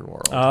modern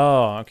world?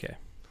 Oh, okay.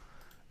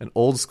 An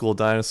old school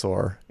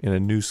dinosaur in a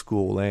new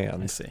school I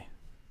land. see.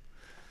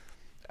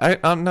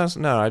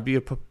 No, I'd be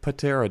a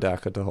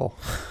pterodactyl.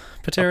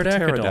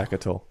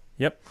 Pterodactyl.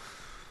 Yep.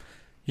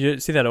 You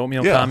see that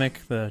oatmeal comic,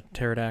 the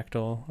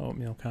pterodactyl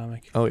oatmeal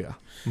comic? Oh, yeah.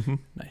 Mm-hmm.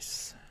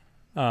 Nice.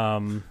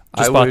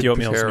 Just bought the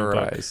oatmeal new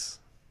book.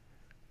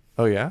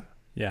 Oh, yeah?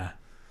 Yeah.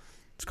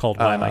 It's called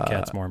Why My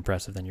Cat's More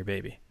Impressive Than Your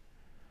Baby.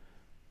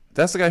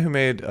 That's the guy who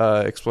made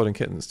Exploding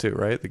Kittens, too,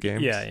 right? The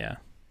games? Yeah.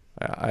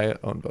 I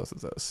own both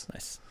of those.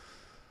 Nice.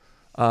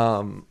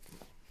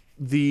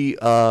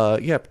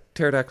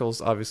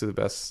 Pterodactyl's obviously the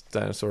best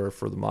dinosaur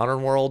for the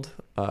modern world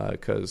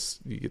because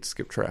you get to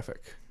skip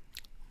traffic.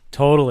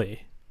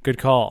 Totally. Good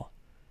call.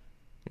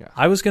 Yeah.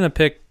 I was going to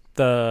pick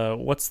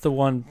what's the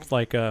one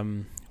like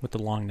with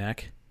the long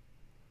neck?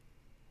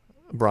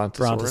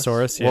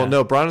 Brontosaurus, yeah. Well,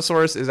 no,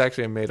 Brontosaurus is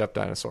actually a made-up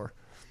dinosaur.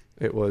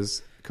 It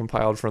was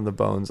compiled from the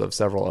bones of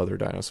several other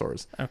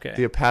dinosaurs. Okay.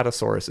 The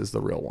Apatosaurus is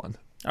the real one.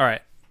 All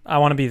right. I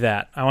want to be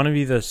that. I want to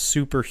be the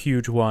super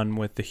huge one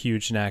with the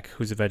huge neck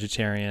who's a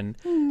vegetarian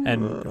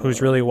and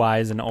who's really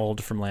wise and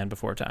old from Land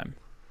Before Time.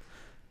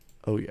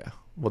 Oh, yeah.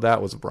 Well,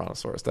 that was a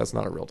Brontosaurus. That's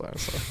not a real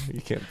dinosaur.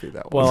 You can't be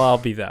that one. Well, I'll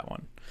be that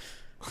one.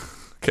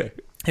 Okay.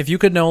 If you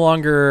could no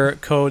longer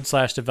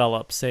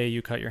code/develop, say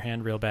you cut your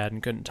hand real bad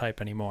and couldn't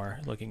type anymore,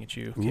 looking at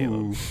you,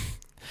 Caleb,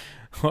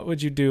 what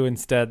would you do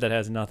instead that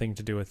has nothing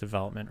to do with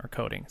development or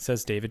coding?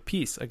 Says David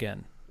Peace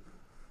again.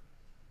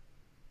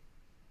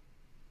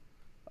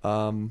 I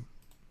don't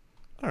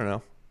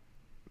know.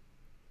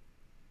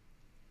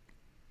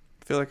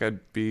 I feel like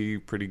I'd be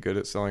pretty good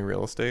at selling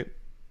real estate.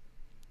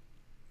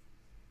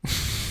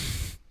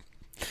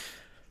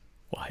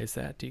 Why is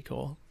that, D.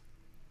 Cole?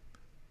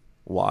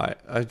 Why?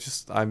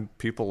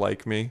 People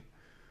like me.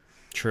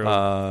 True.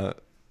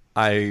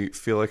 I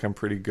feel like I'm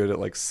pretty good at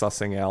like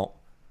sussing out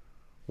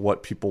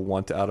what people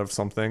want out of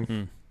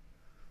something.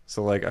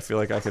 So like I feel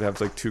like I could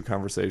have like 2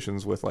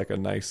 conversations with like a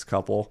nice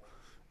couple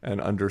and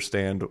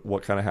understand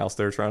what kind of house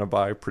they're trying to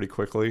buy pretty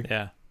quickly.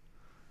 Yeah.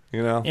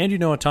 You know? And you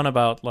know a ton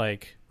about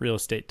like real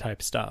estate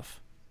type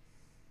stuff.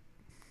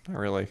 Not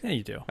really. Yeah,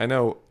 you do. I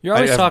know. You're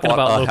always talking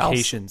about house.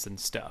 locations and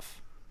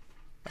stuff.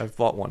 I've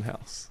bought one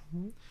house.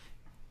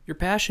 You're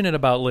passionate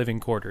about living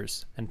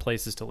quarters and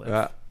places to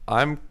live.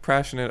 I'm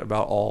passionate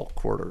about all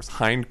quarters.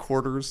 Hind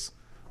quarters,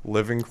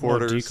 living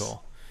quarters.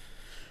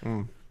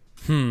 I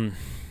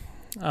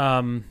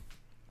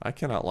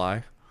cannot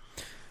lie.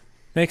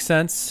 Makes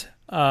sense.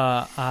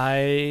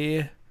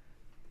 I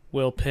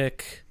will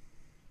pick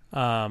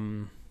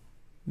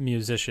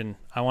musician.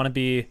 I want to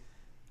be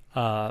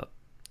the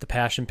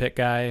Passion Pit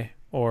guy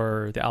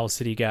or the Owl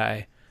City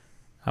guy.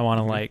 I want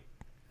to like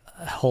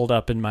hold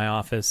up in my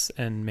office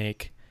and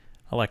make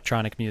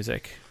electronic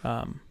music.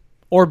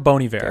 Or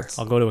Bon Iver.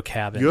 I'll go to a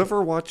cabin. You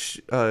ever watch,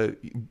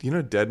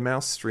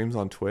 Deadmau5 streams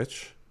on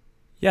Twitch?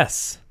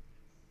 Yes.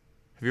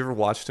 Have you ever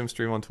watched him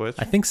stream on Twitch?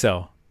 I think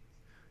so.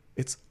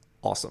 It's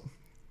awesome.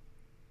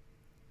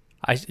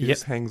 He Yeah,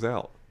 just hangs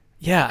out.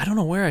 yeah, I don't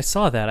know where I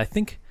saw that. I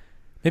think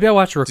maybe I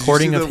watched a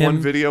recording Did you see of the him.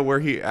 one video where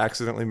he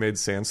accidentally made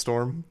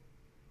Sandstorm?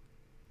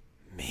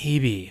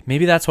 Maybe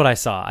that's what I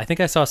saw. I think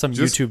I saw some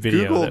Just YouTube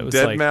video Google that was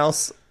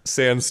Deadmau5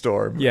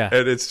 Sandstorm. Yeah.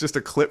 And it's just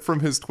a clip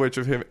from his Twitch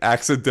of him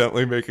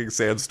accidentally making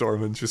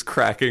Sandstorm and just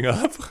cracking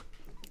up.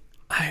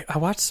 I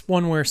watched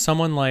one where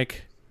someone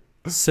like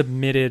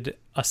submitted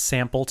a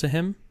sample to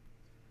him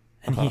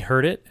and he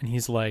heard it and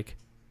he's like,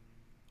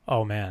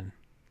 oh man,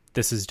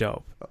 this is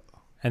dope.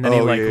 And then he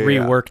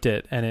reworked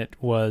it and it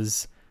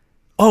was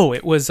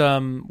what's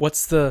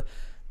the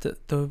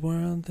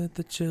world that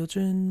the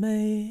children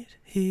made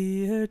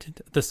here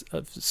this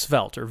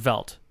Svelte or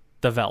Velt.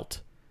 The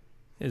Velt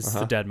is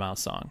the Deadmau5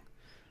 song.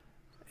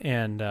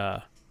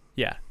 And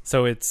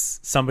so it's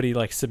somebody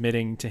like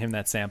submitting to him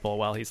that sample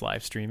while he's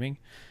live streaming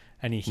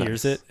and he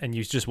hears it and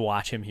you just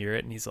watch him hear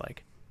it and he's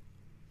like,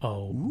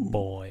 oh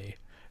boy.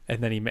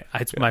 And then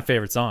it's my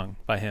favorite song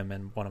by him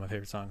and one of my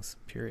favorite songs,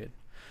 period.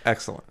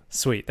 Excellent.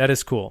 Sweet. That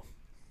is cool.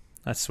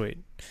 That's sweet.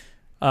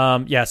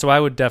 So I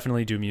would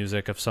definitely do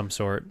music of some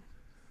sort.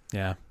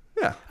 Yeah.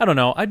 Yeah. I don't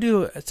know. I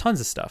do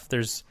tons of stuff.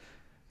 There's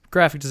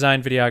graphic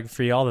design,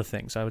 videography, all the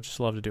things. I would just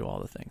love to do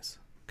all the things.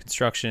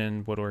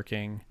 Construction,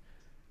 woodworking,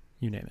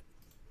 you name it.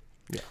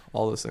 Yeah.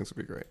 All those things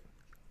would be great.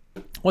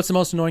 What's the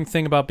most annoying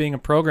thing about being a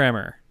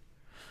programmer?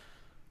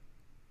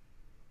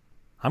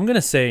 I'm going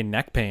to say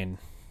neck pain.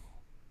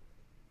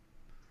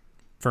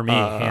 For me,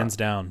 hands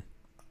down.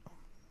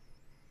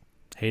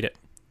 Hate it.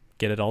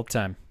 Get it all the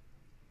time.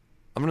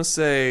 I'm going to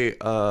say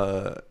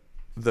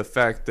the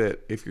fact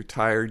that if you're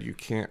tired, you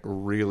can't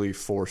really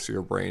force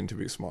your brain to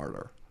be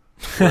smarter.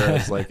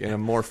 Whereas like in a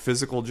more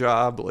physical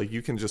job, like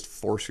you can just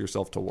force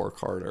yourself to work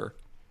harder.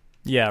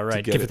 Yeah,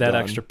 right. get Give it it that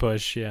done. extra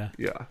push. Yeah.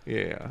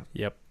 Yeah.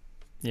 Yep.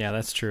 Yeah,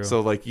 that's true.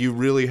 So like you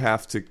really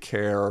have to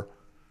care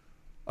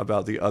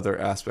about the other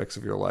aspects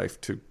of your life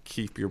to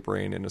keep your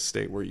brain in a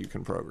state where you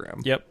can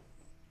program. Yep.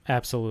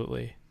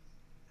 Absolutely.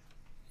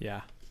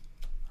 Yeah.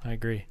 I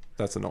agree.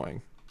 That's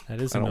annoying. That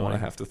is I don't annoying. want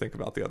to have to think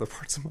about the other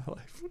parts of my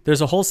life.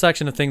 There's a whole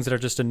section of things that are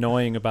just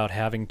annoying about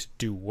having to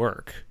do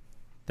work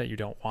that you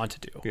don't want to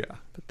do. Yeah.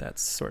 But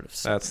that's sort of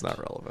That's stupid.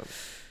 not relevant.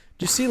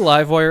 Do you see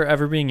Livewire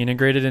ever being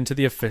integrated into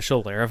the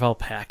official Laravel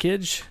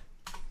package?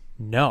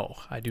 No,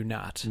 I do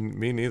not.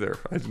 Me neither.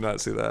 I did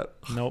not see that.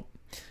 Nope.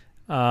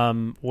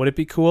 Would it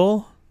be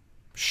cool?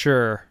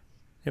 Sure.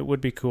 It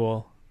would be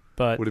cool.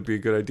 But Would it be a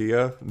good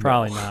idea?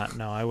 probably No. not.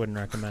 No, I wouldn't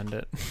recommend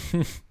it.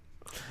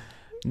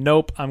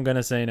 Nope, I'm going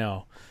to say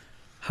no.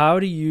 How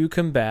do you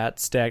combat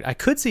stag? I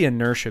could see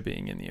inertia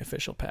being in the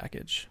official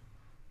package.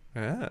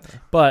 Yeah.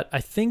 But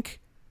I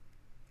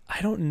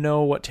don't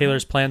know what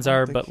Taylor's plans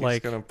are, but he's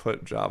like going to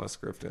put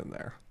JavaScript in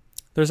there.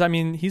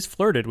 he's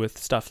flirted with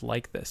stuff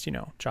like this,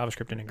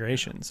 JavaScript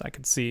integrations. I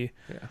could see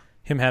Yeah.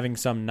 him having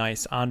some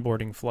nice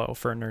onboarding flow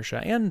for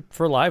inertia and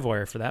for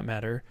Livewire for that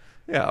matter.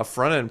 Yeah, a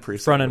front end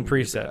preset. Front end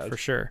wouldn't be preset bad. for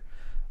sure.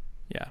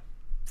 Yeah.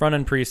 Front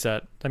end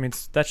preset. I mean,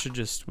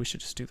 we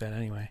should just do that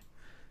anyway.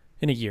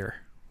 In a year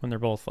when they're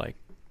both like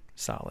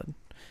solid.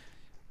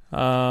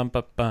 How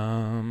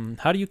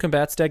do you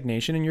combat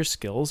stagnation in your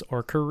skills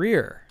or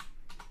career?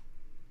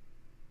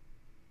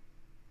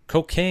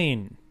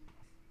 Cocaine.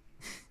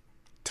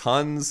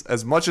 Tons,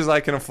 as much as I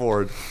can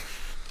afford.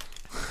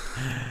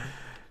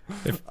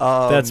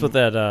 That's what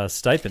that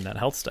stipend, that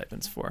health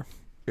stipend's for.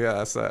 Yeah,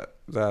 that's that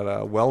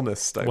wellness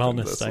stipend.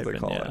 Wellness That's what they stipend,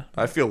 call yeah. it.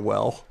 I feel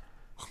well.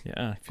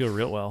 Yeah, I feel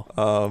real well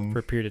for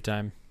a period of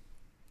time.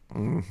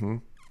 Mm-hmm.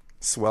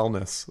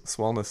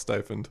 Swellness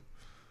stipend.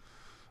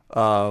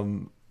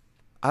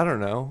 I don't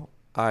know.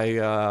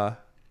 I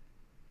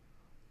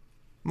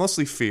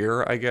mostly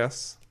fear, I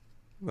guess.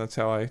 That's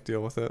how I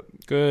deal with it.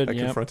 Good. I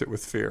Yep. confront it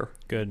with fear.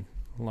 Good.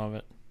 Love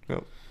it.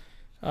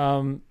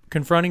 Yep.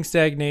 Confronting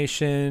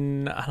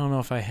stagnation. I don't know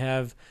if I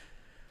have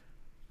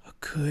a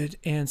good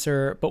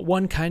answer, but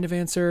one kind of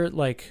answer,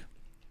 like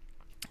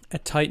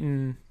at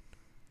Titan,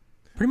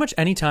 pretty much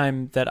any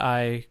time that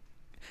I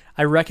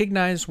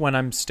recognize when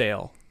I'm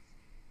stale.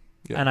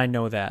 Yeah. And I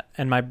know that.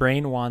 And my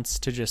brain wants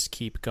to just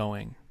keep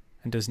going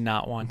and does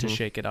not want to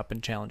shake it up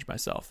and challenge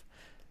myself.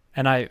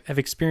 And I have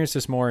experienced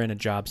this more in a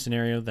job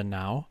scenario than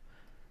now.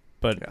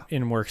 But Yeah.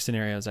 in work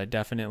scenarios, I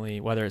definitely,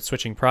 whether it's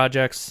switching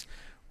projects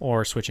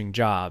or switching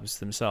jobs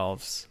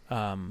themselves,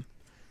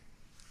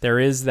 there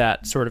is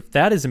that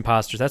that is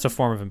imposter. That's a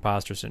form of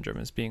imposter syndrome,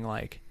 is being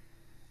like,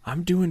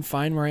 I'm doing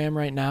fine where I am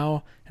right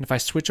now. And if I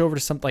switch over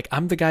to something, like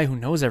I'm the guy who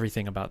knows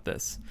everything about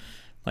this.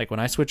 Like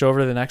when I switch over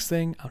to the next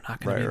thing, I'm not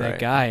going to be that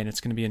guy, and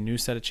it's going to be a new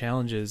set of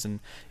challenges,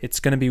 and it's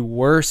going to be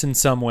worse in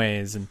some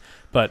ways.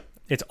 But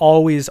it's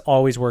always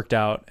worked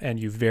out, and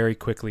you very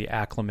quickly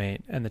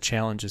acclimate, and the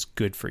challenge is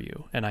good for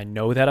you. And I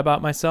know that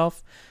about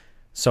myself,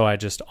 so I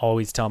just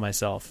always tell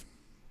myself,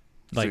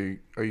 like, So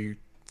are you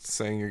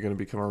saying you're going to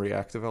become a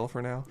React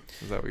developer now?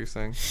 Is that what you're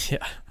saying?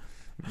 yeah,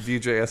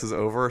 Vue.js is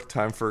over.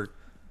 Time for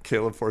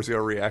Caleb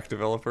Forzio, React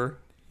developer.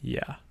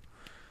 yeah,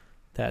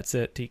 that's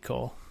it, T.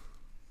 Cole.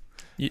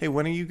 Hey,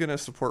 when are you going to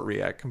support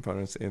React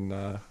components in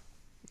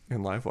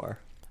Livewire?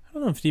 I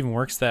don't know if it even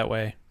works that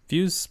way.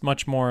 Vue's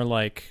much more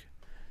like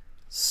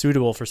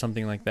suitable for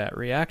something like that.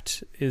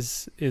 React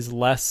is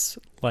less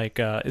like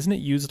isn't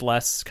it used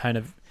less kind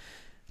of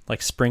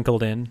like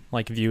sprinkled in,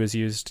 like Vue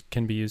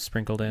can be used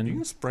sprinkled in. You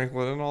can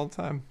sprinkle it in all the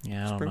time.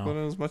 Yeah, I don't Sprinkle know.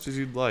 it in as much as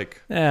you'd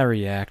like.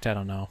 React, I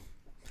don't know.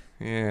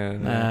 Yeah.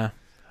 Nah.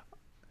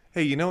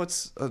 Hey, you know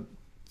what's a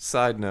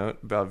side note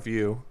about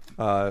Vue?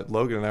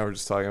 Logan and I were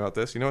just talking about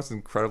this. You know what's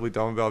incredibly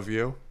dumb about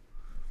Vue?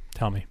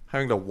 Tell me.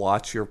 Having to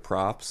watch your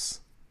props.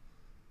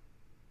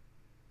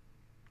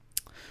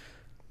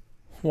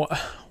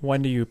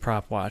 When do you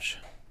prop watch?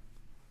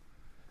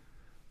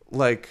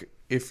 Like,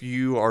 if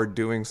you are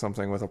doing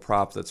something with a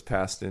prop that's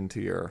passed into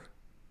your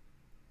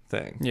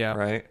thing. Yeah.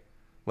 Right?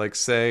 Like,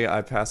 say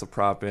I pass a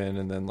prop in,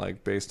 and then,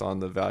 like, based on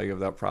the value of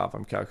that prop,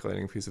 I'm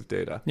calculating a piece of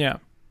data. Yeah.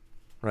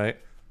 Right?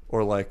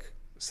 Or, like,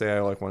 say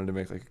I, like, wanted to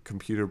make, like, a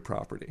computer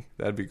property.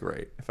 That'd be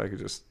great if I could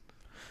just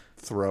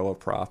throw a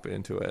prop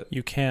into it.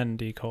 You can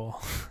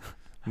decol.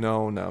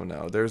 No.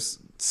 There's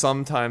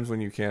some times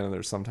when you can, and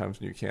there's sometimes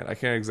when you can't. I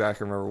can't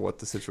exactly remember what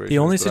the situation The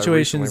only is, but I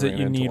situations recently that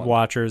ran you into need one.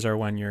 watchers are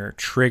when you're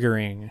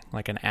triggering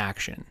like an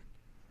action.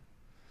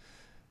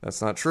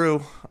 That's not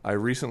true. I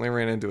recently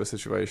ran into a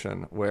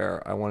situation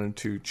where I wanted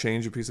to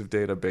change a piece of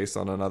data based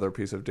on another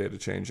piece of data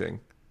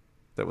changing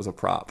that was a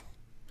prop.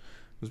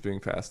 Was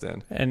being passed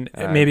in. And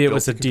I maybe it built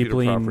was a the computer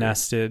deeply property.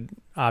 nested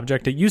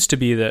object. It used to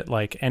be that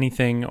like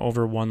anything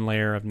over one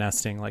layer of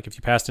nesting, like if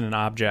you passed in an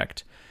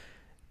object,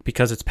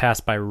 because it's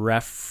passed by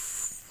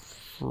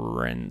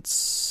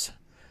reference,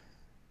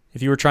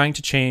 if you were trying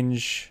to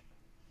change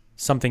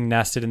something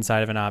nested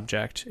inside of an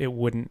object, you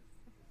wouldn't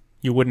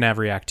have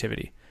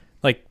reactivity.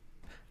 Like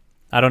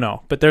I don't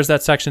know, but there's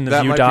that section in the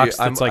That Vue might be- docs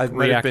I'm- that's like I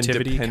might have been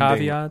reactivity depending-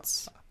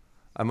 caveats.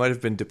 I might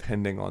have been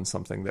depending on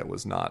something that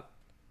was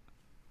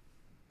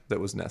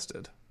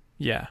nested.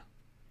 Yeah.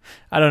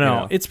 I don't know. You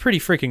know? It's pretty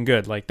freaking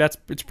good. Like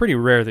it's pretty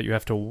rare that you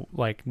have to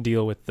like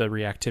deal with the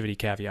reactivity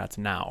caveats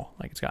now.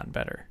 Like it's gotten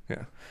better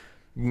Yeah.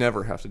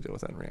 Never have to deal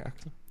with that in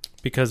React.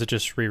 because it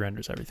just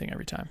re-renders everything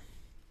every time.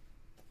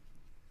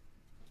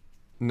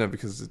 No,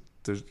 because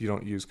you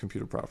don't use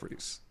computer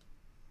properties.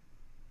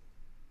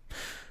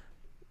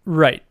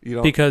 Right. You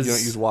don't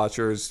use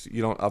watchers.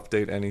 You don't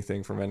update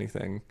anything from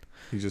anything.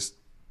 You just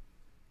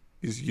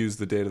use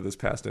the data that's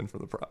passed in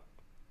from the prop.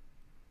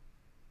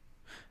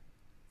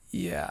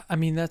 Yeah, I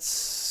mean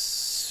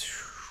that's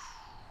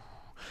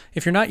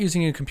if you're not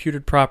using a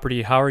computed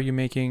property, how are you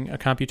making a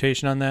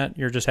computation on that?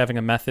 You're just having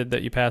a method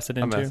that you pass it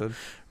into. A method.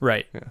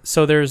 Right. Yeah.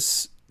 So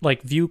there's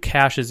like Vue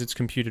caches its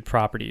computed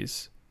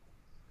properties.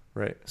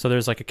 Right. So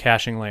there's like a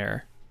caching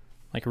layer.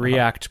 Like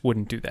React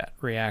wouldn't do that.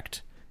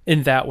 React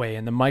in that way,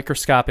 in the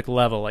microscopic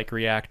level, like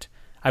React,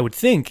 I would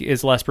think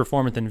is less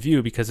performant than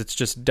Vue because it's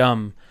just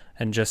dumb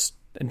and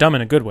dumb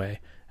in a good way,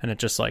 and it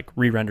just like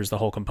re-renders the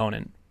whole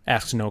component,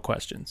 asks no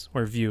questions,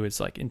 where Vue is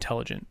like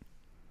intelligent.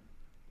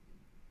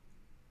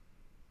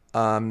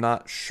 I'm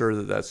not sure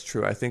that that's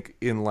true. I think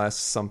unless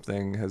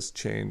something has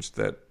changed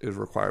that is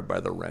required by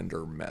the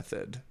render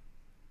method,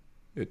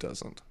 it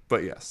doesn't.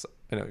 But yes,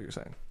 I know what you're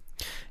saying.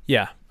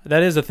 Yeah,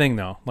 that is a thing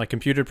though. Like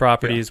computed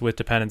properties with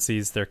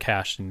dependencies, they're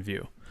cached in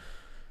Vue.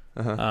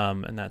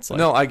 And that's like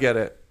No, I get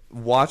it.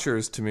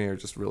 Watchers to me are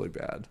just really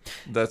bad.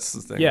 That's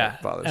the thing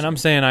that bothers me. And I'm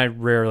saying I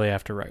rarely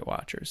have to write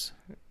watchers.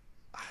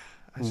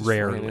 I just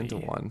rarely ran into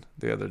one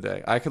the other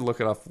day. I could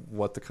look it up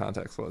what the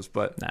context was,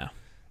 but No.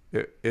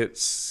 it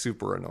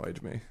super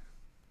annoyed me.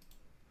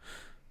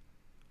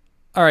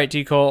 All right,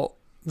 D. Cole.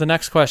 The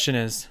next question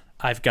is,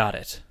 I've got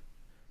it.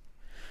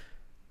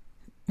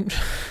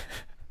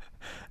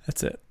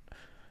 That's it.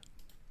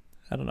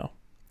 I don't know.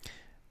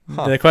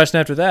 The question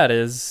after that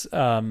is,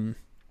 have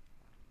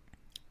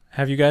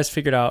you guys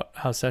figured out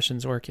how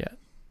sessions work yet?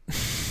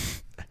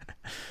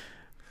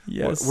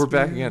 Yes. We're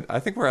back again. I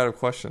think we're out of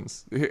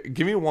questions. Here,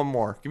 give me one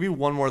more. Give me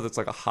one more that's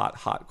like a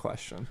hot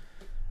question.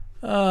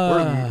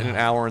 We're in an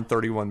hour and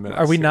 31 minutes.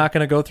 Are we not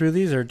going to go through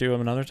these or do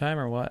them another time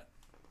or what?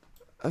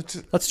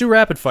 Just, Let's do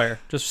rapid fire.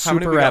 Just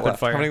super rapid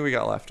fire. How many we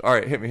got left? All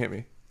right, hit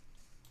me.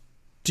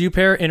 Do you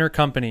pair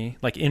inter-company,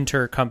 like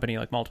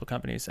multiple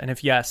companies? And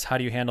if yes, how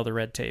do you handle the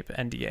red tape,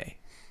 NDA?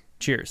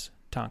 Cheers,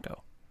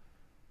 Tonko.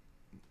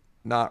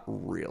 Not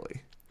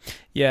really.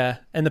 Yeah,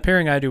 and the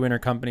pairing I do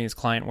intercompany is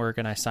client work,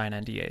 and I sign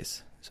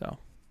NDAs. So.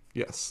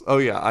 Yes. Oh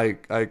yeah,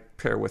 I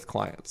pair with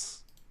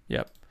clients.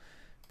 Yep.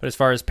 But as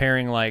far as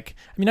pairing, I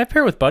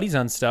pair with buddies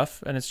on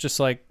stuff, and it's just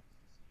like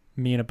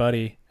me and a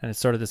buddy, and it's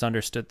sort of this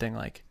understood thing,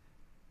 like,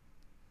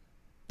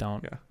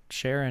 don't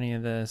share any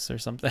of this or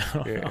something. I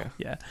don't know.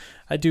 Yeah.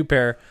 I do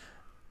pair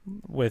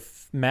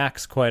with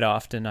Max quite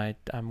often.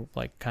 I'm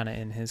like kind of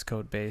in his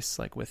code base,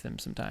 like with him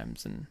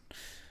sometimes, and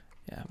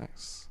yeah.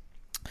 Nice.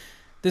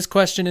 This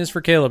question is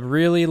for Caleb.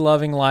 Really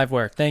loving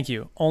Liveware. Thank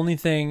you. Only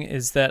thing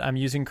is that I'm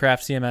using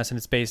Craft CMS and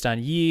it's based on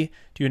Yi.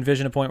 Do you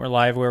envision a point where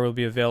Liveware will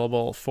be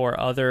available for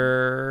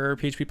other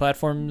PHP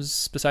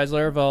platforms besides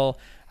Laravel?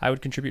 I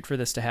would contribute for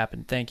this to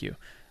happen. Thank you.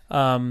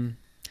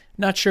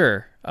 Not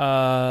sure.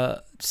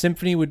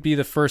 Symfony would be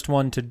the first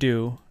one to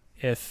do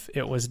if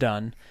it was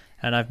done.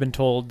 And I've been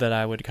told that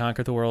I would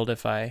conquer the world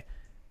if I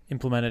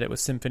implemented it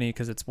with Symfony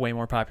because it's way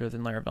more popular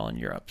than Laravel in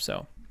Europe.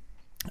 So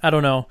I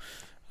don't know.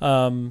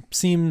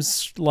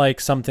 Seems like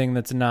something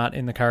that's not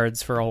in the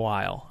cards for a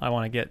while. I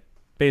want to get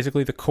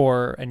basically the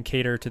core and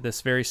cater to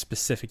this very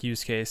specific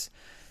use case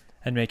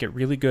and make it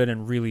really good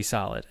and really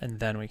solid,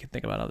 and then we can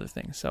think about other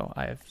things. So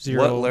I have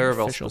zero What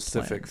Laravel official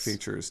specific plans.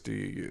 features do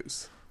you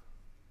use?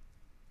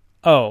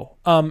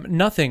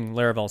 Nothing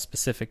Laravel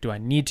specific do I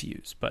need to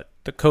use, but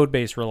the code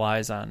base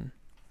relies on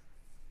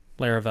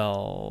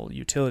Laravel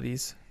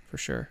utilities for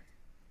sure.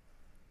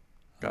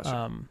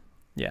 Gotcha.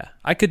 Yeah,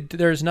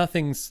 there's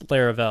nothing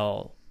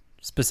Laravel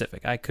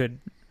specific.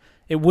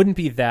 It wouldn't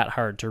be that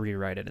hard to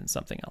rewrite it in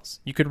something else.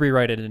 You could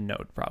rewrite it in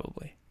Node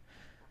probably.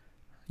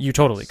 You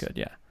totally could,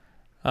 yeah.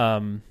 How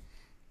do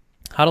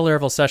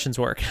Laravel sessions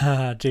work?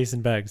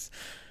 Jason Beggs.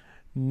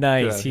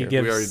 Nice. He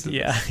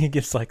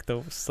gives like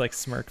the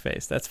smirk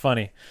face. That's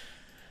funny.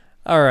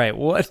 All right.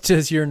 What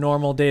does your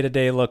normal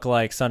day-to-day look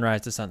like?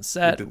 Sunrise to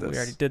sunset. We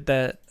already did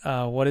that.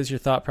 What is your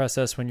thought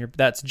process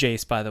that's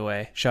Jace, by the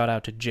way. Shout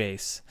out to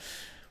Jace.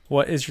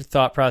 What is your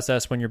thought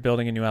process when you're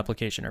building a new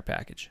application or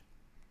package?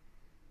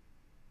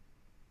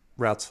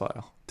 Routes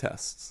file.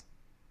 Tests.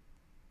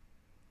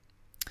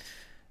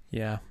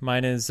 Yeah.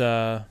 Mine is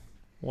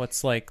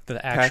what's like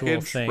the actual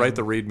package, thing. Write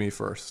the README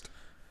first.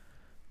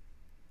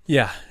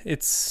 Yeah.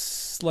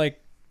 It's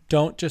like,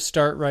 don't just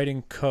start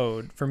writing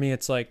code. For me,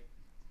 it's like,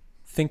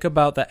 think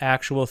about the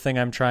actual thing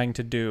I'm trying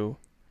to do.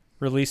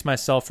 Release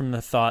myself from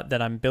the thought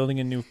that I'm building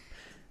a new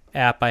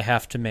app I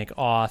have to make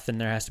auth and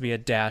there has to be a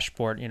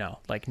dashboard,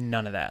 like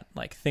none of that.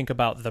 Like think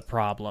about the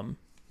problem.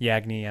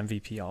 Yagni,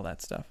 MVP, all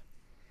that stuff.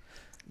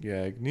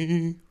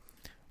 Yagni.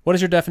 What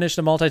is your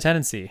definition of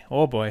multi-tenancy?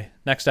 Oh boy,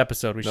 next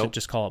episode we should Nope.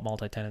 just call it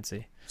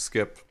multi-tenancy.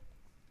 Skip.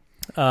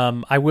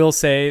 I will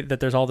say that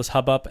there's all this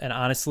hubbub, and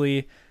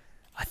honestly,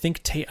 I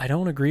think I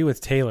don't agree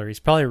with Taylor. He's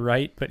probably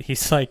right, but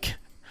he's like,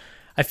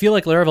 I feel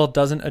like Laravel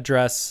doesn't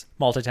address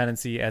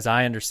multi-tenancy as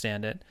I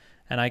understand it,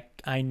 and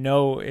I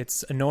know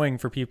it's annoying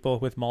for people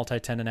with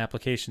multi-tenant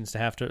applications to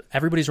have to.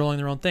 Everybody's rolling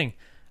their own thing.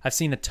 I've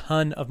seen a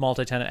ton of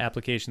multi-tenant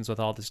applications with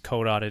all this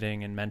code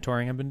auditing and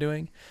mentoring I've been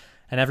doing,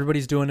 and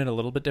everybody's doing it a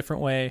little bit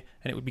different way.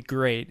 And it would be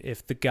great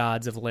if the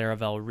gods of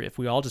Laravel, if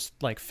we all just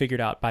like figured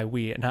out by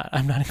we, and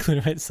I'm not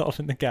including myself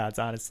in the gods,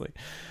 honestly.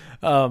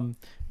 But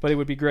it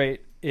would be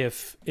great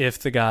if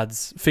the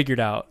gods figured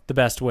out the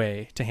best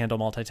way to handle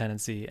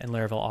multi-tenancy, and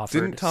Laravel offered.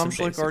 Didn't Tom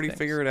some Schlick basic already things.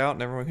 figure it out,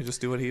 and everyone can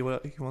just do what he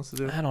wants to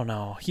do? I don't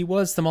know. He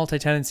was the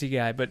multi-tenancy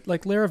guy, but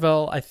like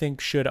Laravel, I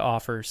think should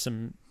offer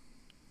some.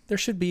 There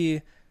should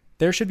be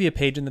a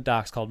page in the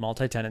docs called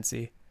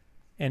multi-tenancy,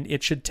 and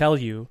it should tell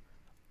you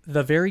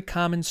the very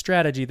common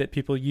strategy that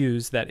people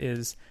use, that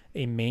is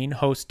a main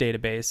host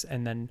database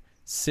and then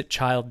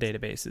child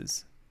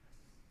databases,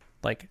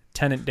 like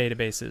tenant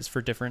databases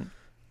for different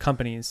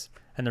companies,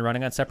 and they're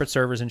running on separate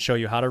servers, and show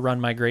you how to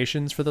run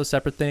migrations for those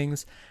separate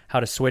things,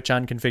 how to switch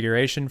on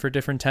configuration for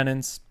different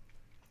tenants,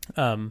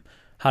 how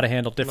to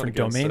handle different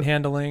domain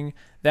handling.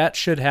 That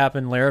should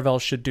happen. Laravel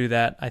should do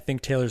that. I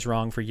think Taylor's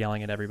wrong for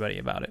yelling at everybody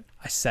about it.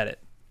 I said it.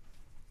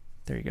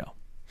 There you go.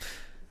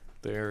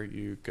 There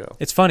you go.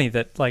 It's funny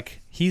that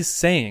like he's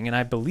saying, and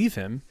I believe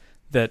him,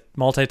 that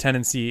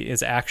multi-tenancy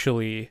is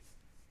actually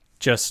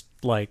just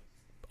like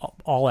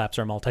all apps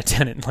are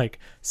multi-tenant. Like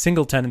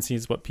single tenancy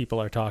is what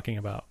people are talking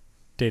about.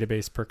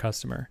 Database per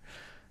customer.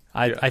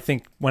 I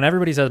think when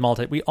everybody says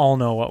we all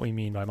know what we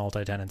mean by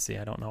multi-tenancy.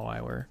 I don't know why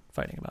we're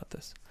fighting about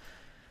this.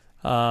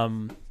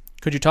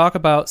 Could you talk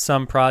about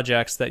some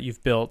projects that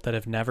you've built that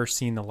have never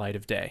seen the light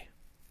of day?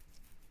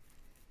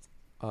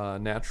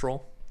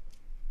 Natural.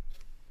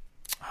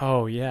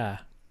 Oh, yeah.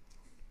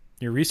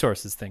 Your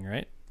resources thing,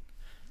 right?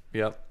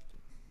 Yep.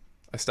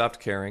 I stopped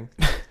caring.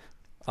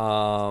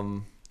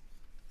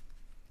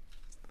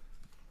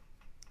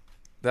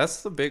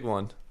 That's the big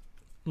one.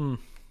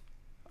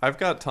 I've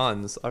got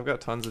tons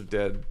of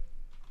dead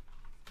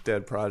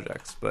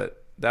projects,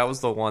 but that was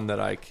the one that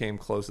I came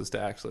closest to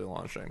actually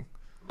launching,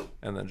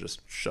 and then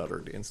just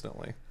shuttered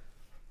instantly.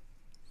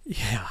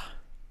 Yeah.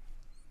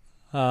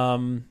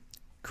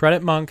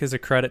 Credit Monk is a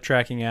credit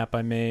tracking app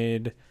I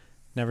made.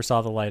 Never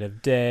saw the light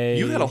of day.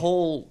 You had a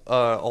whole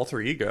alter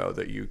ego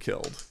that you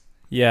killed.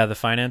 Yeah, the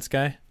finance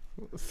guy.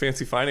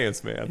 Fancy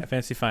Finance Man. Yeah,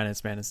 Fancy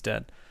Finance Man is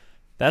dead.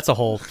 That's a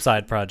whole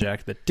side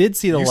project that did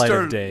see the light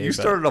of day. You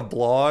started a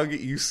blog.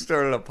 You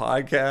started a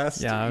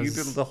podcast. Yeah, you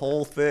did the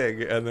whole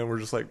thing, and then we're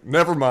just like,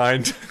 never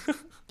mind.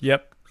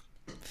 Yep.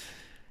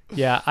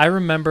 Yeah, I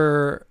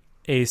remember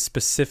a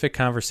specific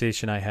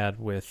conversation I had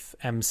with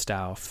M.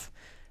 Stauff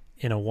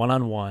in a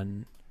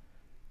one-on-one,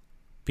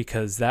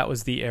 because that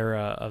was the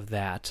era of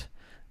that.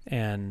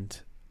 And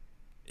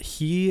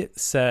he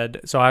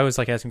said, so I was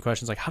like asking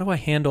questions like, how do I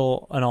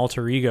handle an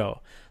alter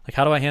ego? Like,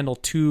 how do I handle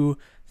two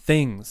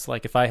things?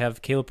 Like if I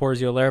have Caleb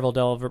Porzio,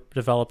 Laravel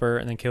developer,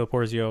 and then Caleb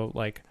Porzio,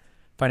 like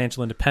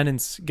financial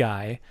independence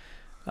guy.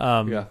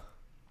 Yeah.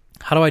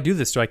 How do I do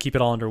this? Do I keep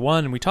it all under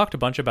one? And we talked a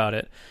bunch about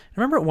it. I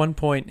remember at one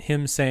point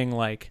him saying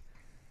like,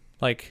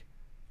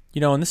 you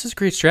know, and this is a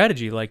great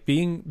strategy, like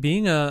being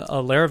a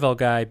Laravel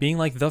guy, being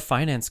like the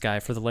finance guy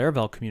for the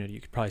Laravel community.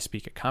 You could probably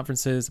speak at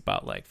conferences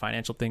about like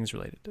financial things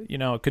related to, you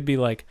know, it could be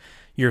like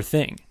your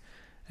thing.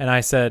 And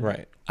I said,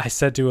 Right. I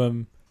said to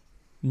him,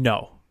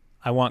 no,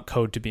 I want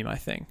code to be my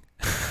thing.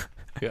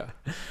 Yeah.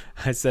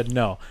 I said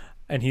no.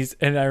 And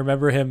I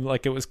remember him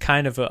like, it was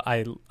kind of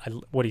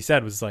what he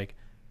said was like,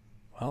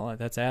 well,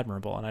 that's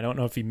admirable. And I don't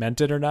know if he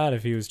meant it or not,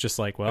 if he was just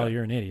like, well,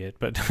 you're an idiot,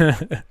 but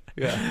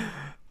Yeah.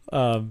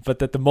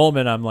 But at the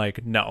moment I'm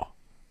like, no,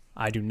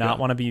 I do not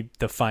want to be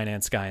the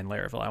finance guy in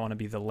Laravel. I want to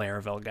be the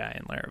Laravel guy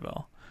in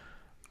Laravel.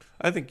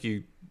 I think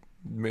you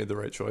made the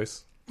right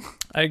choice.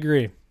 I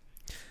agree.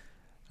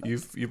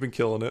 You've been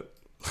killing it.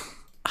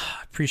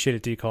 I appreciate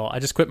it, D-Cole. I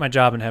just quit my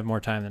job and have more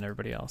time than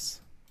everybody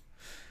else.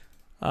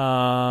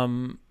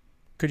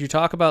 Could you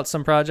talk about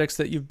some projects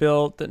that you've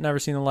built that never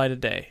seen the light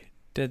of day?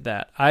 Did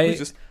that. We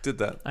just did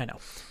that. I know.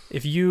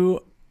 Do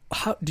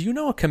you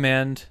know a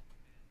command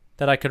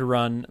that I could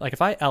run? Like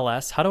if I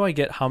ls, how do I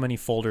get how many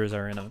folders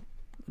are in a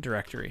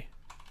directory?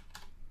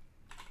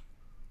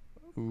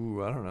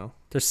 Ooh, I don't know.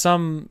 There's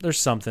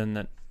something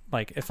that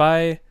like if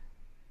I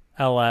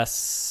la,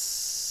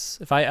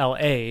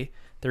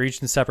 they're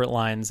each in separate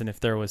lines, and if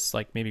there was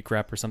like maybe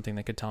grep or something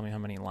that could tell me how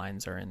many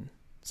lines are in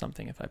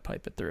something if I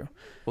pipe it through.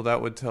 Well,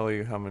 that would tell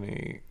you how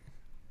many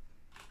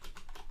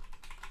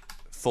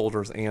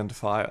folders and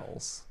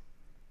files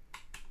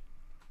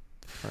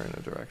are in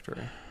a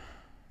directory.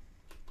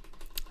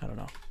 I don't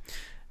know.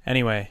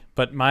 Anyway,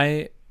 but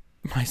my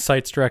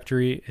sites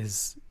directory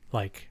is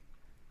like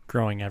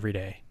growing every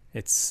day.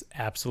 It's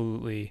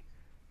absolutely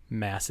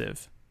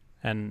massive.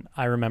 And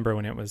I remember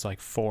when it was like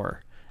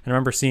 4. And I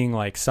remember seeing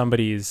like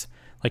somebody's,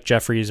 like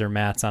Jeffrey's or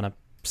Matt's on a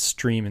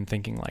stream and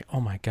thinking like, oh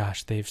my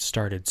gosh, they've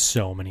started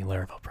so many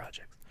Laravel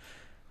projects.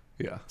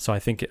 Yeah. So I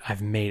think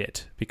I've made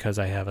it because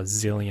I have a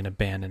zillion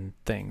abandoned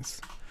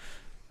things.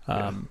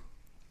 Kind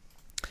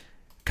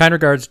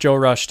regards, Joe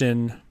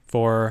Rushton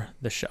for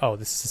the show. Oh,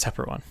 this is a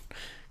separate one.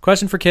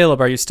 Question for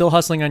Caleb. Are you still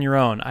hustling on your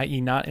own,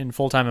 i.e. not in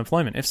full-time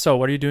employment? If so,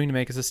 what are you doing to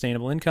make a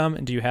sustainable income?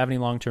 And do you have any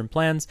long-term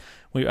plans?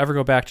 Will you ever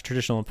go back to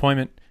traditional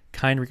employment?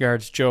 Kind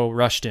regards, Joe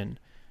Rushton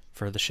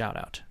for the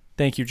shout-out.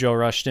 Thank you, Joe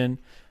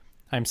Rushton.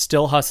 I'm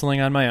still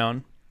hustling on my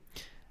own.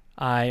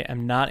 I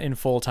am not in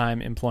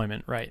full-time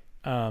employment, right?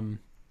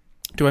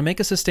 Do I make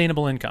a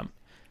sustainable income?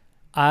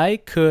 I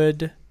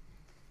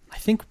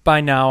think by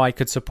now I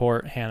could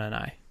support Hannah and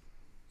I.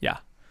 Yeah.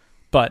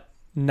 But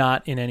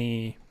not in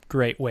any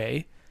great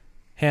way.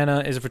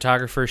 Hannah is a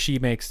photographer. She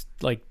makes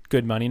like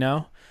good money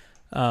now.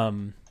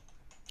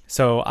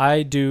 So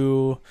I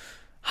don't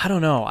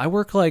know. I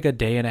work like a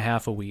day and a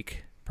half a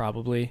week,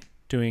 probably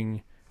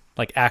doing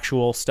like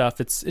actual stuff.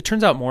 It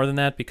turns out more than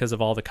that because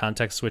of all the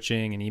context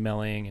switching and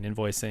emailing and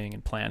invoicing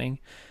and planning.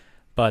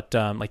 But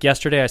like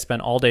yesterday, I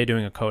spent all day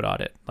doing a code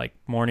audit, like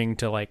morning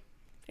to like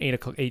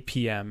 8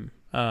 p.m.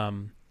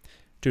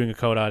 Doing a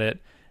code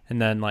audit.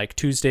 And then like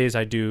Tuesdays,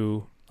 I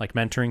do like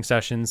mentoring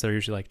sessions. They're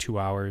usually like 2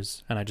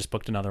 hours, and I just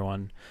booked another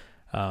one.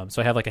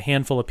 So I have like a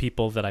handful of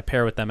people that I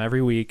pair with them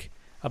every week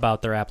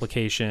about their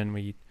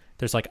application.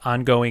 There's like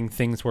ongoing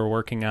things we're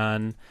working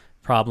on,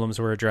 problems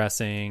we're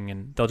addressing,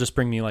 and they'll just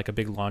bring me like a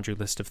big laundry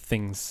list of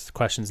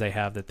questions they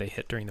have that they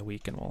hit during the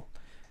week, and we'll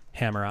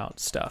hammer out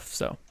stuff.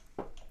 So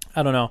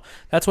I don't know.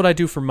 That's what I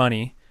do for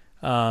money.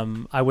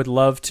 I would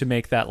love to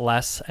make that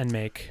less and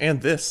make...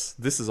 And this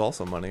is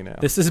also money now.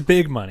 This is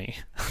big money.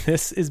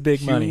 This is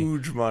big money.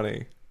 Huge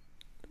money.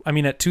 I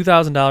mean, at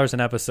 $2,000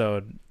 an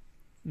episode,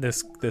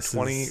 this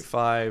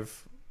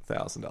 $25,000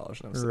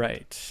 an episode.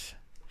 Right.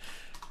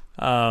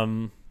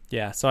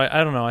 Yeah, so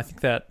I don't know. I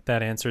think that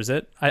answers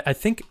it. I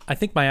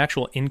think my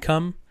actual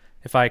income,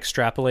 if I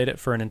extrapolate it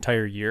for an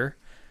entire year,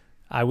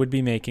 I would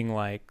be making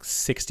like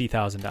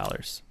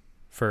 $60,000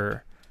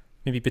 for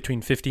maybe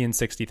between $50,000 and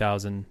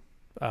 $60,000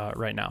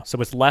 right now. So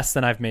it's less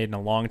than I've made in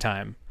a long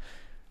time,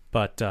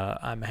 but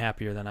I'm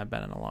happier than I've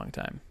been in a long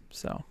time.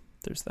 So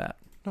there's that.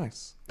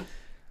 Nice.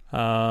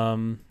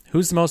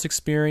 Who's the most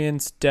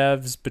experienced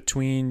devs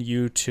between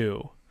you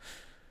two?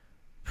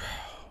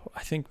 I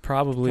think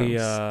probably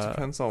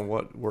depends on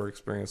what we're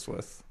experienced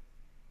with.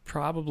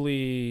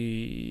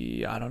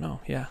 Probably, I don't know.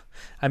 Yeah,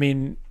 I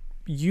mean,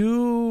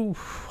 you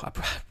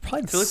probably.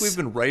 I feel like we've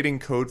been writing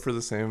code for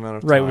the same amount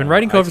of time. Right, we've been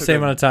writing code for the same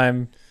amount of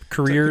time.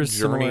 Careers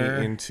journey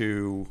similar.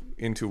 into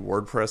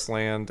WordPress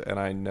land, and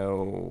I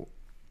know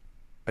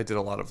I did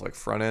a lot of like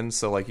front end.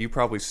 So like you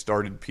probably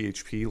started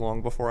PHP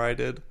long before I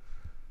did.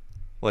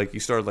 Like you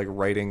started like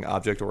writing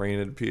object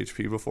oriented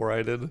PHP before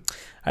I did.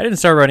 I didn't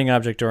start writing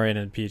object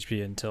oriented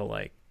PHP until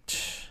like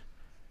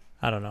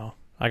I don't know.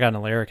 I got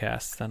an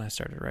Laracast, then I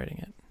started writing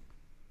it.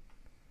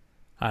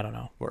 I don't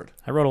know. Word.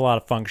 I wrote a lot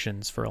of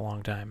functions for a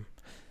long time.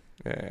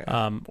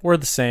 Yeah. We're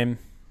the same.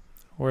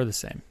 Were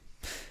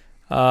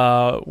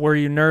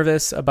you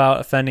nervous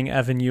about offending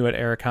Evan Yu at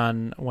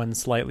Ericon when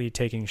slightly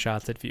taking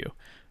shots at Vue?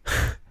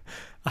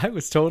 I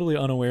was totally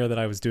unaware that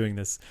I was doing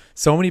this.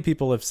 So many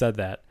people have said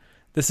that.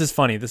 This is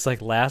funny. This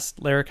like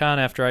last Laracon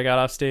after I got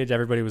off stage,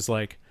 everybody was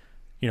like,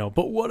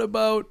 but what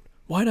about,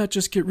 why not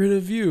just get rid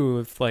of Vue?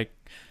 If like,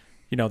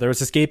 there was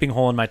this gaping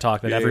hole in my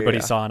talk that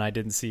everybody saw and I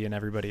didn't see, and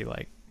everybody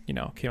like,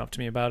 came up to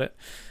me about it.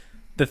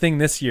 The thing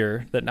this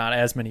year that not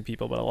as many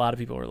people, but a lot of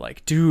people were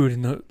like,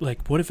 dude,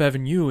 what if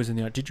Evan Yu was in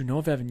the audit? Did you know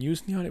if Evan Yu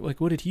was in the audit?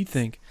 Like, what did he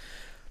think?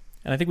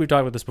 And I think we've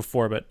talked about this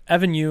before, but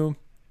Evan Yu,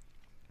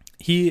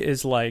 he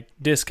is like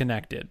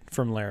disconnected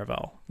from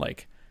Laravel.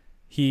 Like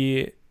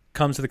he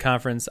comes to the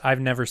conference.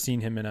 I've never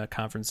seen him in a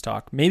conference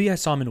talk. Maybe I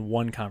saw him in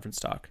one conference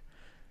talk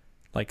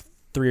like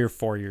 3 or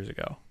 4 years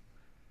ago.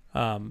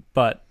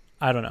 But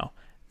I don't know.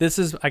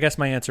 I guess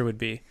my answer would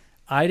be,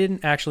 I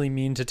didn't actually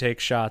mean to take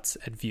shots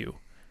at Vue.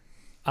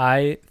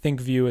 I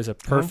think Vue is a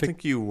perfect... I don't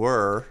think you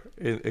were,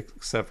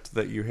 except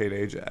that you hate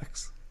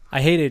Ajax.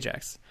 I hate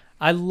Ajax.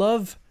 I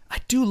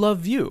do love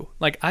Vue.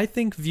 Like, I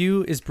think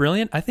Vue is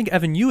brilliant. I think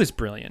Evan Yu is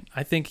brilliant.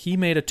 I think he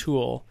made a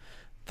tool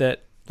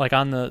that, like,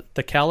 on the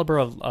caliber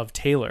of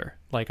Taylor,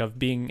 like, of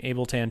being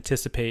able to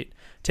anticipate,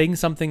 taking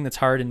something that's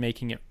hard and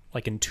making it,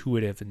 like,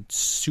 intuitive and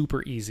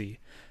super easy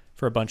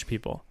for a bunch of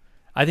people.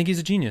 I think he's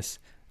a genius.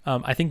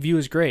 I think Vue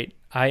is great.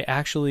 I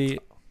actually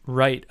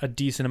write a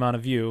decent amount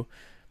of Vue,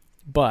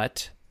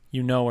 but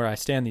you know where I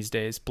stand these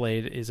days.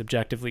 Blade is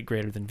objectively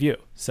greater than Vue.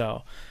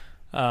 So,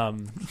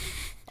 I'm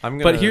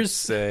going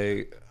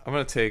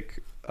to take,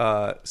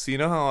 so you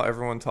know how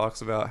everyone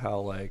talks about how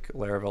like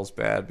Laravel's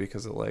bad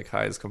because it like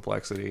hides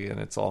complexity and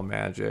it's all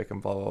magic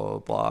and blah, blah, blah,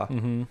 blah.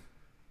 Mm-hmm.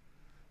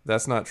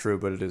 That's not true,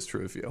 but it is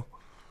true of Vue.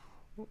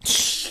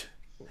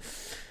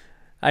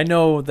 I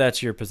know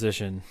that's your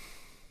position,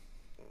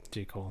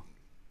 G. Cole.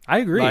 I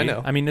agree. I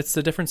know. I mean, it's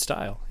a different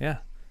style. Yeah.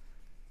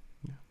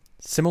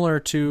 Similar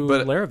to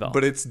Laravel.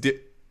 But it's...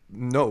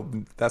 no,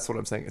 that's what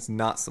I'm saying. It's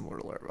not similar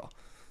to Laravel.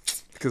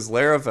 Because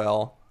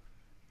Laravel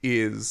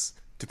is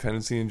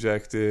dependency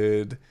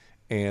injected,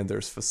 and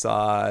there's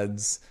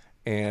facades,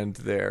 and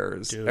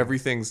there's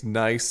everything's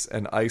nice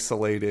and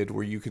isolated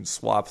where you can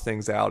swap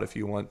things out if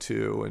you want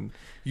to, and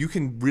you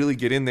can really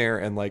get in there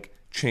and like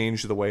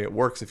change the way it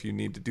works if you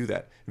need to do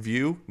that.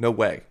 Vue, no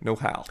way, no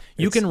how.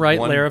 You can write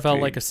Laravel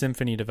like a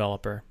Symfony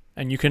developer,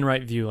 and you can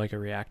write Vue like a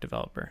React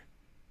developer.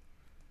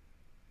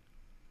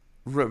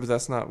 Right, but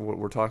that's not what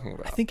we're talking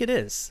about. I think it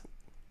is.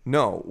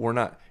 No, we're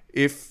not.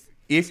 If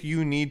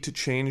you need to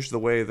change the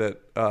way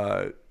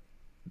that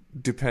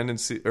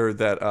dependency or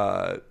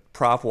that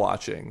prop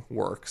watching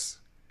works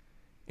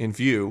in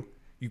Vue,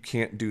 you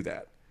can't do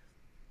that.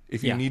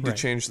 If you need to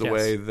change the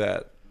way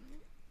that,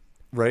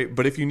 right?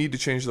 But if you need to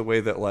change the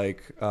way that,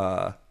 like,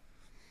 I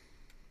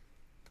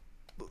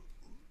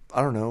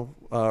don't know,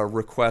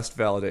 request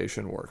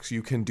validation works,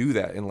 you can do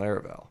that in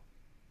Laravel.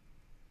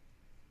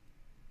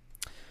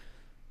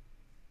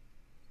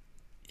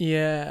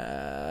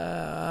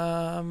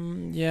 Yeah,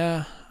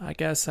 I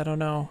guess. I don't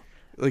know.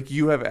 Like,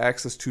 you have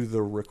access to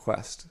the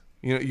request.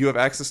 You know, you have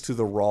access to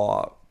the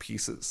raw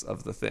pieces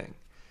of the thing.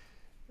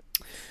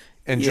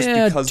 And just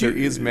because there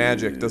is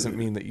magic doesn't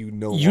mean that you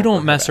know. You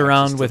don't mess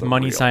around with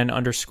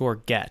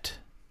 _get.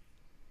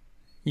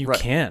 You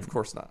can, of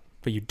course not,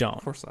 but you don't.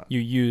 Of course not. You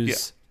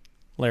use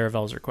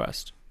Laravel's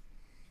request,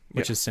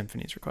 which is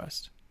Symfony's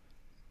request.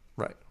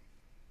 Right.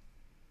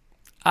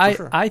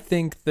 I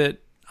think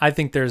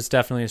there's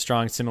definitely a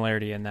strong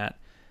similarity in that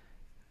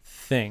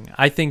thing.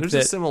 I think there's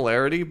a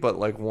similarity, but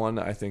like one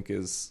I think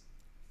is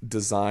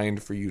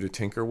designed for you to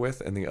tinker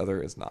with, and the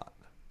other is not.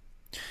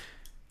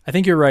 I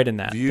think you're right in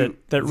that. Vue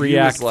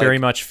React very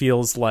much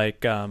feels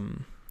like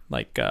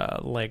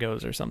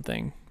Legos or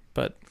something.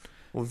 But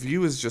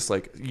Vue is just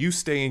like, you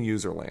stay in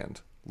user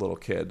land, little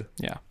kid.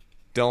 Yeah.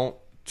 Don't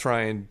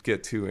try and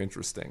get too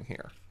interesting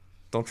here.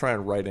 Don't try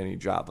and write any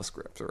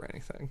JavaScript or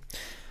anything.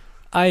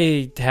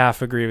 I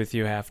half agree with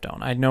you, half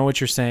don't. I know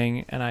what you're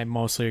saying, and I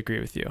mostly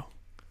agree with you.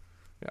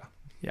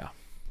 Yeah.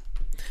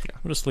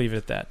 We'll just leave it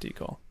at that,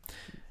 Decol.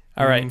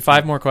 All right,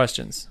 5 more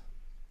questions.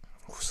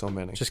 So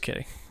many. Just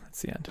kidding.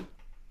 That's the end.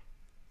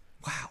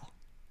 Wow.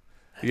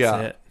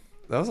 That's it.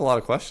 That was a lot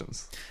of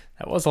questions.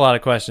 That was a lot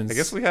of questions. I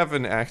guess we have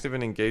an active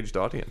and engaged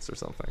audience or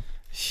something.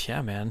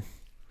 Yeah, man.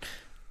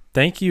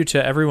 Thank you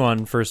to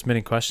everyone for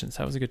submitting questions.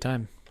 That was a good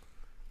time.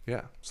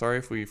 Yeah. Sorry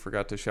if we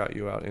forgot to shout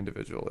you out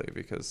individually,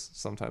 because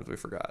sometimes we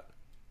forgot.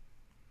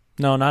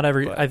 No, not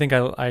every. But I think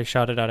I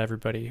shouted out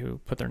everybody who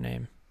put their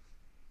name.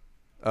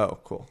 Oh,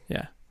 cool.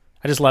 Yeah.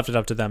 I just left it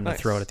up to them to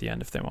throw it at the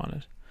end if they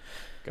wanted.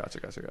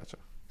 Gotcha.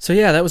 So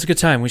yeah, that was a good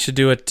time. We should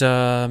do it,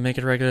 make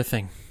it a regular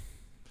thing.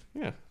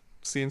 Yeah.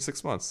 See you in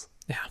 6 months.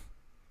 Yeah.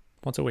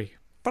 Once a week.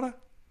 Bana.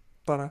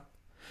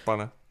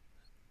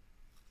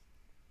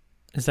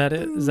 Is that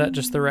it? Is that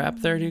just the wrap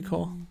there,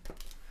 Decol?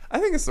 I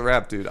think it's the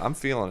wrap, dude. I'm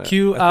feeling it.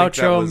 Cue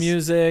outro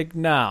music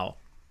now.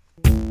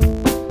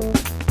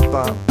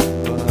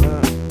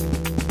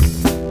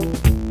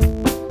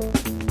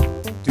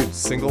 Dude,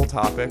 single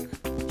topic,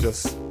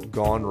 just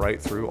gone right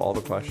through all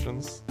the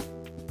questions.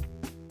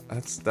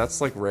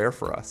 That's like rare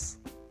for us.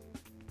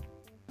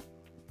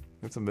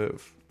 It's a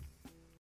move.